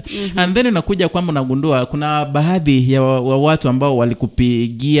kazi. And then unakuja kwamba unagundua kuna baadhi ya watu ambao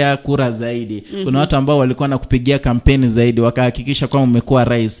walikupigia kura zaidi. Kuna watu ambao walikuwa nakupigia kampeni zaidi, wakahakikisha kwamba umekuwa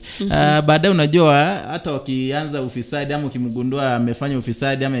rais. Baadaye unajua hata wakianza ufisadi ama ukimgundua amefanya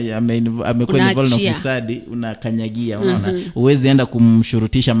ufisadi ama amekuwa involved na ufisadi, unakanyagia. Unaona, uwezi enda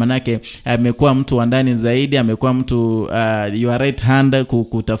kumshurutisha, manake amekuwa mtu wa ndani zaidi, amekuwa mtu your right hand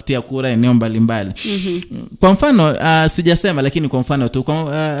kutafutia kura eneo mbalimbali. Kwa mfano sijasema, lakini kwa mfano tu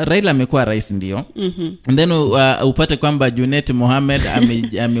Raila amekuwa rais ndio, and then upate kwamba Junet Mohamed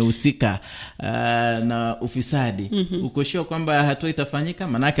amehusika na ufisadi. Ukoshia kwamba hatua itafanyika,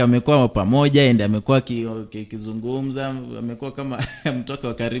 manake amekuwa pamoja, ndiye amekuwa kizungumza, amekuwa kama mtoka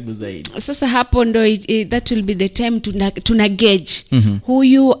wa karibu zaidi. Sasa hapo ndo that will be the time tuna gauge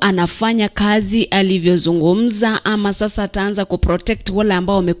huyu anafanya kazi alivyozungumza, ama sasa ataanza kuprotect wale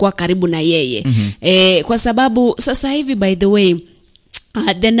ambao wamekuwa karibu na yeye. Kwa sababu sasa hivi by the way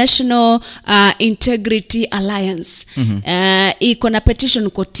the National Integrity Alliance iko na petition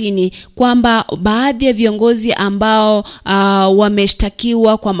kotini kwamba baadhi ya viongozi ambao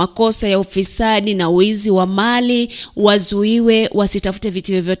wameshtakiwa kwa makosa ya ufisadi na wizi wa mali wazuiwe, wasitafute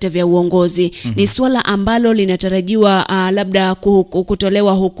viti vyovyote vya uongozi. Ni swala ambalo linatarajiwa labda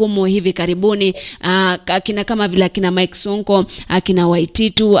kutolewa hukumu hivi karibuni. Kina kama vile kina Mike Sonko, kina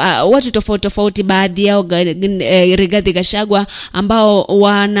Waititu, watu tofauti, baadhi yao Rigathi Gachagua, ambao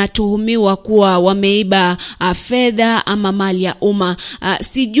wanatuhumiwa kuwa wameiba fedha ama mali ya umma.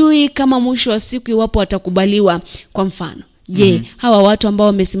 Sijui kama mwisho wa siku iwapo watakubaliwa. Kwa mfano, je, hawa watu ambao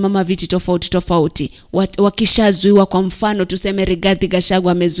wamesimama viti tofauti wakishazuiwa, kwa mfano tuseme Rigathi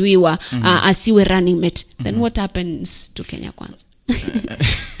Gachagua amezuiwa asiwe running mate, then what happens to Kenya kwanza?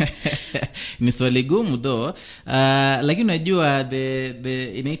 Ni swali gumu though, lakini unajua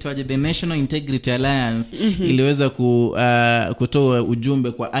the National Integrity Alliance iliweza kutoa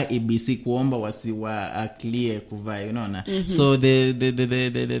ujumbe kwa IEBC kuomba wasiwa clear kuvai, unaona. So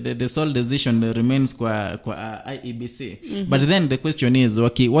the sole decision remains kwa IEBC. But then the question is,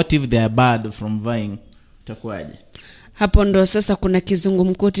 what if they are barred from vying, itakuwaje? Hapo ndo sasa kuna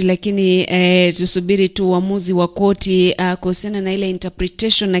kizungumkuti, lakini tusubiri tu uamuzi wa koti kuhusiana na ile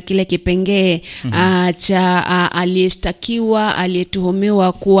interpretation na kile kipengee cha aliyeshtakiwa,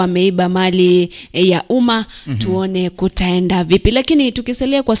 aliyetuhumiwa kuwa ameiba mali ya umma. Tuone kutaenda vipi. Lakini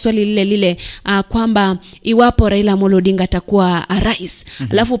tukisalia kwa swali lile kwamba iwapo Raila Amolo Odinga atakuwa rais,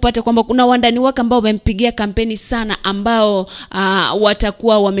 alafu upate kwamba kuna wandani wake ambao wamempigia kampeni sana, ambao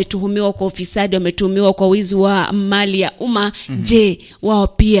watakuwa wametuhumiwa kwa ufisadi, wametuhumiwa kwa wizi wa mali ya umma, je, wao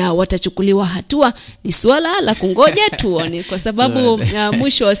pia watachukuliwa hatua? Ni swala la kungoja tuone, kwa sababu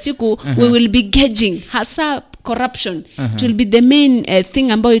mwisho wa siku we will be gauging hasa corruption. It will be the main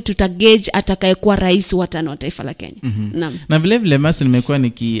thing ambayo tutagauge atakayekuwa rais wa 5 wa taifa la Kenya. Na vile vile masi nimekuwa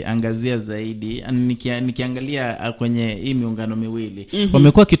nikiangazia zaidi, nikiangalia kwenye hii miungano miwili.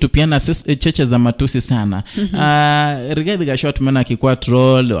 Wamekuwa kitupiana cheche za matusi sana. Rigathi Gachagua tumeona akikuwa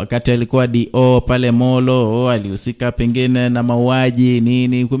troll wakati alikuwa DO pale Molo, alihusika pengine na mauaji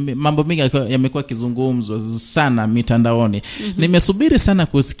nini. Mambo mengi yamekuwa kizungumzwa sana mitandaoni. Nimesubiri sana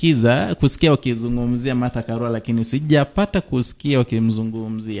kusikia wakizungumzia Martha Karua lakini sijapata kusikia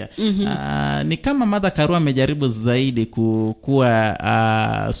wakimzungumzia. Ni kama Martha Karua amejaribu zaidi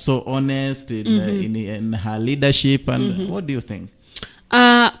kuwa so honest in her leadership and what do you think?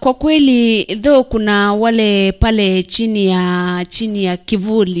 Kwa kweli though kuna wale pale chini ya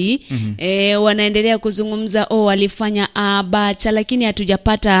kivuli wanaendelea kuzungumza walifanya bacha, lakini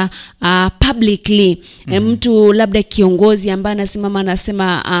hatujapata publicly mtu labda kiongozi ambaye anasimama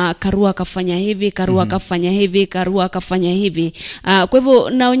anasema Karua akafanya hivi, Karua akafanya hivi, Karua akafanya hivi. Kwa hivyo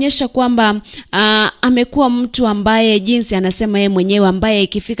naonyesha kwamba amekuwa mtu ambaye jinsi anasema yeye mwenyewe, ambaye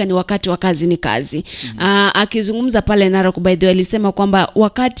ikifika ni wakati wa kazi ni kazi. Akizungumza pale Narok by the way alisema kwamba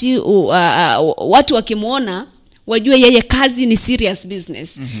wakati watu wakimuona wajue yeye kazi ni serious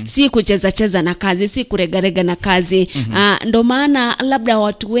business. Si kucheza na kazi, si kuregarega na kazi. Ndo maana labda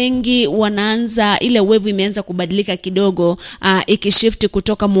watu wengi wanaanza, ile wave imeanza kubadilika kidogo, ikishift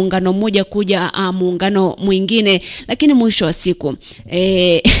kutoka muungano mmoja kuja muungano mwingine, lakini mwisho wa siku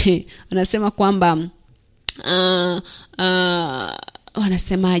wanasema kwamba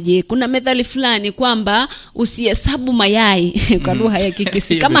wanasemaje, kuna methali fulani kwamba usihesabu mayai kwa lugha ya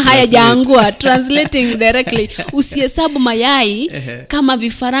Kikisi kama hayajaangua, translating directly, usihesabu mayai kama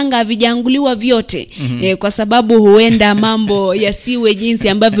vifaranga havijaanguliwa vyote. Kwa sababu huenda mambo yasiwe jinsi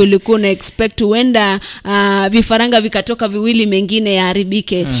ambavyo ulikuwa una expect, huenda vifaranga vikatoka viwili mengine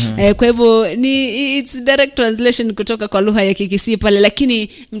yaharibike. Kwa hivyo ni it's direct translation kutoka kwa lugha ya Kikisi pale. Lakini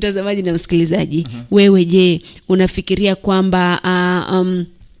mtazamaji na msikilizaji, wewe je, unafikiria kwamba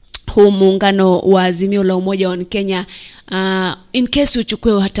huu muungano wa Azimio la Umoja wa Kenya in case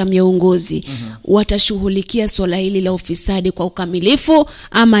uchukue hatamu ya uongozi watashughulikia swala hili la ufisadi kwa ukamilifu,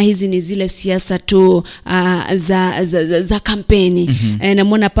 ama hizi ni zile siasa tu za kampeni?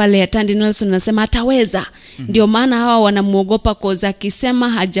 Namuona pale Atandi Nelson anasema ataweza. Ndio maana hawa wanamuogopa koza, akisema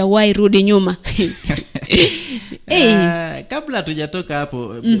hajawahi rudi nyuma. Kabla hatujatoka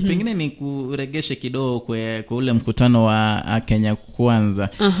hapo, pengine ni kuregeshe kidogo kwa ule mkutano wa Kenya Kwanza.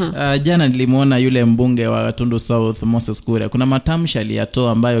 Jana nilimuona yule mbunge wa Tundu South Moses Kuria. Kuna matamshi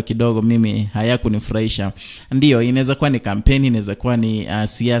aliyatoa ambayo kidogo mimi hayakunifurahisha. Ndio inaweza kuwa ni kampeni, inaweza kuwa ni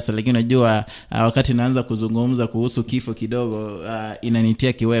siasa, lakini unajua wakati naanza kuzungumza kuhusu kifo kidogo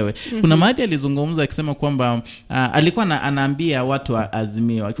inanitia kiwewe. Kuna mahali alizungumza akisema kwamba alikuwa anaambia watu wa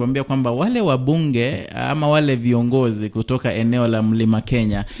Azimio, akiwaambia kwamba wale wabunge ama wale viongozi kutoka eneo la Mlima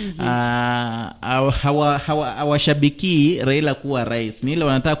Kenya hawashabiki Raila kuwa rais. Ni ile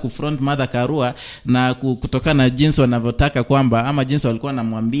wanataka kufront Martha Karua, na kutoka na jinsi wanavyotaka kwamba, ama jinsi walikuwa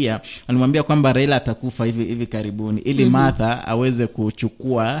wanamwambia kwamba Raila atakufa hivi karibuni, ili Martha aweze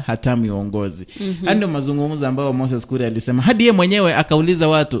kuchukua hatamu ya uongozi. Ndio mazungumzo ambayo Moses Kuria alisema. Hadi yeye mwenyewe akauliza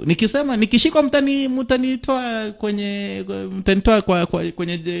watu, nikisema nikishikwa mtanitoa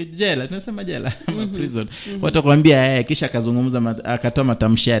kwenye jela, tunasema jela prison. Watu wakamwambia kisha akazungumza, akatoa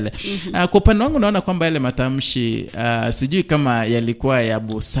matamshi yale. Kwa upande wangu naona kwamba yale matamshi sijui kama yalikuwa ya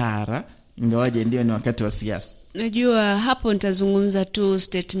busara, ingawaje ndio ni wakati wa siasa. Najua hapo nitazungumza tu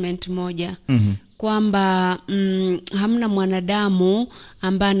statement moja. Kwamba hamna mwanadamu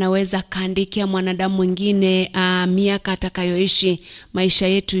ambaye anaweza kaandikia mwanadamu mwingine miaka atakayoishi. Maisha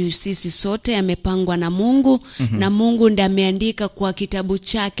yetu sisi sote yamepangwa na Mungu, na Mungu ndiye ameandika kwa kitabu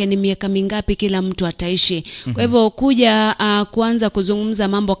chake ni miaka mingapi kila mtu ataishi. Kwa hivyo kuja kuanza kuzungumza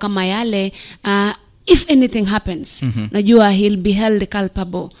mambo kama yale, if anything happens, najua he'll be held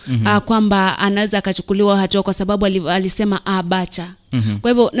culpable, kwamba anaweza akachukuliwa hatua kwa sababu alisema bacha.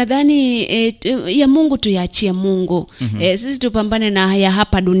 Kwa hivyo nadhani ya Mungu tuyaachie Mungu. Sisi tupambane na ya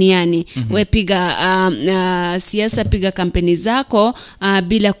hapa duniani. We piga siasa, piga kampeni zako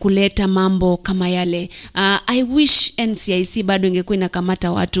bila kuleta mambo kama yale. I wish NCIC bado ingekuwa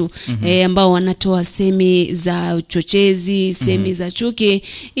inakamata watu ambao wanatoa semi za uchochezi, semi za chuki,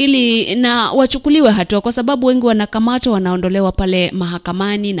 ili na wachukuliwe hatua, kwa sababu wengi wanakamatwa, wanaondolewa pale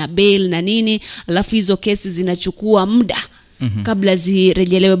mahakamani na bail na nini, alafu hizo kesi zinachukua muda kabla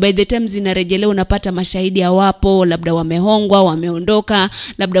zirejelewe. By the time zinarejelewa unapata mashahidi hawapo, labda wamehongwa, wameondoka,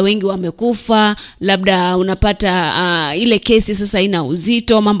 labda wengi wamekufa, labda unapata ile kesi sasa ina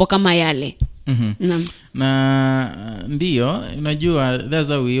uzito, mambo kama yale. Na ndio unajua that's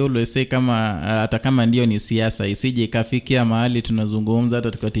how we always say, kama hata kama ndio ni siasa isije ikafikia mahali tunazungumza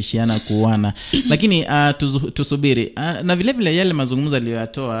hata tukatishiana kuuana. Lakini tusubiri. Na vile vile yale mazungumzo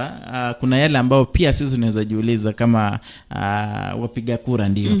aliyoyatoa, kuna yale ambao pia sisi tunaweza jiuliza kama wapiga kura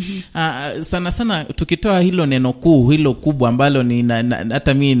ndio. Sana sana tukitoa hilo neno kuu, hilo kubwa ambalo ni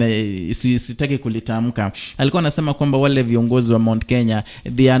hata mimi sitaki kulitamka. Alikuwa anasema kwamba wale viongozi wa Mount Kenya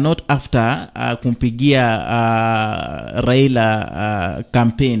they are not after kumpigia Raila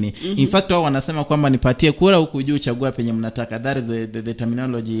kampeni. In fact wao wanasema kwamba nipatie kura huku juu chagua penye mnataka. That is the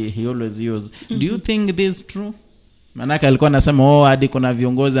terminology he always use. Do you think this is true? Manaka alikuwa anasema hadi kuna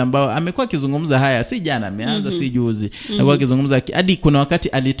viongozi ambao amekuwa akizungumza haya si jana ameanza si juzi. Alikuwa akizungumza hadi kuna wakati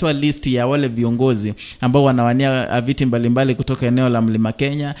alitoa list ya wale viongozi ambao wanawania viti mbalimbali kutoka eneo la Mlima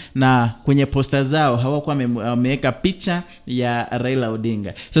Kenya, na kwenye posta zao hawakuwa wameweka picha ya Raila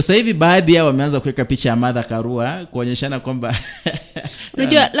Odinga. Sasa hivi baadhi yao wameanza kuweka picha ya Martha Karua kuonyeshana kwamba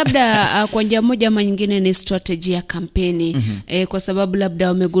unajua labda kwa njia moja ama nyingine ni strategy ya kampeni. Kwa sababu labda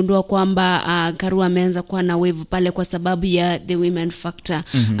wamegundua kwamba Karua ameanza kuwa na wave pale kwa sababu ya the women factor.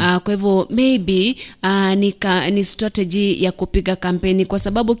 Kwa hivyo maybe ni strategy ya kupiga kampeni, kwa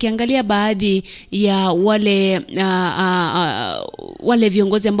sababu ukiangalia baadhi ya wale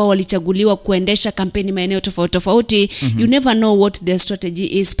viongozi ambao walichaguliwa kuendesha kampeni maeneo tofauti tofauti, you never know what their strategy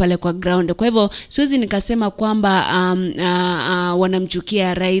is pale kwa ground. Kwa hivyo siwezi nikasema kwamba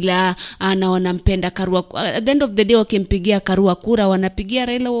wanamchukia Raila na wanampenda Karua. At the end of the day wakimpigia Karua kura wanapigia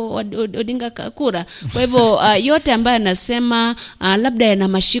Raila Odinga kura. Kwa hivyo yote ambaye anasema labda yana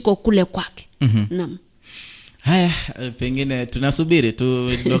mashiko kule kwake. Naam. Haya, pengine tunasubiri tu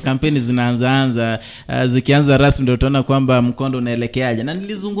ndo kampeni zinaanza zikianza rasmi ndio tunaona kwamba mkondo unaelekeaje. Na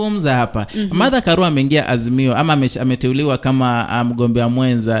nilizungumza hapa Martha Karua ameingia Azimio ama ameteuliwa kama mgombea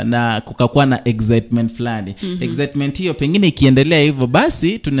mwenza, na kukakuwa na excitement fulani. Excitement hiyo pengine ikiendelea hivyo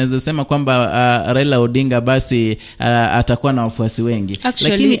basi tunaweza sema kwamba Raila Odinga basi atakuwa na wafuasi wengi.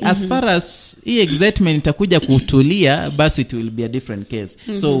 Lakini as far as hii excitement itakuja kutulia basi it will be a different case.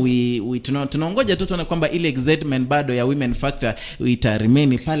 So tunaongoja tu tuone kwamba ile excitement bado ya women factor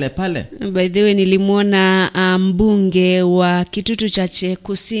ita-remain pale. By the way nilimuona mbunge wa Kitutu Chache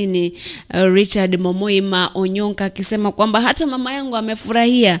Kusini Richard Momoima Onyonka akisema kwamba hata mama yangu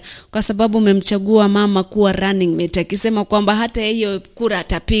amefurahia kwa sababu umemchagua mama kuwa running mate, akisema kwamba hata hiyo kura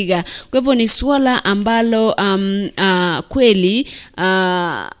atapiga. Kwa hivyo ni swala ambalo kweli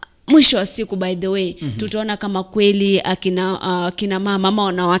mwisho wa siku by the way tutaona kama kweli akina mama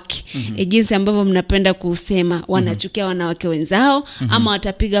wanawake jinsi ambavyo mnapenda kusema wanachukia wanawake wenzao ama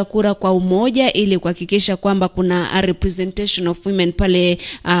watapiga kura kwa umoja ili kuhakikisha kwamba kuna a representation of women pale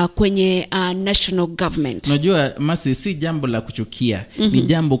kwenye national government. Unajua Masi, si jambo la kuchukia, ni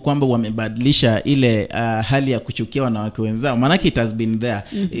jambo kwamba wamebadilisha ile hali ya kuchukia wanawake wenzao. Maana it has been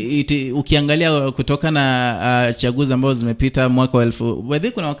there. Ukiangalia kutoka na chaguzi ambazo zimepita mwaka wa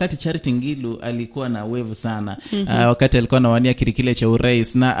 1000 kuna wakati Charity Ngilu alikuwa na wave sana wakati alikuwa anawania kile cha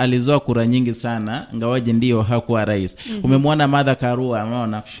urais na alizoa kura nyingi sana, ngawaje ndio hakuwa rais. Umemwona Martha Karua,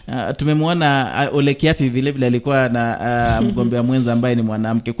 unaona tumemwona Ole Kiapi vile vile alikuwa na mgombea mwenza ambaye ni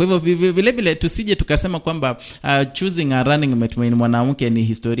mwanamke. Kwa hivyo vile vile tusije tukasema kwamba choosing a running mate ni mwanamke ni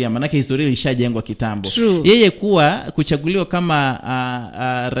historia, maana historia ishajengwa kitambo. Yeye kuchaguliwa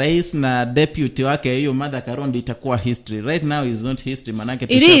kama rais na deputy wake hiyo Martha Karua ndio itakuwa history. Right now is not history, maana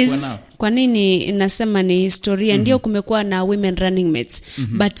kwa nini nasema ni historia? Ndio kumekuwa na women running mates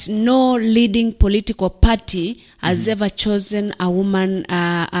but no leading political party has ever chosen a woman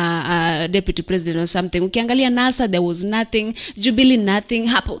deputy president or something. Ukiangalia NASA there was nothing, Jubilee nothing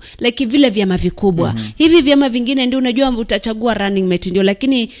hapo, like vile vyama vikubwa hivi vyama vingine ndio unajua utachagua running mate ndio,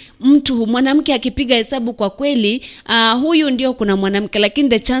 lakini mtu mwanamke akipiga hesabu kwa kweli huyu ndio kuna mwanamke, lakini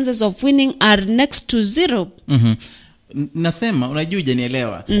the chances of winning are next to zero. Nasema unajua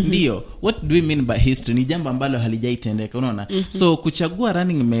hujanielewa. Ndio what do we mean by history? Ni jambo ambalo halijaitendeka, unaona. So kuchagua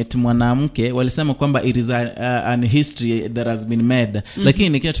running mate mwanamke walisema kwamba it is an history that has been made. Lakini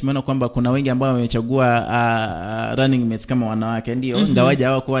nikiwa tumeona kwamba kuna wengi ambao wamechagua running mates kama wanawake, ndio ngawaje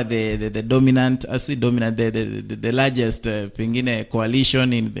hawakuwa the dominant the largest pengine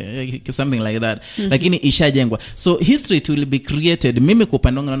coalition in something like that. Lakini ishajengwa. So history it will be created. Mimi kwa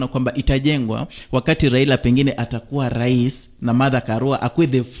upande wangu naona kwamba itajengwa wakati Raila pengine atakuwa rais na Martha Karua akuwe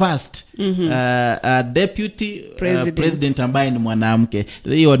the first deputy president ambaye ni mwanamke.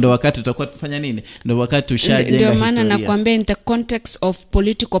 Hiyo ndio wakati tutakuwa tufanya nini? Ndio wakati tushajenga historia. Ndio maana nakwambia in the context of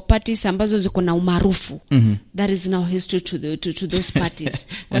political parties ambazo ziko na umaarufu that is now history to those parties.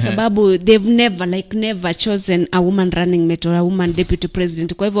 Kwa sababu they've never chosen a woman running mate or a woman deputy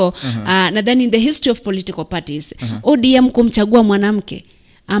president. Kwa hivyo nadhani in the history of political parties ODM kumchagua mwanamke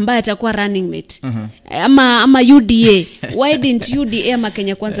ambaye atakuwa running mate ama UDA, why didn't UDA ama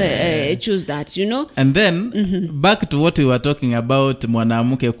Kenya Kwanza choose that, you know? And then back to what we were talking about,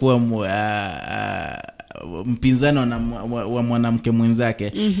 mwanamke kuwa mpinzano wa mwanamke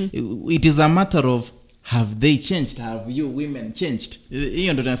mwenzake. It is a matter of have they changed? Have you women changed?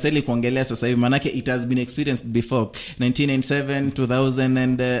 Hiyo ndo tunastahili kuongelea sasa hivi, manake it has been experienced before 1997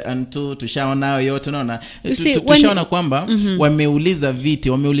 2002 tushaona yote, unaona tushaona kwamba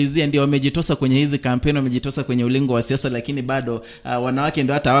wameulizia ndio wamejitosa kwenye hizi kampeni, wamejitosa kwenye ulingo wa siasa, lakini bado wanawake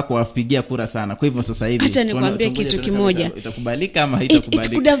ndio hata hawako wapigia kura sana. Kwa hivyo sasa hivi acha nikwambie kitu kimoja, itakubalika ama haitakubalika.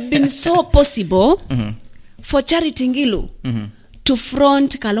 It could have been so possible for Charity Ngilu to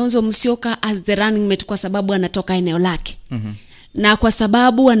front Kalonzo Musyoka as the running mate kwa sababu anatoka eneo lake. Na kwa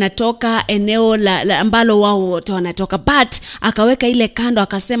sababu anatoka eneo la ambalo wao wote wanatoka, but akaweka ile kando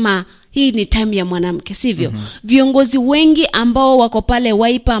akasema hii ni time ya mwanamke, sivyo? Viongozi wengi ambao wako pale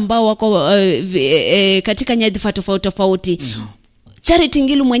Wiper, ambao wako katika nyadhifa tofauti Charity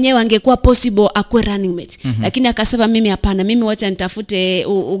Ngilu mwenyewe angekuwa possible akwe running mate, lakini akasema mimi hapana, mimi wacha nitafute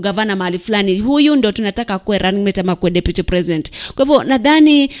ugavana mahali fulani, huyu ndo tunataka akwe running mate ama akwe deputy president. Kwa hivyo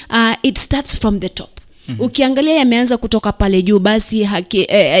nadhani it starts from the top. Ukiangalia yameanza kutoka pale juu, basi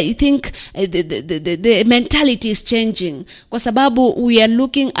I think the mentality is changing, kwa sababu we are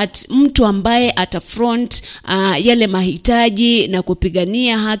looking at mtu ambaye atafront yale mahitaji na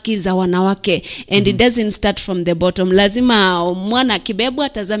kupigania haki za wanawake, and it doesn't start from the bottom. Lazima mwana kibebwa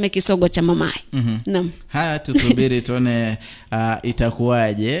atazame kisogo cha mamaye. Naam, haya tusubiri tuone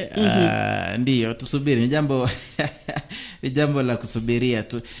itakuwaje. Ndio tusubiri, ni jambo la kusubiria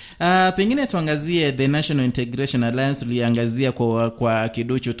tu. Pengine tuangazie the National Integration Alliance, tuliangazia kwa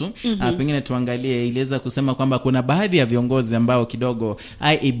kiduchu tu. Pengine tuangalie, iliweza kusema kwamba kuna baadhi ya viongozi ambao kidogo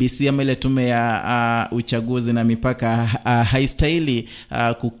IEBC ama ile tume ya uchaguzi na mipaka haistahili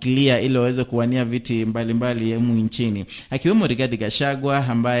kuklia ili waweze kuwania viti mbalimbali humu nchini, akiwemo Rigathi Gachagua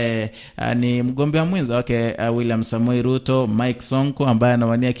ambaye ni mgombea mwenza wake William Samoei Ruto, Mike Sonko ambaye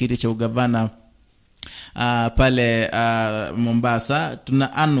anawania kiti cha ugavana pale Mombasa,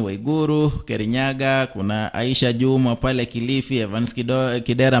 tuna Anwe Guru Kerinyaga, kuna Aisha Juma pale Kilifi, Evans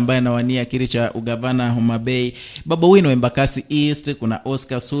Kidera ambaye anawania kiti cha ugavana Homa Bay, Babu Owino Embakasi East, kuna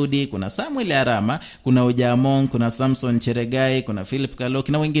Oscar Sudi, kuna Samuel Arama, kuna Ojamong, kuna Samson Cheregai, kuna Philip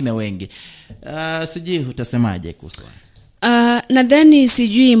Kaloki na wengine wengi. Sijui utasemaje kuhusu? Nadhani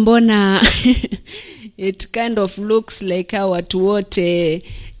sijui mbona it kind of looks like how watu wote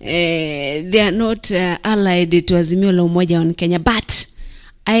they are not allied to Azimio la Umoja wa Kenya, but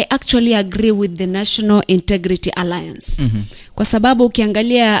I actually agree with the National Integrity Alliance. Kwa sababu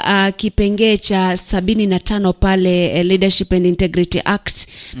ukiangalia kipengee cha 75 pale Leadership and Integrity Act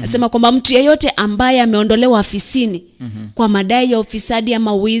nasema kwamba mtu yeyote ambaye ameondolewa afisini kwa madai ya ufisadi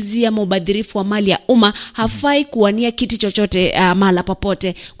ama wizi ama ubadhirifu wa mali ya umma hafai kuwania kiti chochote mahala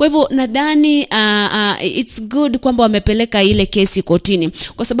popote. Kwa hivyo nadhani it's good kwamba wamepeleka ile kesi kotini,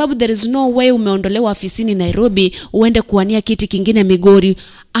 kwa sababu there is no way umeondolewa afisini Nairobi uende kuwania kiti kingine Migori.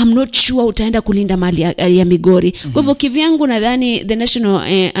 I'm not sure utaenda kulinda mali ya Migori. Kwa hivyo kivyangu nadhani the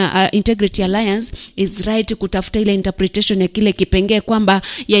National Integrity Alliance is right kutafuta ile interpretation ya kile kipengee kwamba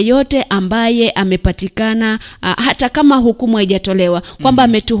yeyote ambaye amepatikana hata kama hukumu haijatolewa kwamba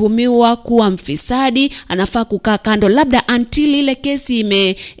ametuhumiwa kuwa mfisadi anafaa kukaa kando, labda until ile kesi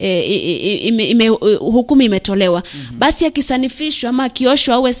hukumu imetolewa. Basi akisanifishwa ama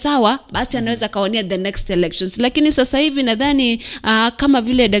akioshwa awe sawa, basi anaweza kawania the next elections. Lakini sasa hivi nadhani kama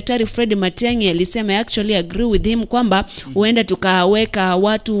vile Daktari Fred Matiang'i alisema, I actually agree with him kwamba huenda tukaweka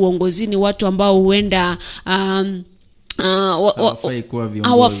watu uongozini, watu ambao huenda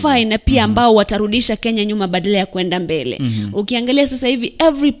hawafai na pia ambao watarudisha Kenya nyuma badala ya kwenda mbele. Ukiangalia sasa hivi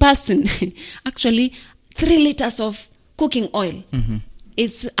every person actually 3 liters of cooking oil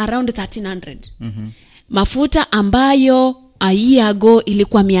is around 1300. Mafuta ambayo a year ago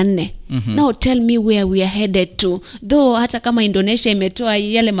ilikuwa 400. Now tell me where we are headed to. Though hata kama Indonesia imetoa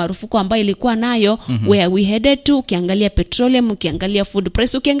yale marufuku ambayo ilikuwa nayo, where we headed to, ukiangalia petroleum, ukiangalia food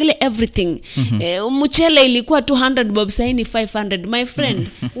price, ukiangalia everything. Mchele ilikuwa 200 bob, sasa ni 500. My friend,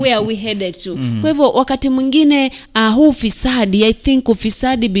 where we headed to? Kwa hivyo wakati mwingine huu ufisadi, I think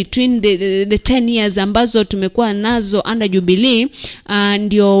ufisadi between the 10 years ambazo tumekuwa nazo under Jubilee,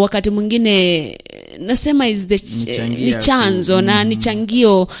 ndio wakati mwingine nasema is the chanzo na ni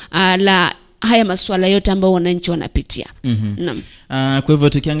changio la haya masuala yote ambayo wananchi wanapitia. Naam. Kwa hivyo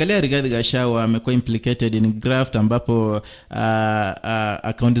tukiangalia Rigathi Gachagua amekuwa implicated in graft, ambapo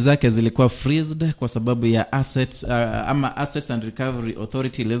account zake zilikuwa freezed kwa sababu ya Assets and Recovery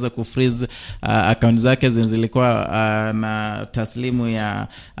Authority iliweza kufreeze account zake zilikuwa na taslimu ya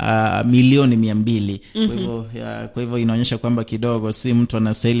milioni 200. Kwa hivyo inaonyesha kwamba kidogo si mtu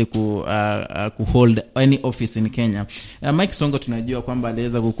anastahili kuhold any office in Kenya. Mike Sonko tunajua kwamba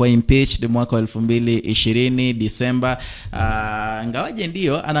aliweza kuwa impeached mwaka mwaka 2020 Disemba. Ngawaje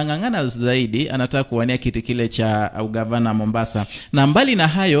ndio anangangana zaidi, anataka kuwania kiti kile cha ugavana Mombasa. Na mbali na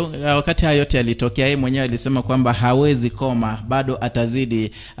hayo, wakati hayo yote yalitokea, yeye mwenyewe alisema kwamba hawezi koma, bado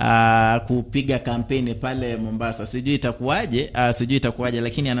atazidi kupiga kampeni pale Mombasa. Sijui itakuwaje,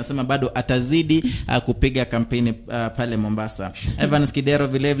 lakini anasema bado atazidi kupiga kampeni pale Mombasa. Evans Kidero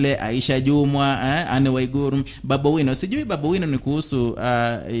vile Aisha Jumwa, Anne Waiguru, Babu Wino. Sijui Babu Wino ni kuhusu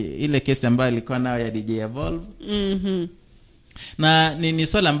ile kesi ambayo ilikuwa nayo ya DJ Evolve. Na ni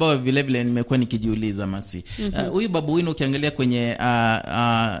swala ambalo vile nimekuwa nikijiuliza Masi. Huyu Babu Wino ukiangalia kwenye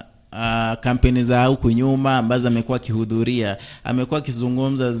kampeni za huku nyuma ambazo amekuwa akihudhuria, amekuwa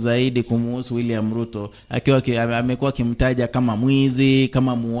akizungumza zaidi kumhusu William Ruto, akiwa amekuwa akimtaja kama mwizi,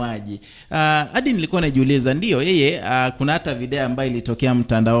 kama muuaji. Hadi nilikuwa najiuliza, ndio yeye kuna hata video ambayo ilitokea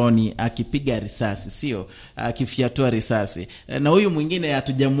mtandaoni akipiga risasi, sio akifiatua risasi. Na huyu mwingine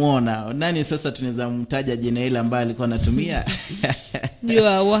hatujamuona. Nani sasa tunaweza mtaja jina ile ambaye alikuwa anatumia?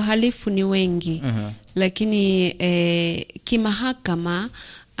 Ndio, wahalifu ni wengi. Lakini kimahakama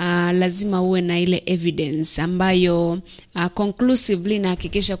lazima uwe na ile evidence ambayo conclusively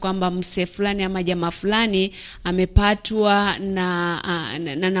inahakikisha kwamba mse fulani ama jamaa fulani amepatwa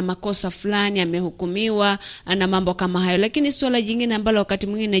na makosa fulani, amehukumiwa na mambo kama hayo. Lakini swala jingine ambalo wakati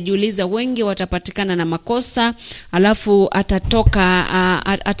mwingine najiuliza, wengi watapatikana na makosa alafu atatoka,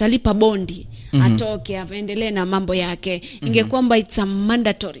 atalipa bondi, atoke aendelee na mambo yake. Ingekuwa it's a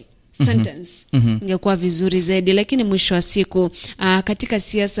mandatory sentence, ingekuwa vizuri zaidi. Lakini mwisho wa siku katika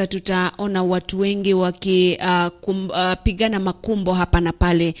siasa tutaona watu wengi wakipigana makumbo hapa na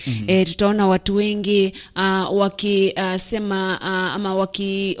pale. Tutaona watu wengi wakisema ama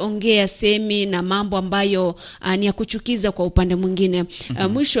wakiongea semi na mambo ambayo ni ya kuchukiza kwa upande mwingine.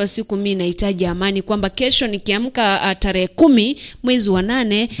 Mwisho wa siku mimi nahitaji amani, kwamba kesho nikiamka tarehe 10 mwezi wa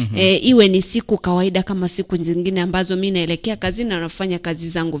 8 iwe ni siku kawaida kama siku zingine ambazo mimi naelekea kazini na nafanya kazi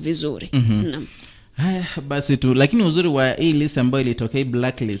zangu vizuri. Haya basi tu. Lakini uzuri wa hii list ambayo ilitokea,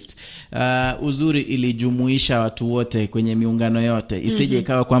 blacklist, uzuri ilijumuisha watu wote kwenye miungano yote. Isije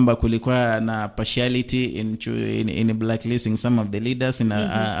ikawa kwamba kulikuwa na partiality in blacklisting some of the leaders in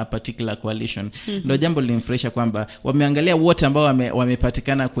a particular coalition. Ndio jambo lilinifurahisha kwamba wameangalia wote ambao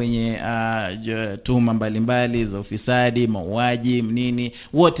wamepatikana kwenye tuhuma mbalimbali za ufisadi, mauaji, nini,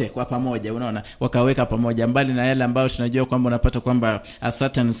 wote kwa pamoja, unaona, wakaweka pamoja, mbali na yale ambao tunajua kwamba unapata kwamba a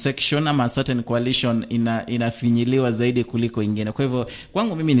certain section ama a certain coalition inafinyiliwa zaidi kuliko ingine. Kwa hivyo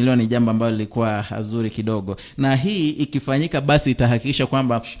kwangu mimi niliona ni jambo ambalo lilikuwa nzuri kidogo, na hii ikifanyika basi itahakikisha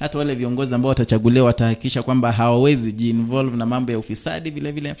kwamba hata wale viongozi ambao watachaguliwa watahakikisha kwamba hawawezi ji-involve na mambo ya ufisadi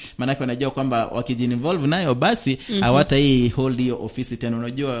vile, maana wanajua kwamba wakiji-involve nayo basi hawata hii hold hiyo ofisi tena.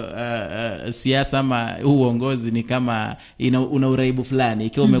 Unajua siasa ama uongozi ni kama una uraibu fulani.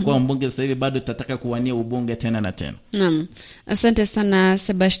 Ikiwa umekuwa mbunge sasa hivi bado tutataka kuwania ubunge tena na tena. Naam. Asante sana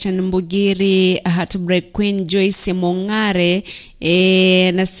Sebastian Mbugiri. Heartbreak Queen Joyce Mongare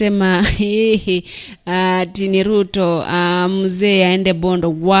nasema Tini Ruto mzee aende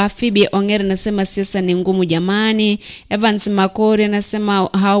Bondo. Wafibi Ongere nasema siasa ni ngumu jamani. Evans Makori nasema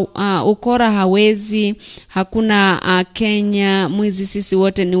ukora hawezi, hakuna Kenya mwizi, sisi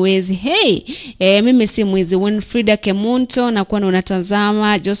wote ni wezi. Mimi si mwizi. Winfrida Kemunto na kuona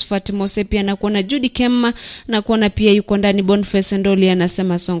unatazama. Josephat Mose pia na kuona. Judy Kemma na kuona pia yuko ndani. Boniface Ndoli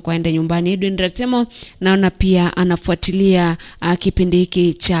anasema Sonko aende nyumbani. Edwin Ratemo naona pia anafuatilia kipindi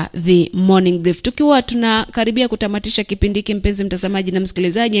hiki cha The Morning Brief. Tukiwa tunakaribia kutamatisha kipindi hiki, mpenzi mtazamaji na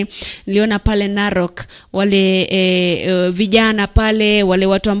msikilizaji, niliona pale Narok wale vijana pale, wale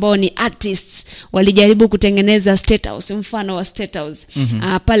watu ambao ni artists walijaribu kutengeneza State House, mfano wa State House.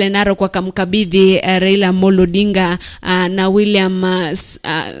 Pale Narok wakamkabidhi Raila Amolo Odinga na William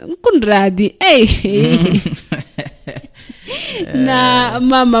Kunradhi na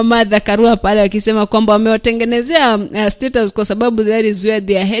mama Martha Karua pale wakisema kwamba wamewatengenezea State House kwa sababu that is where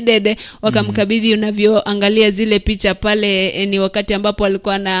they are headed. Wakamkabidhi, unavyoangalia zile picha pale ni wakati ambapo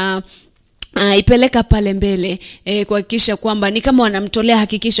walikuwa na ipeleka pale mbele kuhakikisha kwamba ni kama wanamtolea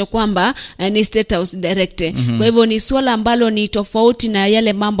hakikisho kwamba ni State House direct. Kwa hivyo ni swala ambalo ni tofauti na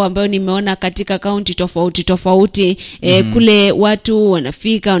yale mambo ambayo nimeona katika kaunti tofauti. Kule watu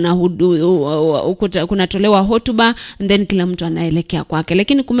wanafika kunatolewa hotuba and then kila mtu anaelekea kwake,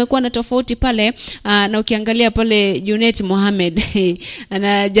 lakini kumekuwa na tofauti pale. Na ukiangalia pale Junet Mohamed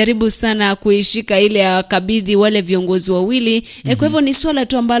anajaribu sana kuishika ile akabidhi wale viongozi wawili. Kwa hivyo ni swala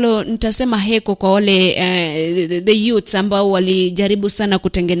tu ambalo nitasema heko kwa wale the youths ambao walijaribu sana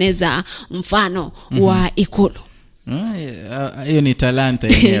kutengeneza mfano wa Ikulu. Hiyo ni talanta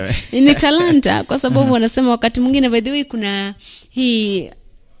yenyewe. Ni talanta kwa sababu wanasema wakati mwingine by the way kuna hii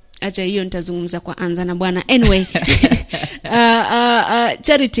acha hiyo nitazungumza kwa Anza Na Bwana. Anyway,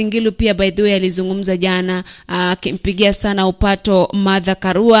 Charity Ngilu pia by the way alizungumza jana, akimpigia sana upato Martha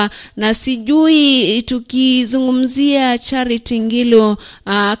Karua, na sijui tukizungumzia Charity Ngilu,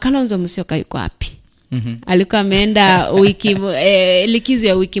 Kalonzo Musyoka yuko wapi? Alikuwa ameenda likizo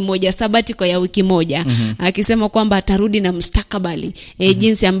ya wiki moja, sabatiko ya wiki moja, akisema kwamba atarudi na mustakabali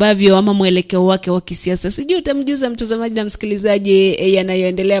jinsi ambavyo ama mwelekeo wake wa kisiasa. Sijui utamjuza mtazamaji na msikilizaji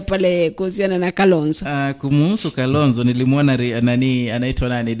yanayoendelea pale kuhusiana na Kalonzo. Kumuhusu Kalonzo nilimwona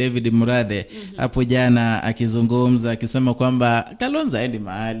anaitwa David Murathe hapo jana akizungumza, akisema kwamba Kalonzo haendi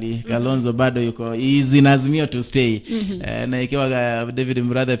mahali. Kalonzo bado yuko easy na Azimio to stay. Na ikiwa David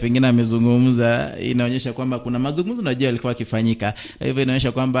Murathe pengine amezungumza, inaonyesha kwamba kuna mazungumzo najua yalikuwa yakifanyika. Hivyo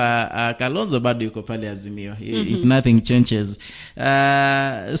inaonyesha kwamba Kalonzo bado yuko pale Azimio. If nothing changes.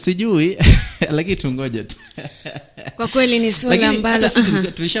 Sijui lakini tungoje tu. Kwa kweli ni swala ambalo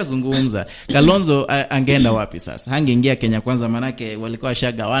tulishazungumza. Kalonzo angeenda wapi sasa? Hangeingia Kenya Kwanza, manake walikuwa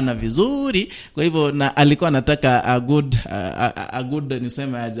washagawana vizuri. Kwa hivyo na alikuwa anataka a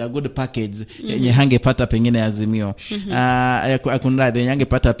good package yenye hangepata pengine Azimio. Akunradhi, yenye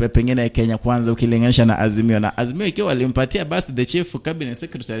hangepata pengine Kenya Kwanza ukilinganisha na Azimio. Na Azimio ikiwa alimpatia basi the chief cabinet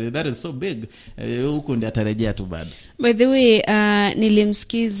secretary, that is so big, huko ndiye atarejea tu bado. By the way,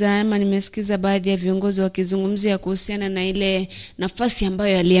 nimesikiza baadhi ya viongozi wakizungumzia kuhusiana na ile nafasi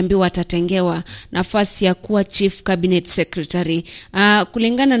ambayo aliambiwa atatengewa, nafasi ya kuwa chief cabinet secretary.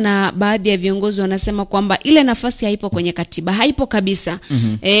 Kulingana na baadhi ya viongozi wanasema kwamba ile nafasi haipo kwenye katiba, haipo kabisa.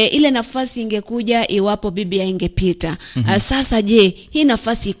 Ile nafasi ingekuja iwapo BBI ingepita. Sasa je, hii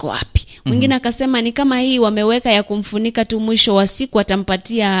nafasi iko wapi? Mwingine akasema ni kama hii wameweka ya kumfunika tu, mwisho wa siku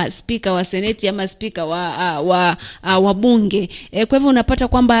atampatia speaker wa seneti ama speaker wa bunge. Kwa hivyo unapata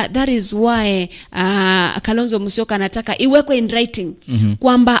kwamba that is why Kalonzo Musyoka anataka iwekwe in writing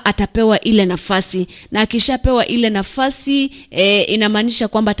kwamba atapewa ile nafasi, na akishapewa ile nafasi inamaanisha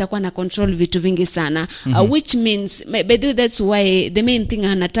kwamba atakuwa na control vitu vingi sana. Which means that's why the main thing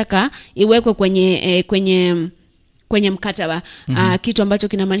anataka iwekwe kwenye mkataba, kitu ambacho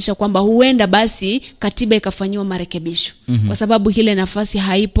kinamaanisha kwamba huenda basi katiba ikafanywa marekebisho, kwa sababu ile nafasi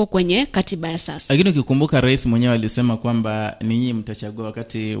haipo kwenye katiba ya sasa. Lakini ukikumbuka rais mwenyewe alisema kwamba ninyi mtachagua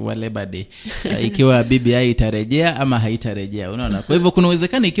wakati wa Labor Day ikiwa BBI itarejea ama haitarejea, unaona. Kwa hivyo kuna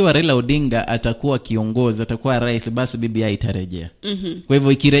uwezekano ikiwa Raila Odinga atakuwa kiongozi, atakuwa rais, basi BBI itarejea. Kwa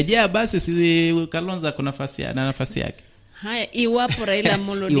hivyo ikirejea basi si Kalonzo kuna nafasi yake. Haya, iwapo Raila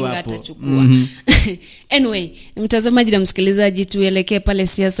Odinga atachukua. Anyway, mtazamaji na msikilizaji, tuelekee pale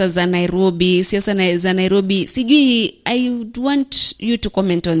siasa za Nairobi. Sijui, I would want you to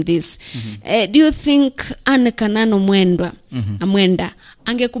comment on this. Do you think Anne Kanano Mwenda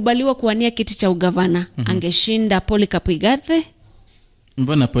angekubaliwa kuwania kiti cha ugavana, angeshinda Polycarp Igathe?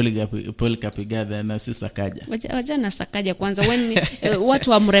 Mbona Polycarp Igathe na si Sakaja? Wajana Sakaja kwanza,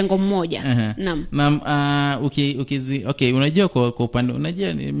 watu wa mrengo mmoja. Okay, unajua kwa upande,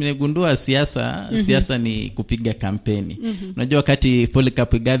 unajua nimegundua siasa ni kupiga kampeni. Unajua wakati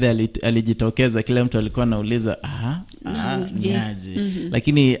Polycarp Igathe alijitokeza, kila mtu alikuwa anauliza niaje.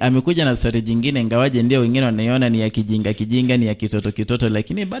 Lakini amekuja na strategy nyingine, ingawaje ndio wengine wanaiona ni ya kijinga, ni ya kitoto,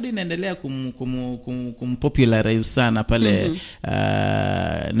 lakini bado inaendelea kumpopularize sana pale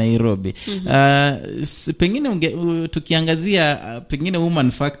Nairobi. Pengine tukiangazia pengine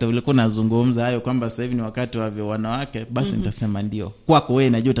woman factor, ulikuwa unazungumza hayo kwamba sasa hivi ni wakati wa wanawake, basi nitasema ndio. Kwako wewe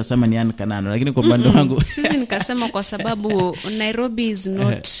najua utasema ni Anne Kanano, lakini kwa upande wangu sisi nikasema kwa sababu Nairobi is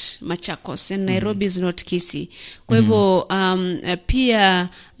not Machakos and Nairobi is not Kisii. Kwa hivyo pia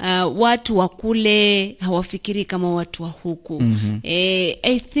watu wa kule hawafikiri kama watu wa huku.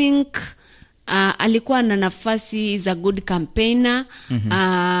 I think alikuwa na nafasi za good campaigner.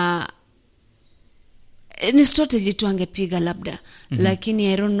 Ni strategy tu angepiga labda. Lakini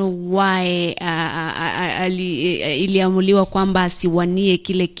I don't know why iliamuliwa kwamba asiwanie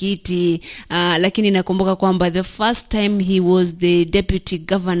kile kiti. Lakini nakumbuka kwamba the first time he was the deputy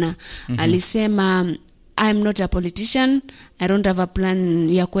governor, alisema I'm not a politician, I don't have a plan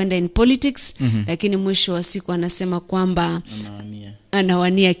ya kwenda in politics. Lakini mwisho wa siku anasema kwamba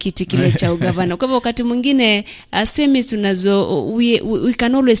anawania kiti kile cha ugavana. Kwa hivyo wakati mwingine semi tunazo we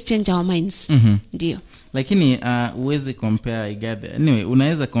can always change our minds. Ndio. Lakini uwezi compare Igathe. Anyway,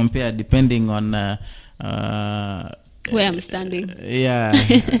 unaweza compare depending on where I'm standing. Yeah,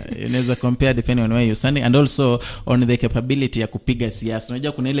 unaweza compare depending on where you're standing, and also on the capability ya kupiga siasa.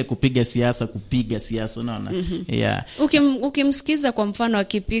 Unajua kuna ile kupiga siasa, unaona? Yeah. Ukimsikiza kwa mfano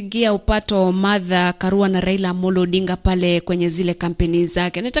akipigia upato Martha Karua na Raila Amolo Odinga pale kwenye zile kampeni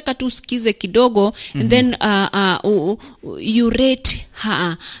zake, nataka tu usikize kidogo and then you rate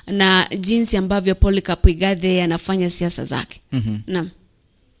na jinsi ambavyo Polycarp Igathe anafanya siasa zake. Naam.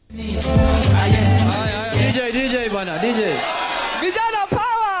 DJ bwana, DJ. Vijana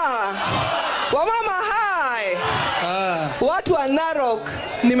power. Wamama hai. Watu wa Narok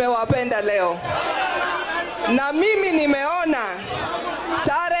nimewapenda leo. Na mimi nimeona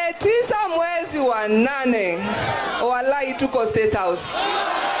tarehe 9 mwezi wa 8 walai tuko State House.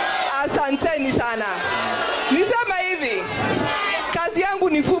 Asanteni sana. Nisema hivi, kazi yangu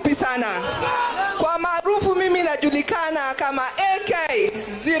ni fupi sana. Kwa maarufu mimi najulikana kama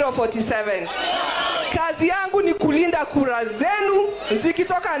AK047. Kazi yangu ni kulinda kura zenu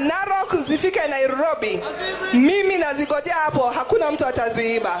zikitoka Narok zifike Nairobi. Mimi nazigojea hapo, hakuna mtu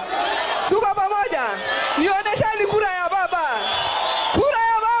ataziiba. Tuko pamoja. Nionyesheni kura ya baba. Kura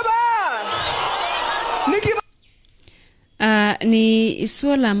ya baba. Ni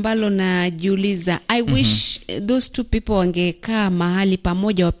swala ambalo najiuliza. I wish those two people wangekaa mahali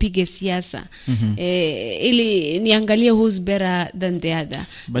pamoja wapige siasa. Ili niangalie who's better than the other.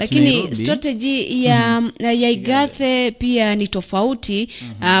 Lakini Nairobi, strategy ya Igathe pia ni tofauti.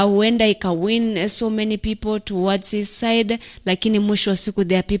 Huenda ikawin so many people towards his side, lakini mwisho wa siku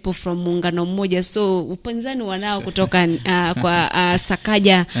there are people from muungano mmoja, so upinzani wanao kutoka kwa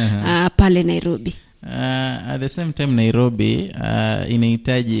Sakaja pale Nairobi. At the same time Nairobi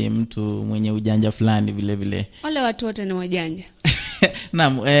inahitaji mtu mwenye ujanja fulani vile vile. Wale watu wote ni wajanja.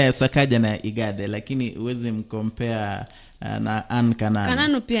 Naam, Sakaja na Igathe, lakini uweze mkompare na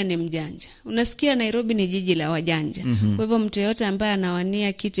Kananu pia ni mjanja. Unasikia Nairobi ni jiji la wajanja. Kwa hivyo mtu yote ambaye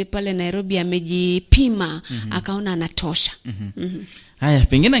anawania kiti pale Nairobi amejipima, akaona anatosha. Haya,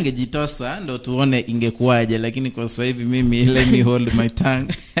 pengine angejitosa ndo tuone ingekuwaje, lakini kwa sasa hivi mimi let me hold my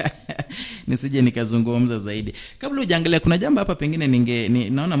tongue. Nisije nikazungumza zaidi. Kabla hujaangalia kuna jambo hapa pengine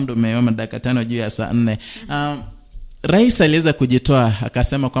naona muda umeoma dakika 5 juu ya saa 4. Rais aliweza kujitoa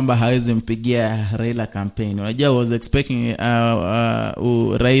akasema kwamba hawezi mpigia Raila campaign. Unajua was expecting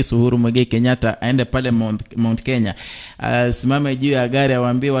Rais Uhuru Muigai Kenyatta aende pale Mount Kenya. Simame juu ya gari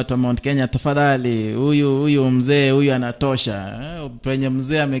awaambie watu wa Mount Kenya, tafadhali huyu mzee huyu anatosha. Penye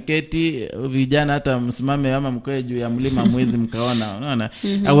mzee ameketi, vijana hata msimame ama mkoe juu ya mlima mwezi mkaona. Unaona?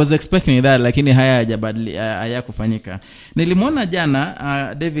 I was expecting that, lakini hayakufanyika. Nilimwona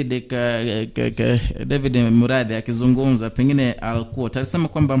jana David Murade akizungumza, pengine alikuwa alisema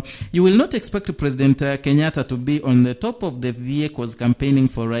kwamba you will not expect President Kenyatta to be on the top of the vehicles campaigning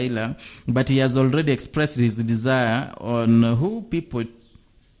for Raila, but he has already expressed his desire on who people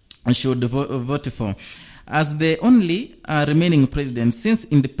should vote for. As the only remaining president since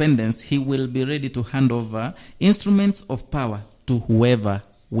independence, he will be ready to hand over instruments of power to whoever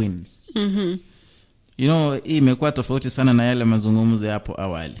wins. You know, hii imekuwa tofauti sana na yale mazungumzo hapo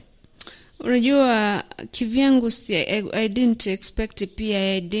awali. Unajua kivyangu I didn't expect pia,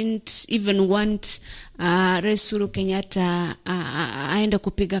 I didn't even want Rais Uhuru Kenyatta aende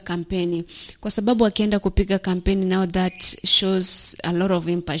kupiga kampeni, kwa sababu akienda kupiga kampeni now that shows a lot of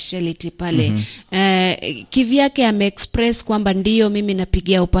impartiality pale. Kivyake ameexpress kwamba ndio mimi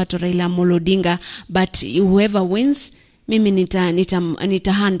napigia upato Raila Amolo Odinga, but whoever wins mimi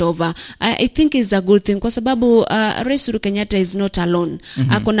nita hand over. I think is a good thing, kwa sababu Rais Uhuru Kenyatta is not alone.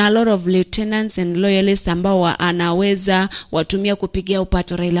 Kuna a lot of lieutenants and loyalists ambao anaweza watumia kupigia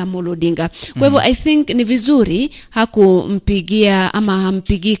upato Raila Amolo Odinga. Kwa hivyo I think ni vizuri hakumpigia ama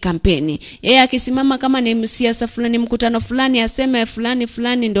hampigii kampeni. Yeye akisimama kama ni siasa fulani, mkutano fulani, aseme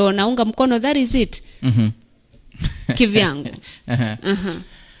fulani ndo naunga mkono, that is it. Kivyangu.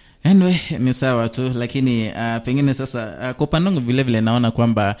 Anyway, ni sawa tu, lakini pengine sasa kwa upande wangu vile vile naona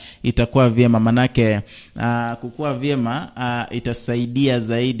kwamba itakuwa vyema, manake kukua vyema itasaidia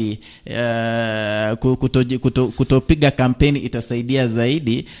zaidi, kutopiga kampeni itasaidia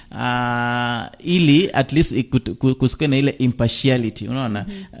zaidi, ili at least kusikwe na ile impartiality, unaona.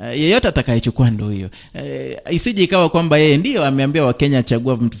 Yeyote atakayechukua ndio huyo, isije ikawa kwamba yeye ndio ameambia Wakenya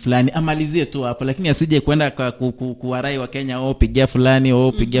chagua mtu fulani amalizie tu hapo, lakini asije kwenda kuwarai Wakenya pigia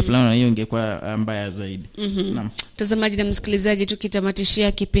fulani pigia fulani. fulani, na hiyo ingekuwa mbaya zaidi. Naam. Mtazamaji na msikilizaji,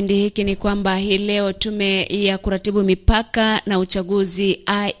 tukitamatishia kipindi hiki ni kwamba hii leo tume ya kuratibu mipaka na uchaguzi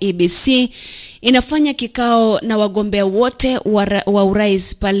IEBC inafanya kikao na wagombea wote wa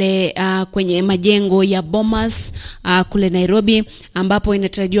urais pale kwenye majengo ya Bomas kule Nairobi, ambapo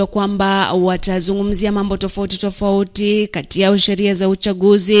inatarajiwa kwamba watazungumzia mambo tofauti tofauti, kati yao sheria za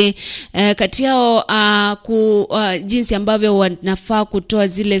uchaguzi, kati yao jinsi ambavyo wanafaa kutoa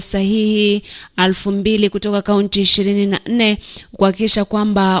zile sahihi 2000 kutoka kaunti 24 kuhakikisha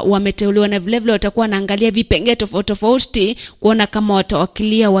kwamba wameteuliwa, na vile vile watakuwa wanaangalia vipengele tofauti tofauti kuona kama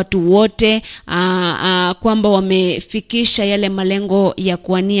watawakilia watu wote, kwamba wamefikisha yale malengo ya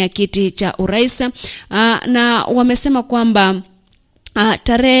kuwania kiti cha urais, na wamesema kwamba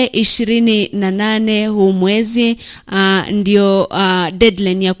tarehe 28 huu mwezi ndio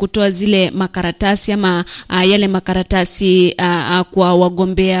deadline ya kutoa zile makaratasi ama yale makaratasi kwa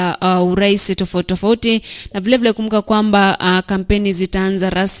wagombea urais tofauti tofauti, na vile vile kumbuka kwamba kampeni zitaanza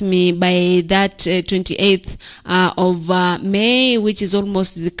rasmi by that 28th of May, which is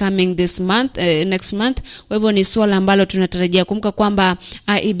almost coming this month, next month. Kwa hivyo ni swala ambalo tunatarajia. Kumbuka kwamba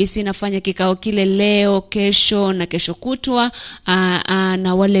IEBC inafanya kikao kile leo, kesho na kesho kutwa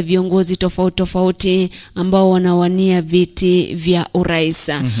na wale viongozi tofauti tofauti ambao wanawania viti vya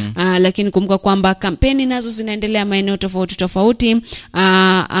urais. Lakini kumbuka kwamba kampeni nazo zinaendelea maeneo tofauti tofauti.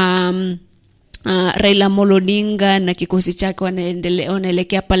 Raila Amolo Odinga na kikosi chake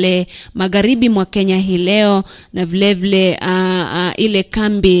wanaelekea pale magharibi mwa Kenya hii leo, na vile vile ile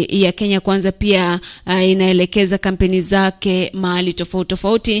kambi ya Kenya Kwanza pia inaelekeza kampeni zake mahali tofauti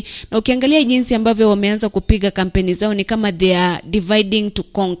tofauti, na ukiangalia jinsi ambavyo wameanza kupiga kampeni zao ni kama they are dividing to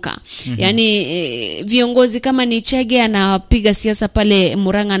conquer. Yani viongozi kama ni Chege anapiga siasa pale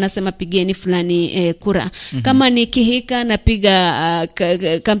Murang'a, anasema pigeni fulani kura. Kama ni Kihika anapiga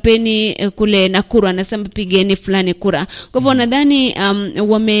kampeni kule Nakuru, anasema pigeni fulani kura. Kwa hivyo nadhani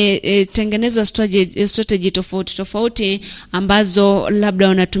wametengeneza strategy tofauti tofauti ambazo labda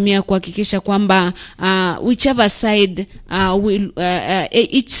wanatumia kuhakikisha kwamba whichever side will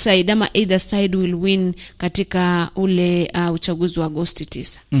each side ama either side will win katika ule uchaguzi wa Agosti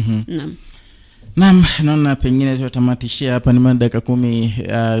 9. Naam, naona pengine tutamatishia hapa. Ni dakika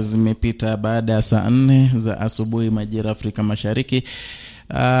 10 zimepita baada ya saa 4 za asubuhi majira Afrika Mashariki.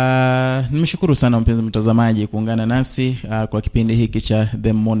 Nimeshukuru sana mpenzi mtazamaji kuungana nasi kwa kipindi hiki cha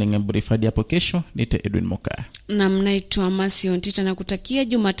The Morning Brief. Hadi hapo kesho, nite Edwin Moka. Na mnaitwa Masi Ontita, na kutakia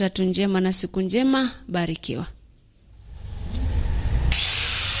Jumatatu njema na siku njema. Barikiwa.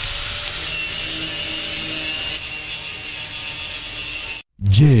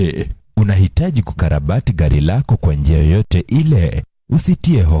 Je, unahitaji kukarabati gari lako kwa njia yoyote ile?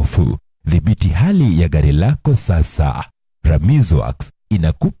 Usitie hofu. Dhibiti hali ya gari lako sasa. Ramizworks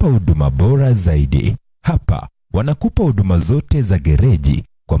inakupa huduma bora zaidi. Hapa wanakupa huduma zote za gereji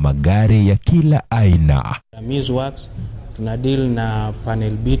kwa magari ya kila aina. Ramizworks tuna deal na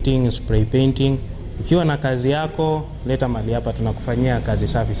panel beating, spray painting. Ukiwa na kazi yako, leta mali hapa, tunakufanyia kazi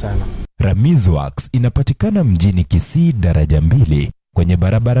safi sana. Ramizworks inapatikana mjini Kisii daraja 2 kwenye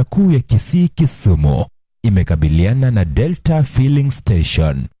barabara kuu ya Kisii Kisumu. Imekabiliana na Delta Filling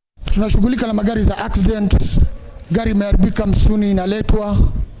Station. Tunashughulika na magari za accident. Gari imeharibika msuni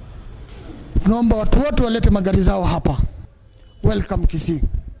inaletwa. Tunaomba watu wote walete magari zao hapa. Welcome Kisii.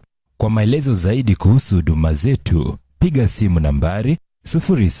 Kwa maelezo zaidi kuhusu huduma zetu, piga simu nambari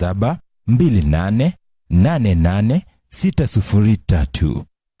 0728888603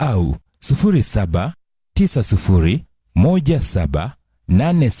 au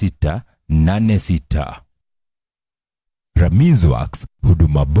 0790178686. Ramizworks,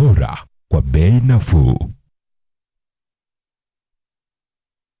 huduma bora kwa bei nafuu.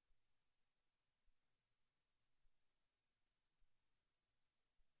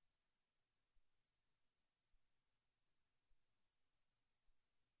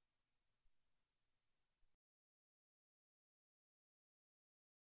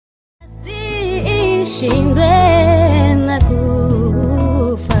 Shindwe na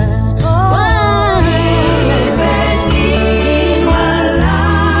kufa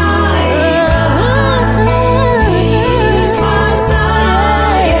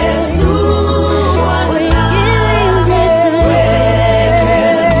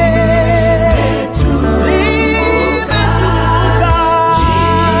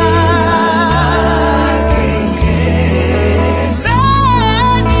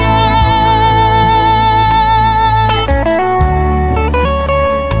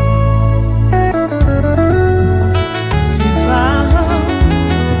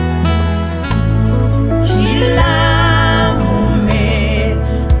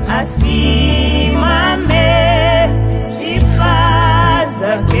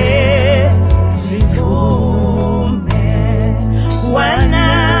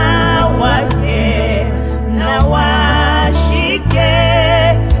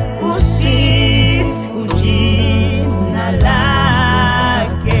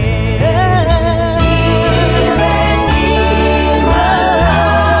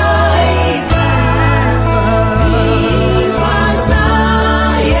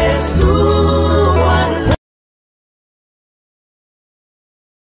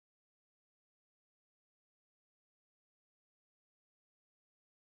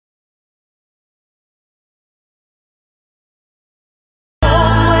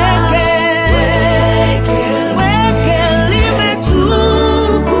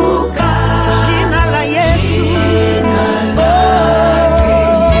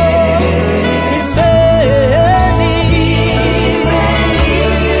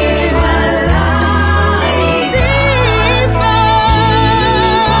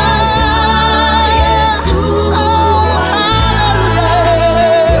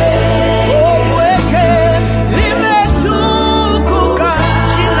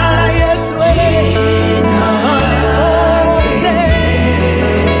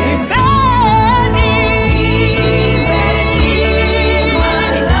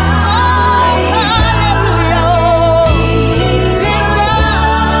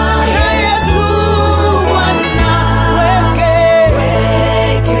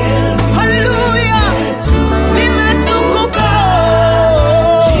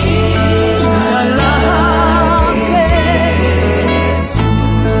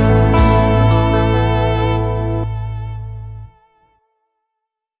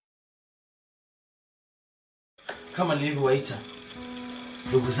kama nilivyowaita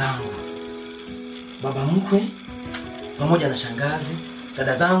ndugu zangu, baba mkwe pamoja na shangazi,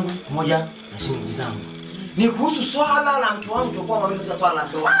 dada zangu pamoja na shemeji zangu, ni kuhusu swala la mke wangu tulikuwa mwamini katika swala la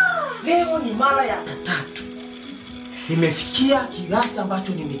ndoa. Leo ni mara ya 3. Nimefikia kiasi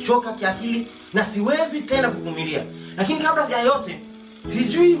ambacho nimechoka kiakili na siwezi tena kuvumilia. Lakini kabla ya yote,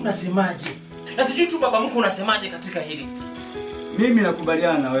 sijui mnasemaje. Na sijui tu baba mkwe unasemaje katika hili. Mimi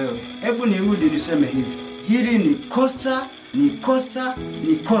nakubaliana na wewe. Hebu nirudi niseme hivi. Hili ni kosa, ni kosa,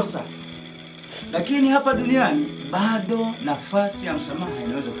 ni kosa. Lakini hapa duniani bado nafasi ya msamaha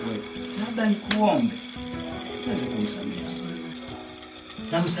inaweza kuwepo. Labda nikuombe uweze kumsamehe.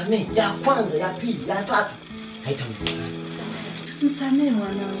 Na msamehe ya kwanza, ya pili, ya tatu haitawezekana. Msamehe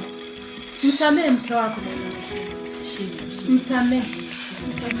mwanangu. Msamehe mke wako mwanangu. Msamehe.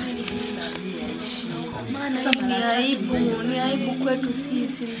 Maana ni aibu kwetu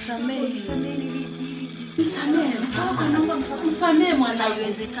sisi. Msamehe. Msamehe mke wako, msamehe mwanangu.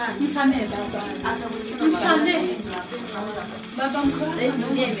 Msamehe baba. Msamehe. Baba mke wako.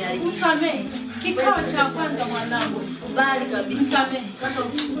 Msamehe. Kikao cha kwanza mwanangu. Sikubali kabisa. Msamehe. Sasa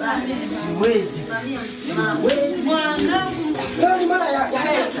usikubali. Siwezi. Mwanangu. Leo ni mara ya 3.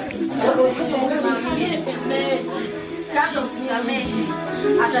 Kaka usisamehe.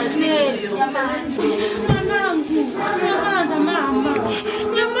 Atazidi. Mwanangu. Nyamaza mama.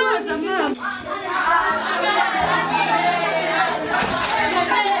 Nyamaza mama.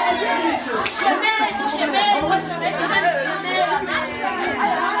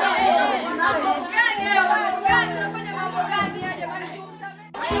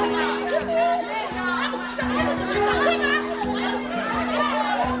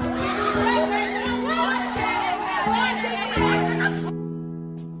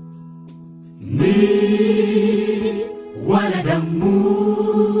 Ni wanadamu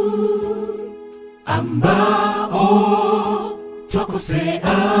ambao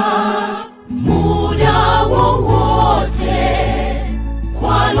twakosea muda wowote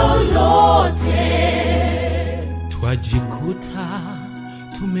kwa lolote, twajikuta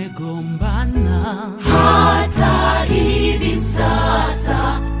tumegombana. Hata hivi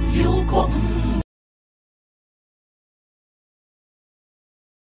sasa yuko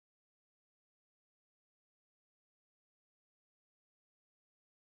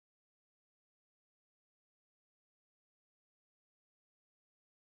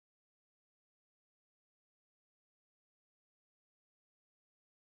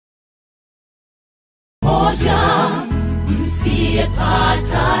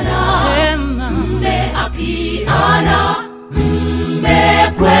msiyepatana, mmeapiana,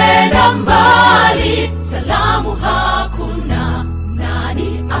 mmekwenda mbali, salamu hakuna,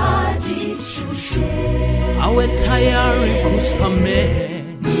 nani ajishushe, awe tayari kusamehe.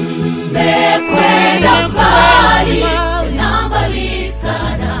 Mmekwenda mbali, tena mbali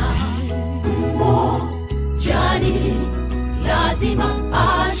sana, mmojani lazima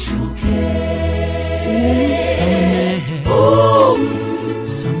ashuke.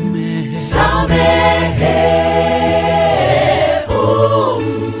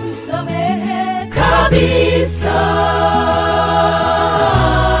 Samehe kabisa.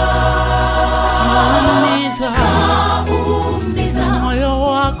 Kaumiza moyo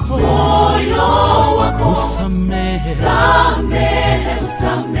wako, usamehe,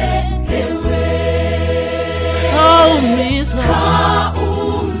 usamehewe. Kaumiza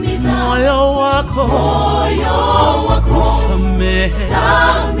moyo wako, usamehe,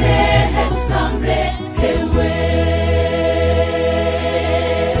 usamehewe.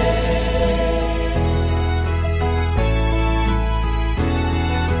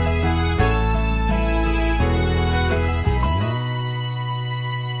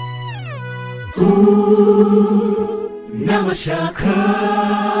 Na mashaka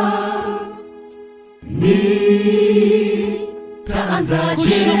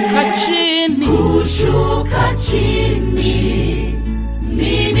nitaanzaje kushuka chini,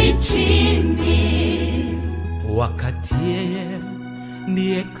 mimi chini, wakati yeye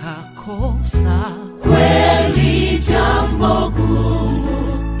ndiye kakosa. Kweli jambo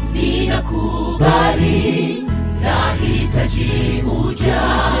gumu, ninakubali, nahitaji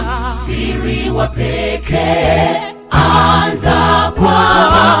ujasiri wa pekee. Anza kwa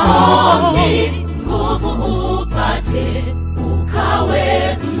maombi, nguvu upate,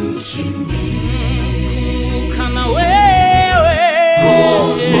 ukawe mshindi. Kana wewe,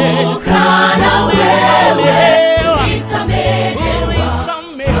 kana wewe, ulisamehewa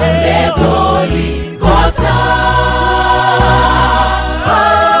pale Goligota.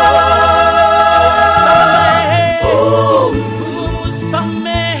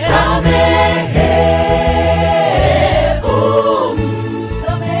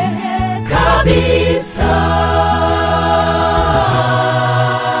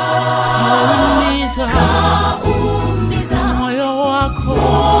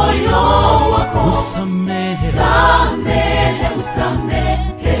 usamehe, samehe,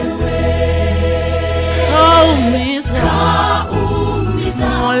 usamehewe. Kaumiza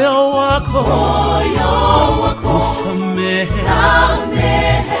moyo wako, usamehe,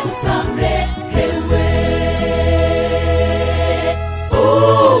 samehe, usamehewe.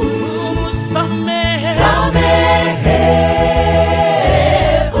 Samehe, samehe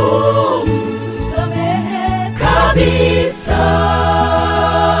kabisa.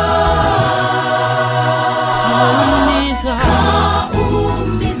 Kaumiza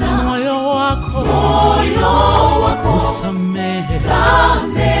moyo wako, usamehe,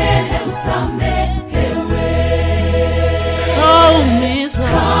 samehe, usamehewe. kaumiza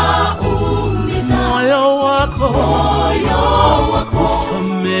moyo wako,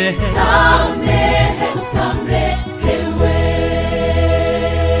 usamehe, samehe, usamehewe.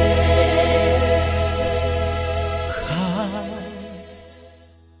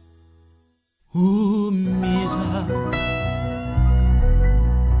 kaumiza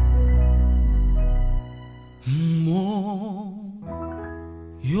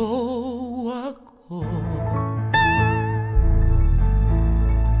moyo wako,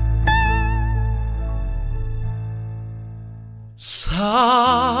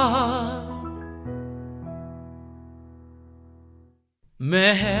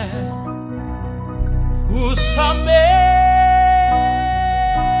 samehe,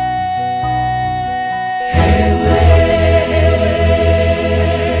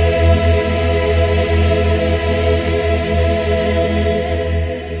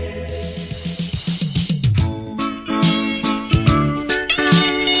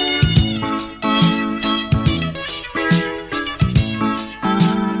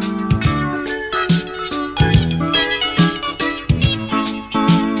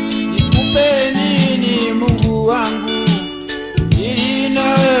 Nikupe nini Mungu wangu ili na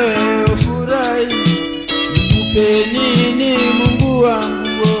wewe ufurahi? Nikupe nini Mungu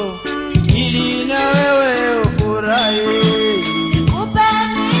wangu ili na wewe ufurahi? Nikupe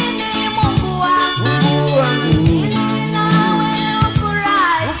nini Mungu wangu ili nawe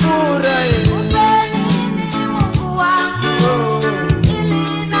ufurahi? Nikupe nini Mungu wangu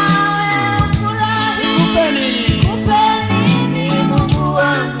ili nawe ufurahi? Nikupe nini Mungu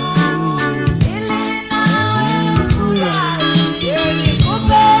wangu ili nawe ufurahi?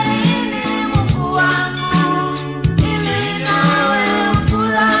 Nikupe nini Mungu wangu ili nawe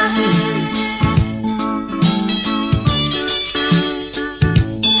ufurahi?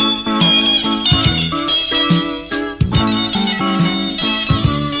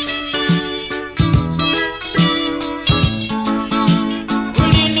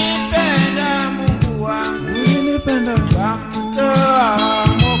 Ulinipenda Mungu wangu, ulinipenda kamtoa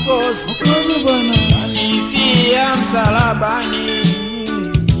Mwokozi Bwana, kanifia msalabani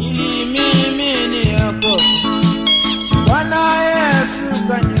ili mimi niokoke. Bwana Yesu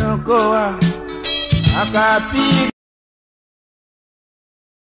kaniokoa, akapiga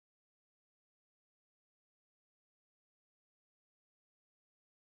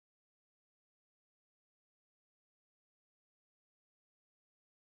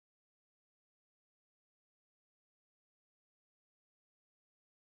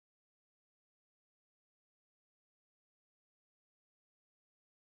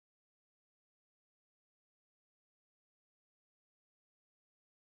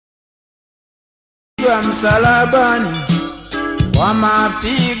msalabani, kwa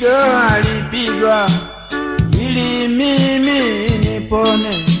mapigo alipigwa ili mimi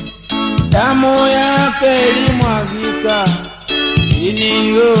nipone. Damu yake ilimwagika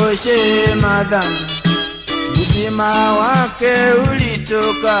inioshe madhambi, uzima wake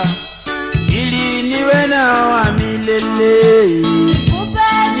ulitoka ili niwe na wa milele.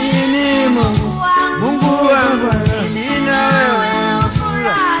 Nini Mungu wangu ili na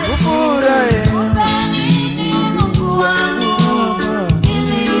wewe ufurahi?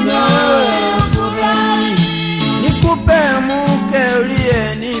 Nikupe mke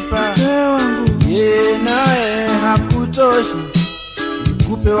uliyenipa, yeye naye hakutoshi.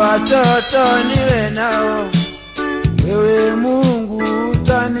 Nikupe watoto niwe nao, wewe Mungu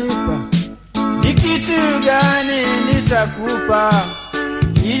utanipa. Ni kitu gani nitakupa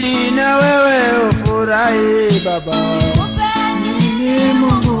ili na wewe ufurahi Baba? Nini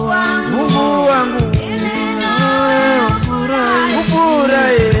Mungu wangu ili na wewe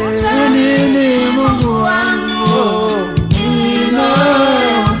ufurahi? Nini Mungu wangu ili na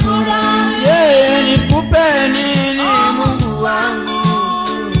wewe ufurahi? Yeye nikupe nini Mungu wangu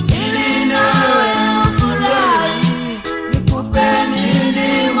ili na wewe ufurahi? Nikupe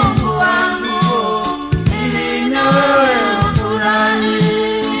nini Mungu wangu ili na wewe ufurahi?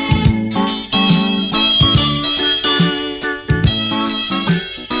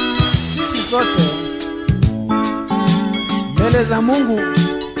 ya Mungu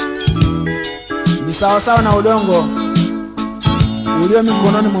ni sawasawa na udongo ulio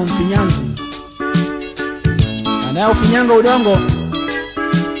mikononi mwa mfinyanzi. Anayefinyanga udongo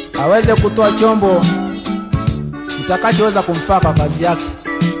aweze kutoa chombo kitakachoweza kumfaa kwa kazi yake.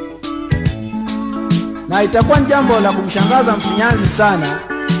 Na itakuwa jambo la kumshangaza mfinyanzi sana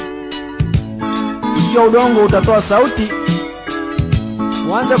ikiwa udongo utatoa sauti,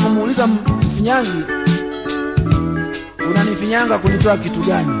 uanze kumuuliza mfinyanzi, unanifinyanga kunitoa kitu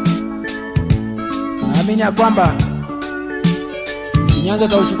gani? Naamini ya kwamba mfinyanzi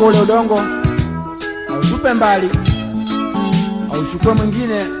atauchukua ule udongo, autupe mbali, auchukue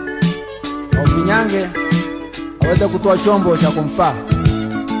mwingine, aufinyange, aweze kutoa chombo cha kumfaa.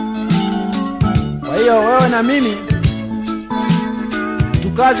 Kwa hiyo wewe na mimi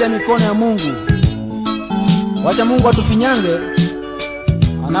tukaze mikono ya Mungu. Wacha Mungu atufinyange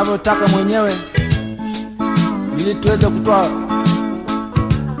anavyotaka mwenyewe, ili tuweze kutoa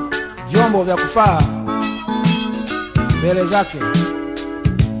vyombo vya kufaa mbele zake.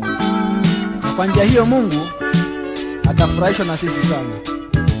 Na kwa njia hiyo Mungu atafurahishwa na sisi sana.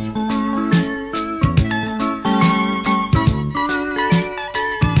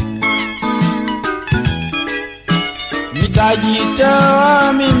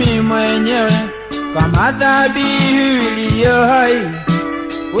 Nitajitoa mimi mwenyewe kama dhabihu iliyo hai,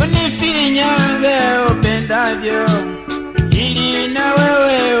 unifinyange upendavyo, ili na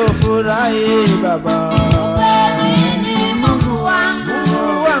wewe ufurahi Baba. Upeni Mungu wangu,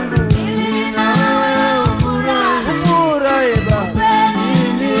 Mungu wangu, ili na wewe ufurahi Baba.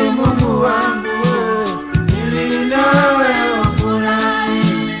 Upeni Mungu wangu, ili na wewe ufurahi.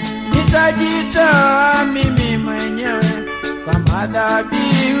 Nitajitoa mimi mwenyewe kama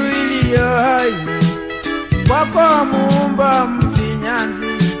dhabihu iliyo hai, kwako Muumba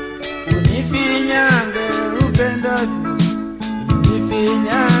mfinyanzi, unifinyange upendavyo,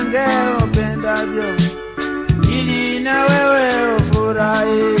 unifinyange upendavyo, ili na wewe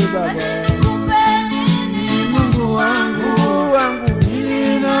ufurahi Baba. Kupeni Mungu wangu, Mungu wangu,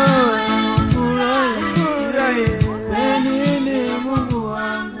 ili na wewe ufurahi. ufurahi. Kupeni Mungu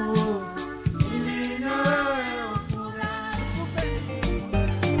wangu, ili na wewe ufurahi.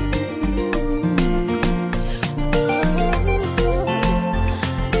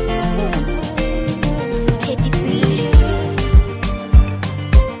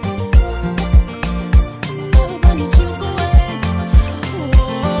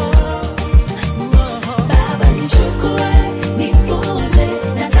 Baba nichukue, nifunze,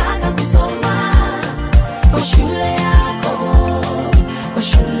 nataka kusoma kwa shule yako, kwa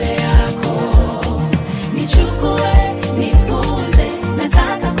shule yako. Nichukue, nifunze,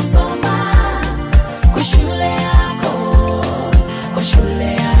 nataka kusoma kwa shule yako, kwa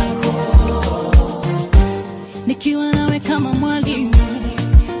shule yako. Nikiwa nawe kama mwalimu,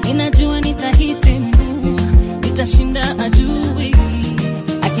 ninajua nitahitimu, nitashinda adui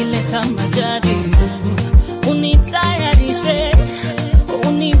akileta majaribu. Unitayarishe,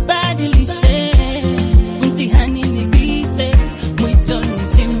 unibadilishe, mtihani nipite, mwito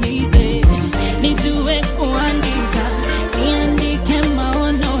nitimize. Nijue kuandika, niandike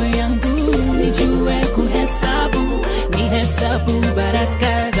maono yangu. Nijue kuhesabu, nihesabu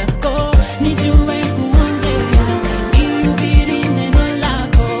baraka zako. Nijue kuongea, nihubiri neno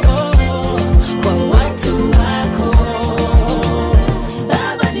lako kwa watu wako.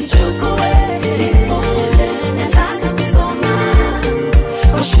 Baba nichukue, nifunze, nataka kusoma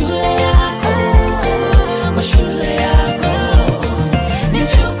kwa shule yako, kwa shule yako.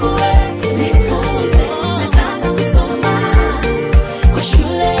 Nichukue, nifunze, nataka kusoma kwa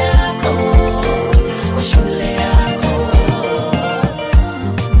shule yako, kwa shule yako.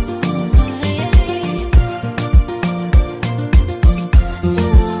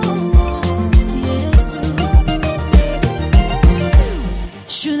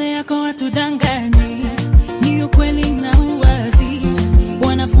 Shule yako watudanganyi, ni ukweli na uwazi.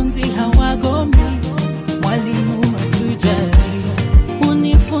 Wanafunzi hawagomi, mwalimu hatujali.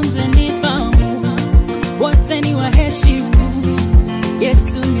 Unifunze nidhamu, wote ni waheshimu.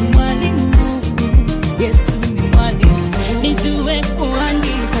 Yesu ni mwalimu, Yesu ni mwalimu. Nijue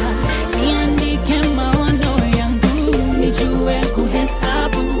kuandika, niandike maono yangu. Nijue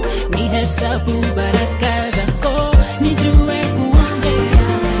kuhesabu, nihesabu baraka zako. Nijue kuongea,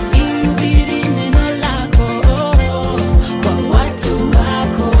 nihubiri neno lako kwa watu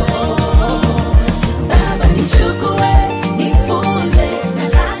wako. Baba nichukue, nifunze,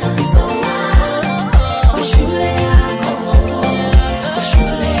 nataka kusoma kwa shule yako, kwa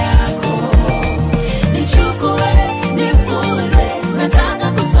shule yako. Nichukue,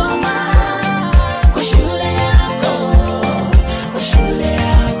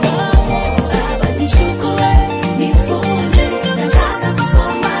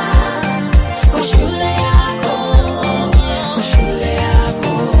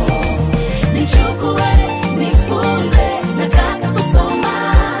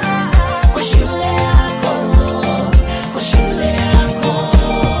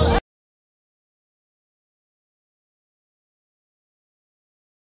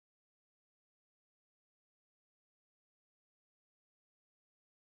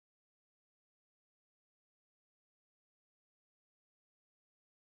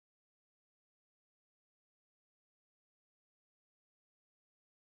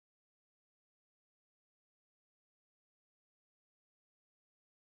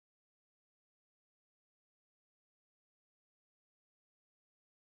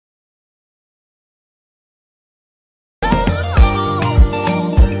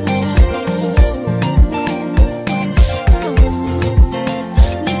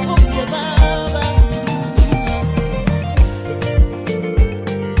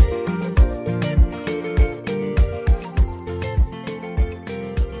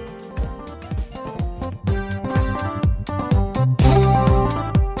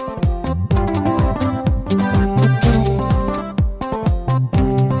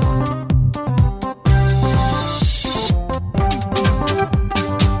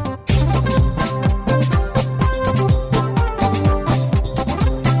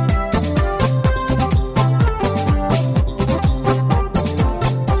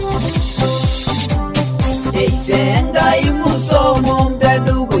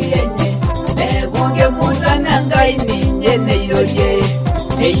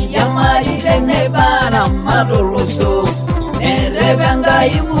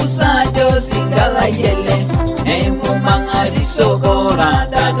 musajo singala yele emu mangari sokora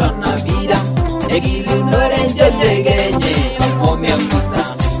datona vida egilu norenjo degenye omome musa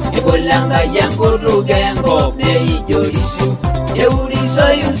ebolanga yango rugengo ne ijorishu euriso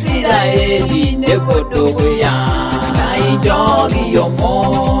yusira eli ne podoya kai jogi yomo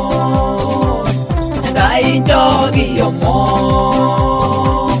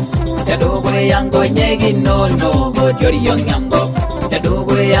Jadogo yango nyegi nono go jori yonyango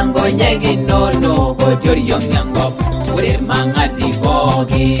Jadogo yango nyegi nono go jori yonyango Ure mangati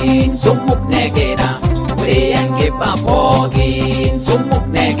bogi sumuk negera Ure yange pabogi sumuk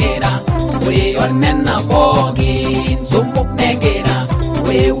negera Ure ormena bogi sumuk negera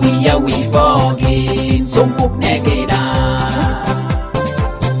Ure wiya wi bogi sumuk negera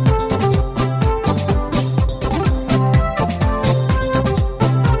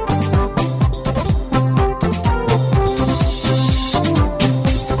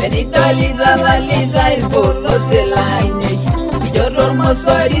Lida il pollo se l'aine Io dormo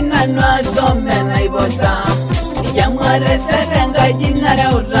sorina no asome na ibosa Yamare serenga jinare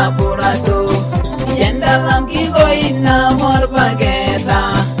un laborato Yenda lam kigo ina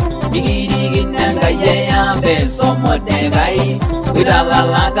morbageta Digiri ginanga yeya beso modegai Widala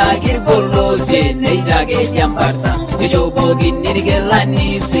laga kir pollo se neida ge jambarta Jobo ginirge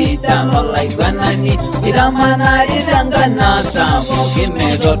lani sita lolai banani Iramana iranga nasa Moki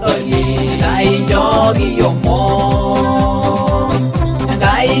medotoli Gai jogi yomo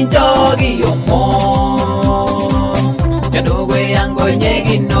Gai jogi yomo Jadugwe yango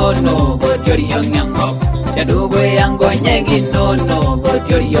nyegi nono Gojori yonyango Jadugwe yango nyegi nono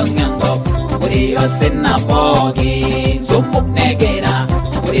Gojori yonyango Uri yosena bogi Sumuk negera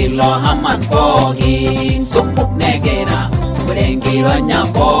Uri lohaman bogi Sumuk negera Urengi ronya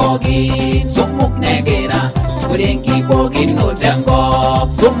bogi Sumuk negera Urengi bogi nudengo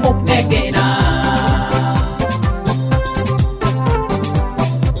Sumuk negera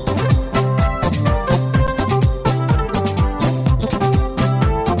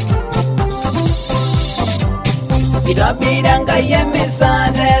Idabidanga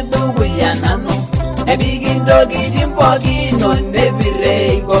yemesane dugu yanano Ebigindogi dimbogi non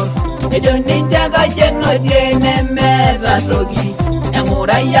nevireigo Ejo ninjaga jeno diene mera dogi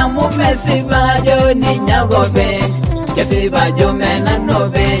Emura yamu mesibajo ninyago ben Kesibajo mena no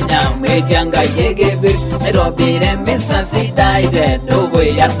benya Mwekianga yegebir Erobire misa sidaide Dogo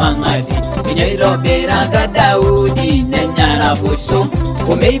yarmangadi Inyo irobira gadaudi Nenyara busu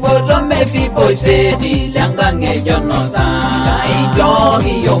Umeiboto mefibo sedi Langa ngejo noda Kai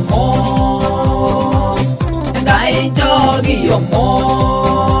jogi yomo Kai jogi yomo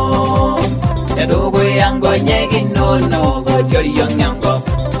Jadogo yango nyegi nono Gojori yonyango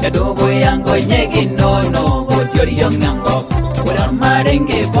Jadogo yango nyegi nono Gojori yonyango Ura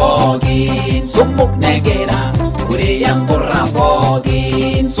marenge bogi Sumuk negera Ure yango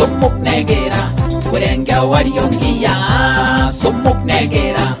rabogi Sumuk negera Ure ngawari yongiya Sumuk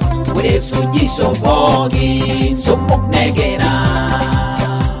negera Ure sujiso bogi Sumuk negera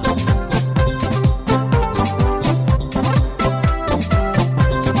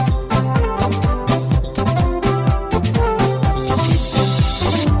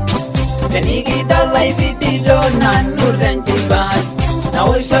Tenigi dalai video na nuranjibai Na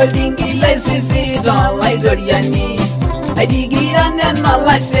oisho dingi lai sisi dalai doriani Adigira nena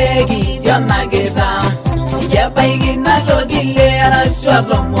la shegi jana geda Ijabaigi na logile arashwa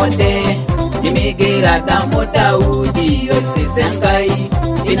lomode Imigira damu daudi oisi sengai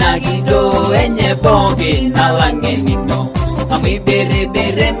Inagido enye bongi na langenino Ami bere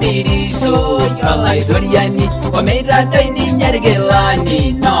bere miriso Yalai doriani Wameira doini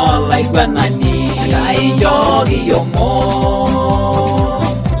nyergelani No like banani Gai jogi yomo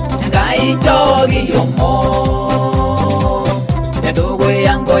Gai jogi yomo Jadugwe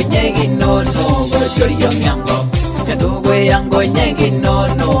yango nyegi nono Gojori yonyango Jadugwe yango nyegi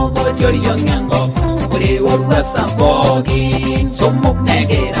nono Gojori yonyango Uri urwasa bogi Sumuk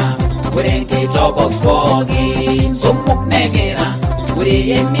negera Uri kitogos bogi Sumuk negera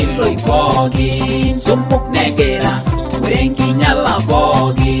Uri emiloi bogi Sumuk negera Uri nkinyala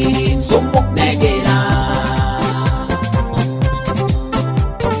bogi Sumuk negera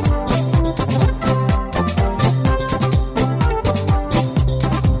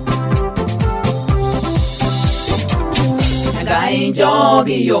Gai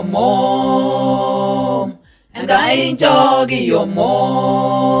jogi yomom Gai jogi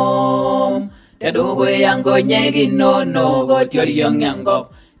yomom Jadogo yango nyegi nono Gojori yonyango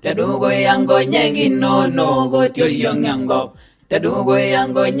Jadogo yango nyegi nono Gojori yonyango Jadogo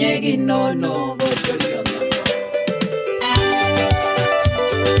yango nyegi nono Gojori yonyango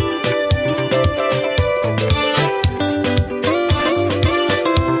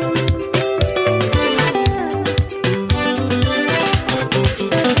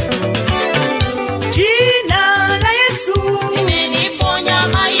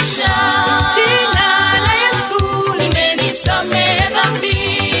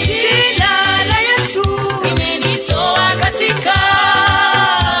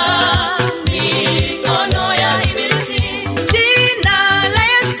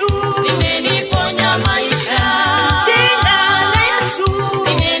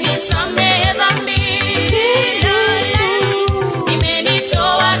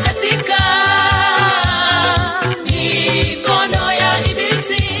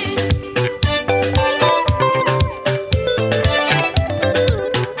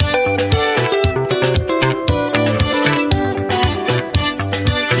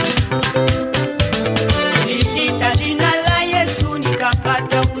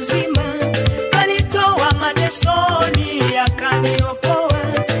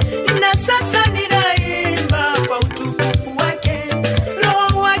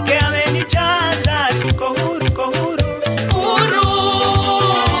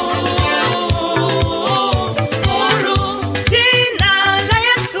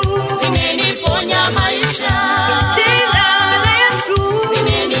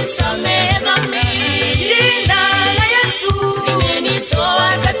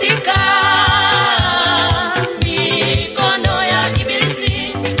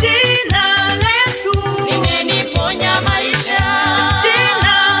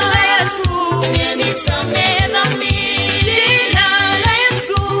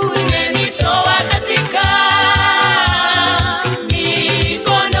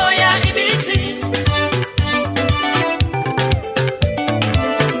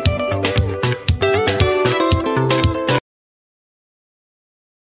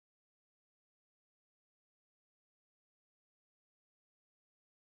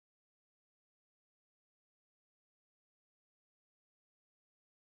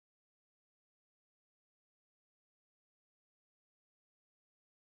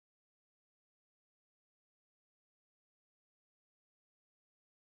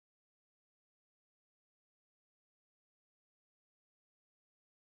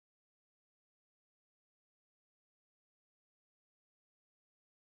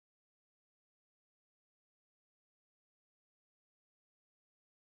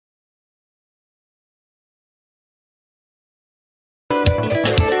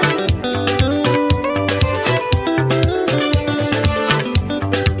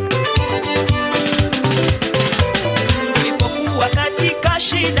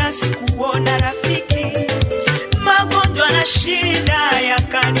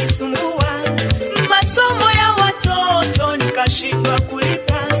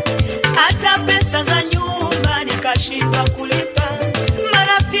nikashindwa kulipa.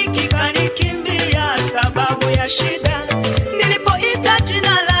 Marafiki kanikimbia sababu ya shida. Nilipoita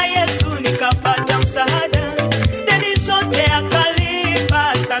jina la Yesu nikapata msaada. Deni zote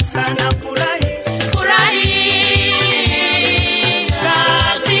akalipa, sasa nafurahi.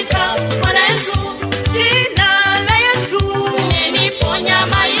 Katika Bwana Yesu, jina la Yesu limeniponya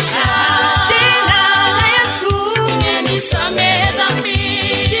maisha. Jina la Yesu limenisamehe dhambi.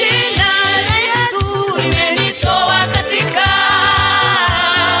 Jina la Yesu limenitoa katika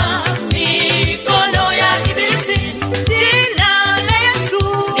mikono ya ibilisi. Jina la Yesu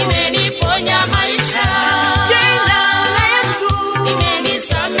limeniponya maisha. Jina la Yesu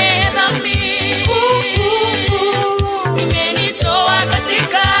limenisamehe dhambi. Limenitoa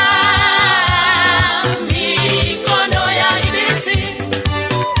katika mikono ya ibilisi.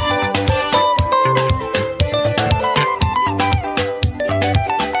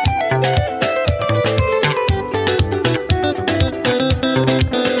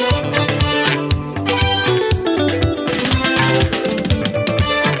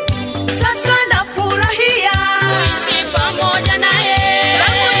 Sasa nafurahia kuishi pamoja naye.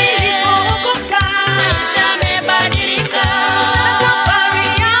 Tangu nilipookoka maisha yamebadilika. Safari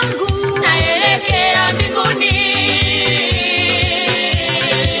yangu naelekea mbinguni.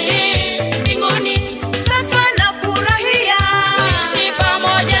 Mbinguni. Sasa nafurahia kuishi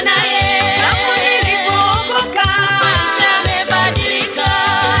pamoja naye. Tangu nilipookoka maisha yamebadilika.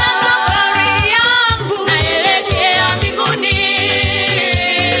 Safari yangu naelekea mbinguni.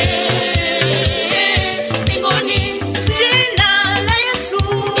 Mbinguni. Jina la Yesu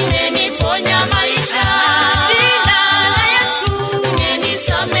limeniponya maisha. Jina la Yesu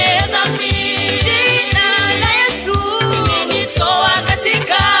limenisamehe dhambi. Jina la Yesu limenitoa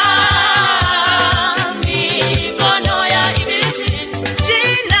katika mikono ya ibilisi.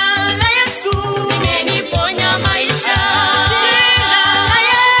 Jina la Yesu limeniponya maisha. Jina la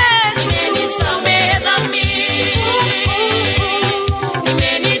Yesu limenisamehe dhambi.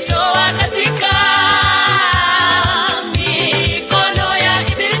 Limenitoa katika mikono ya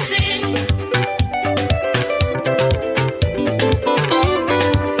ibilisi.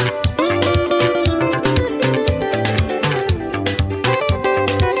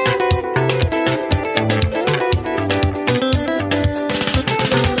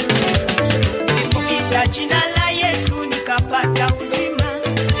 Nilipoita jina la Yesu nikapata uzima.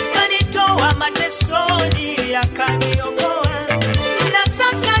 Kanitoa matesoni yakaniokoa. Na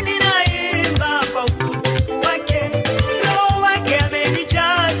sasa ninaimba kwa utukufu wake. Roho wake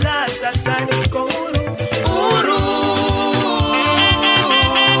amenijaza, sasa niko huru. Huru.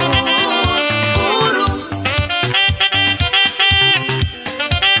 Huru.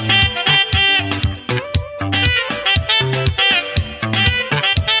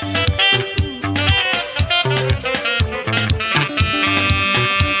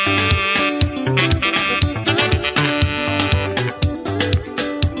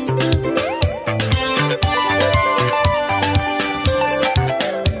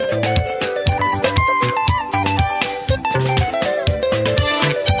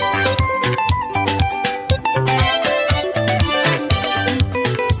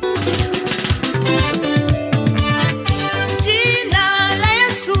 Jina la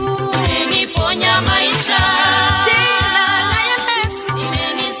Yesu limeniponya maisha. Jina la Yesu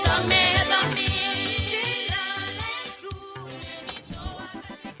limenisamehe dhambi. Jina la Yesu limenitoa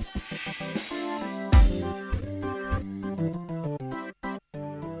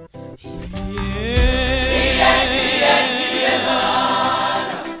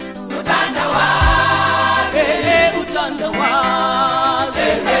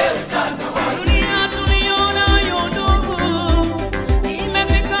dunia tuliyonayo ndugu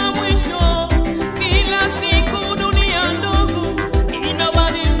imefika mwisho. Kila siku dunia ndugu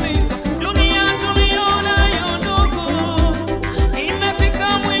inabadilika. Dunia tuliyonayo ndugu imefika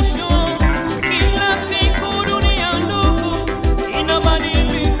mwisho. Kila siku dunia ndugu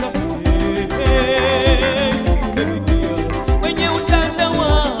inabadilika. Kwenye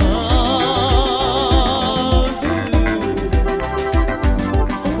utandawazi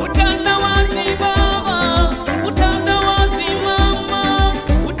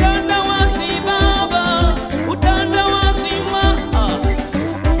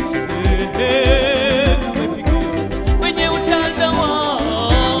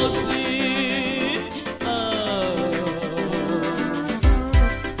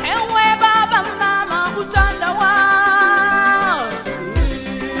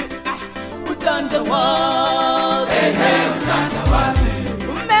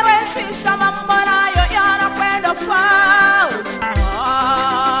umerahisisha mambo nayo yanakwenda fast.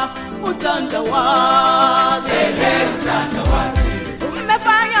 Utandawazi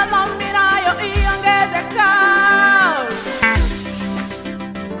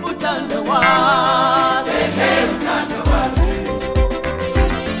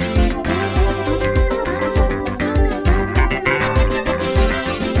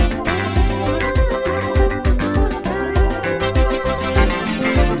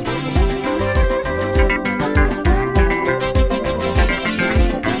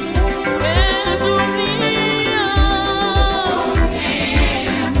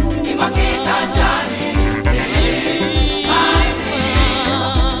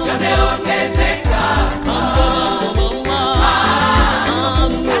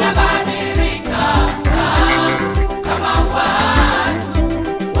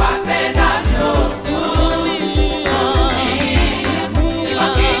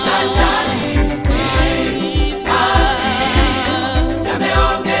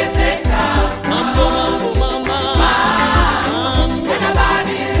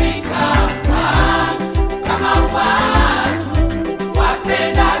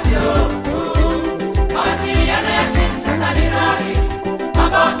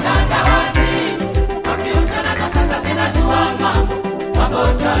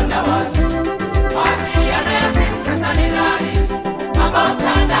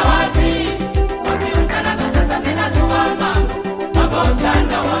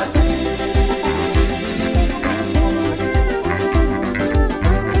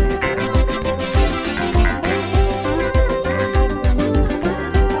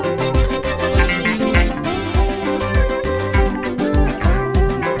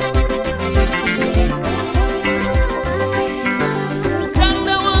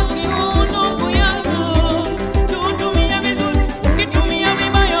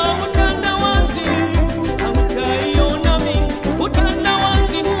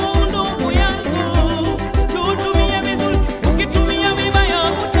Utandawazi huu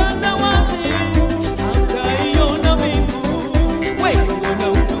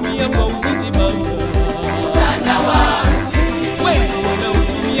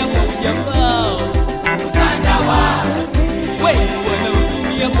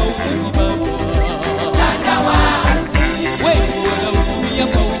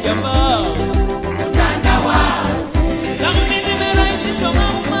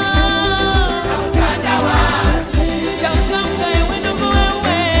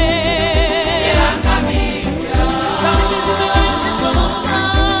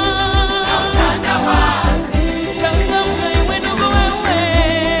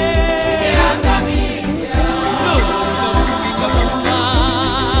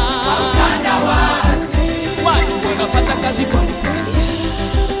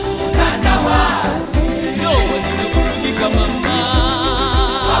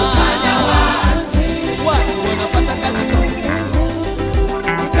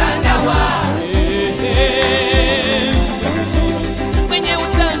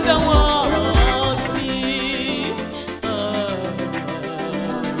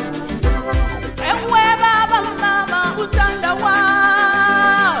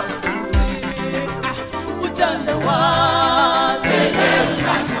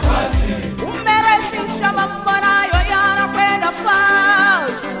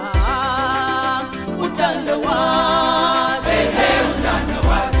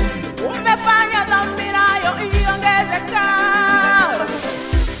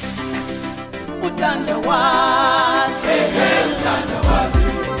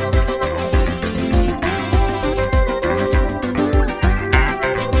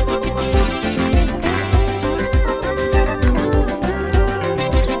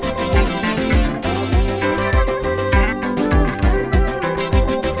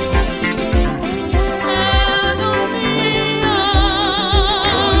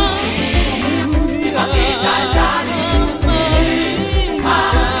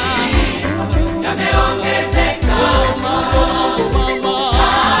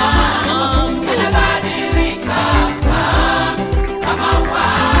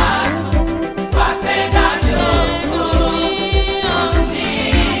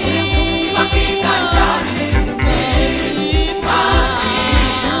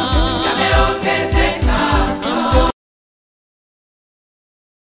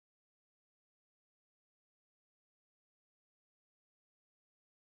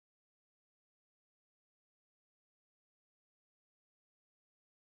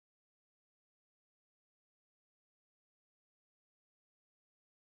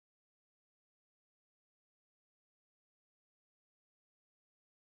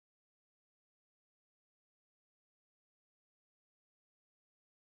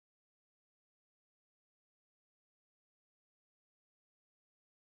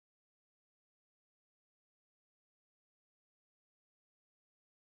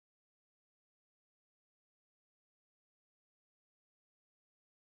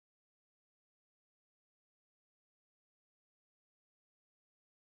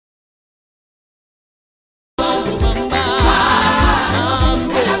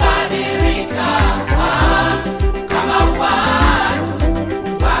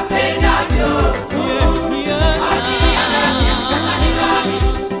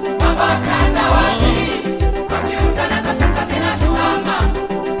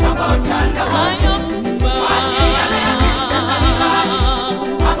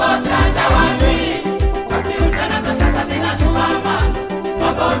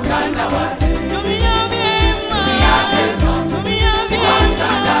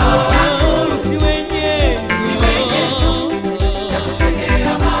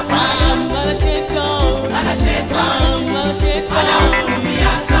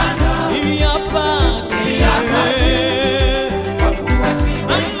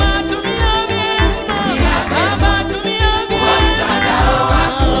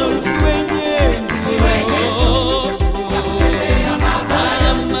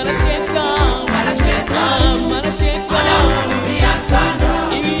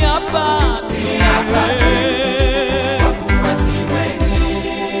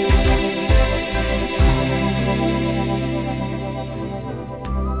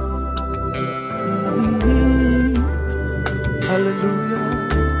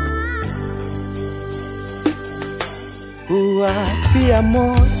ya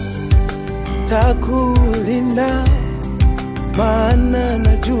moyo takulinda, maana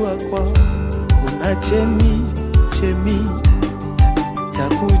najua kwa kuna chemi chemi,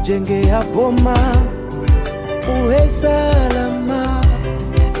 takujengea boma uwe salama,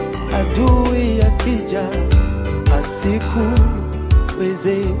 adui akija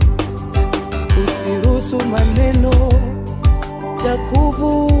asikuweze. Usiruhusu maneno ya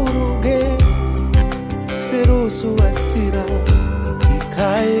kuvuruge, usiruhusu hasira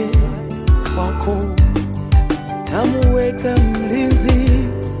ikae kwako. Namuweka mlinzi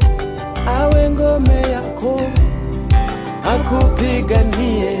awe ngome yako,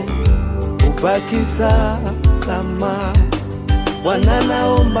 akupiganie ubaki salama. Bwana,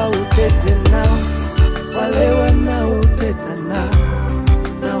 naomba utete nao wale wanaoteta nao,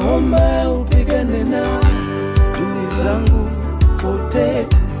 naomba upigane nao adui zangu wote.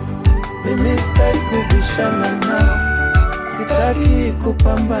 Mimi sitaki kubishana nao, sitaki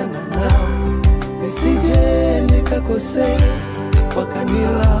kupambana nao, nisije nikakosea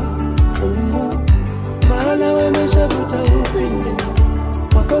wakanila umu, maana wameshavuta upinde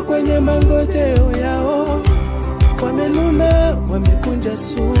wako kwenye mangojeo yao. Wamenuna, wamekunja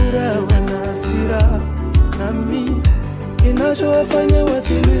sura, wana hasira nami. Kinachowafanya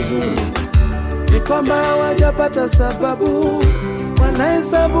wasilizuri ni kwamba hawajapata sababu,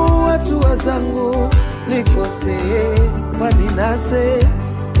 wanahesabu watu wazangu nikosee, waninase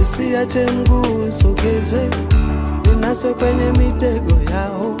usiache mguu sogezwe, ninaswe kwenye mitego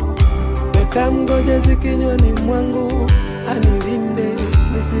yao. Weka mgojezi kinywani mwangu, anilinde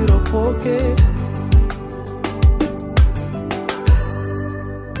nisiropoke.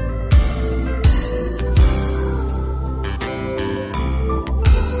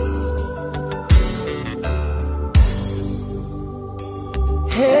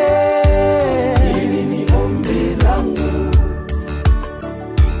 Hili ni ombi langu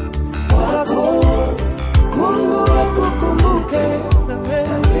wako, Mungu akukumbuke na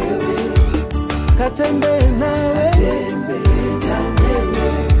wewe, katembee nawe,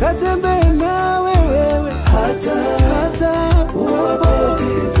 katembee nawe wewe, hata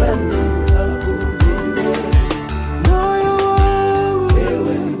uwapokizani akulinde. Moyo wangu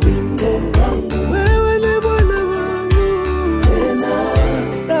wewe, wimbo wangu wewe, ni Bwana wangu, tena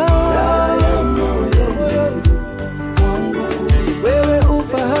dawa ya moyo wangu. Wewe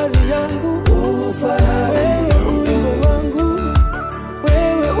ufahari yangu, wewe wimbo wangu,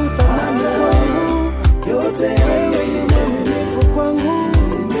 wewe uthamani wangu, yote wewe ni mwaminifu kwangu.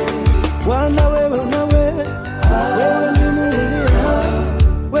 Bwana wewe unawe, wewe ni Mungu,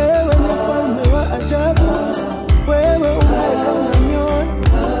 wewe ni mfalme wa ajabu, wewe umeweka nyoyo.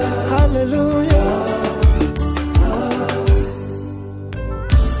 Haleluya.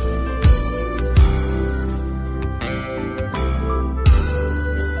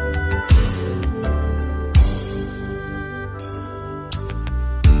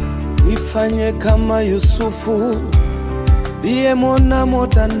 Nifanye kama Yusufu, aliyemwona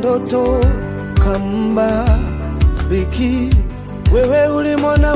mota ndoto kambariki. Wewe ulimwona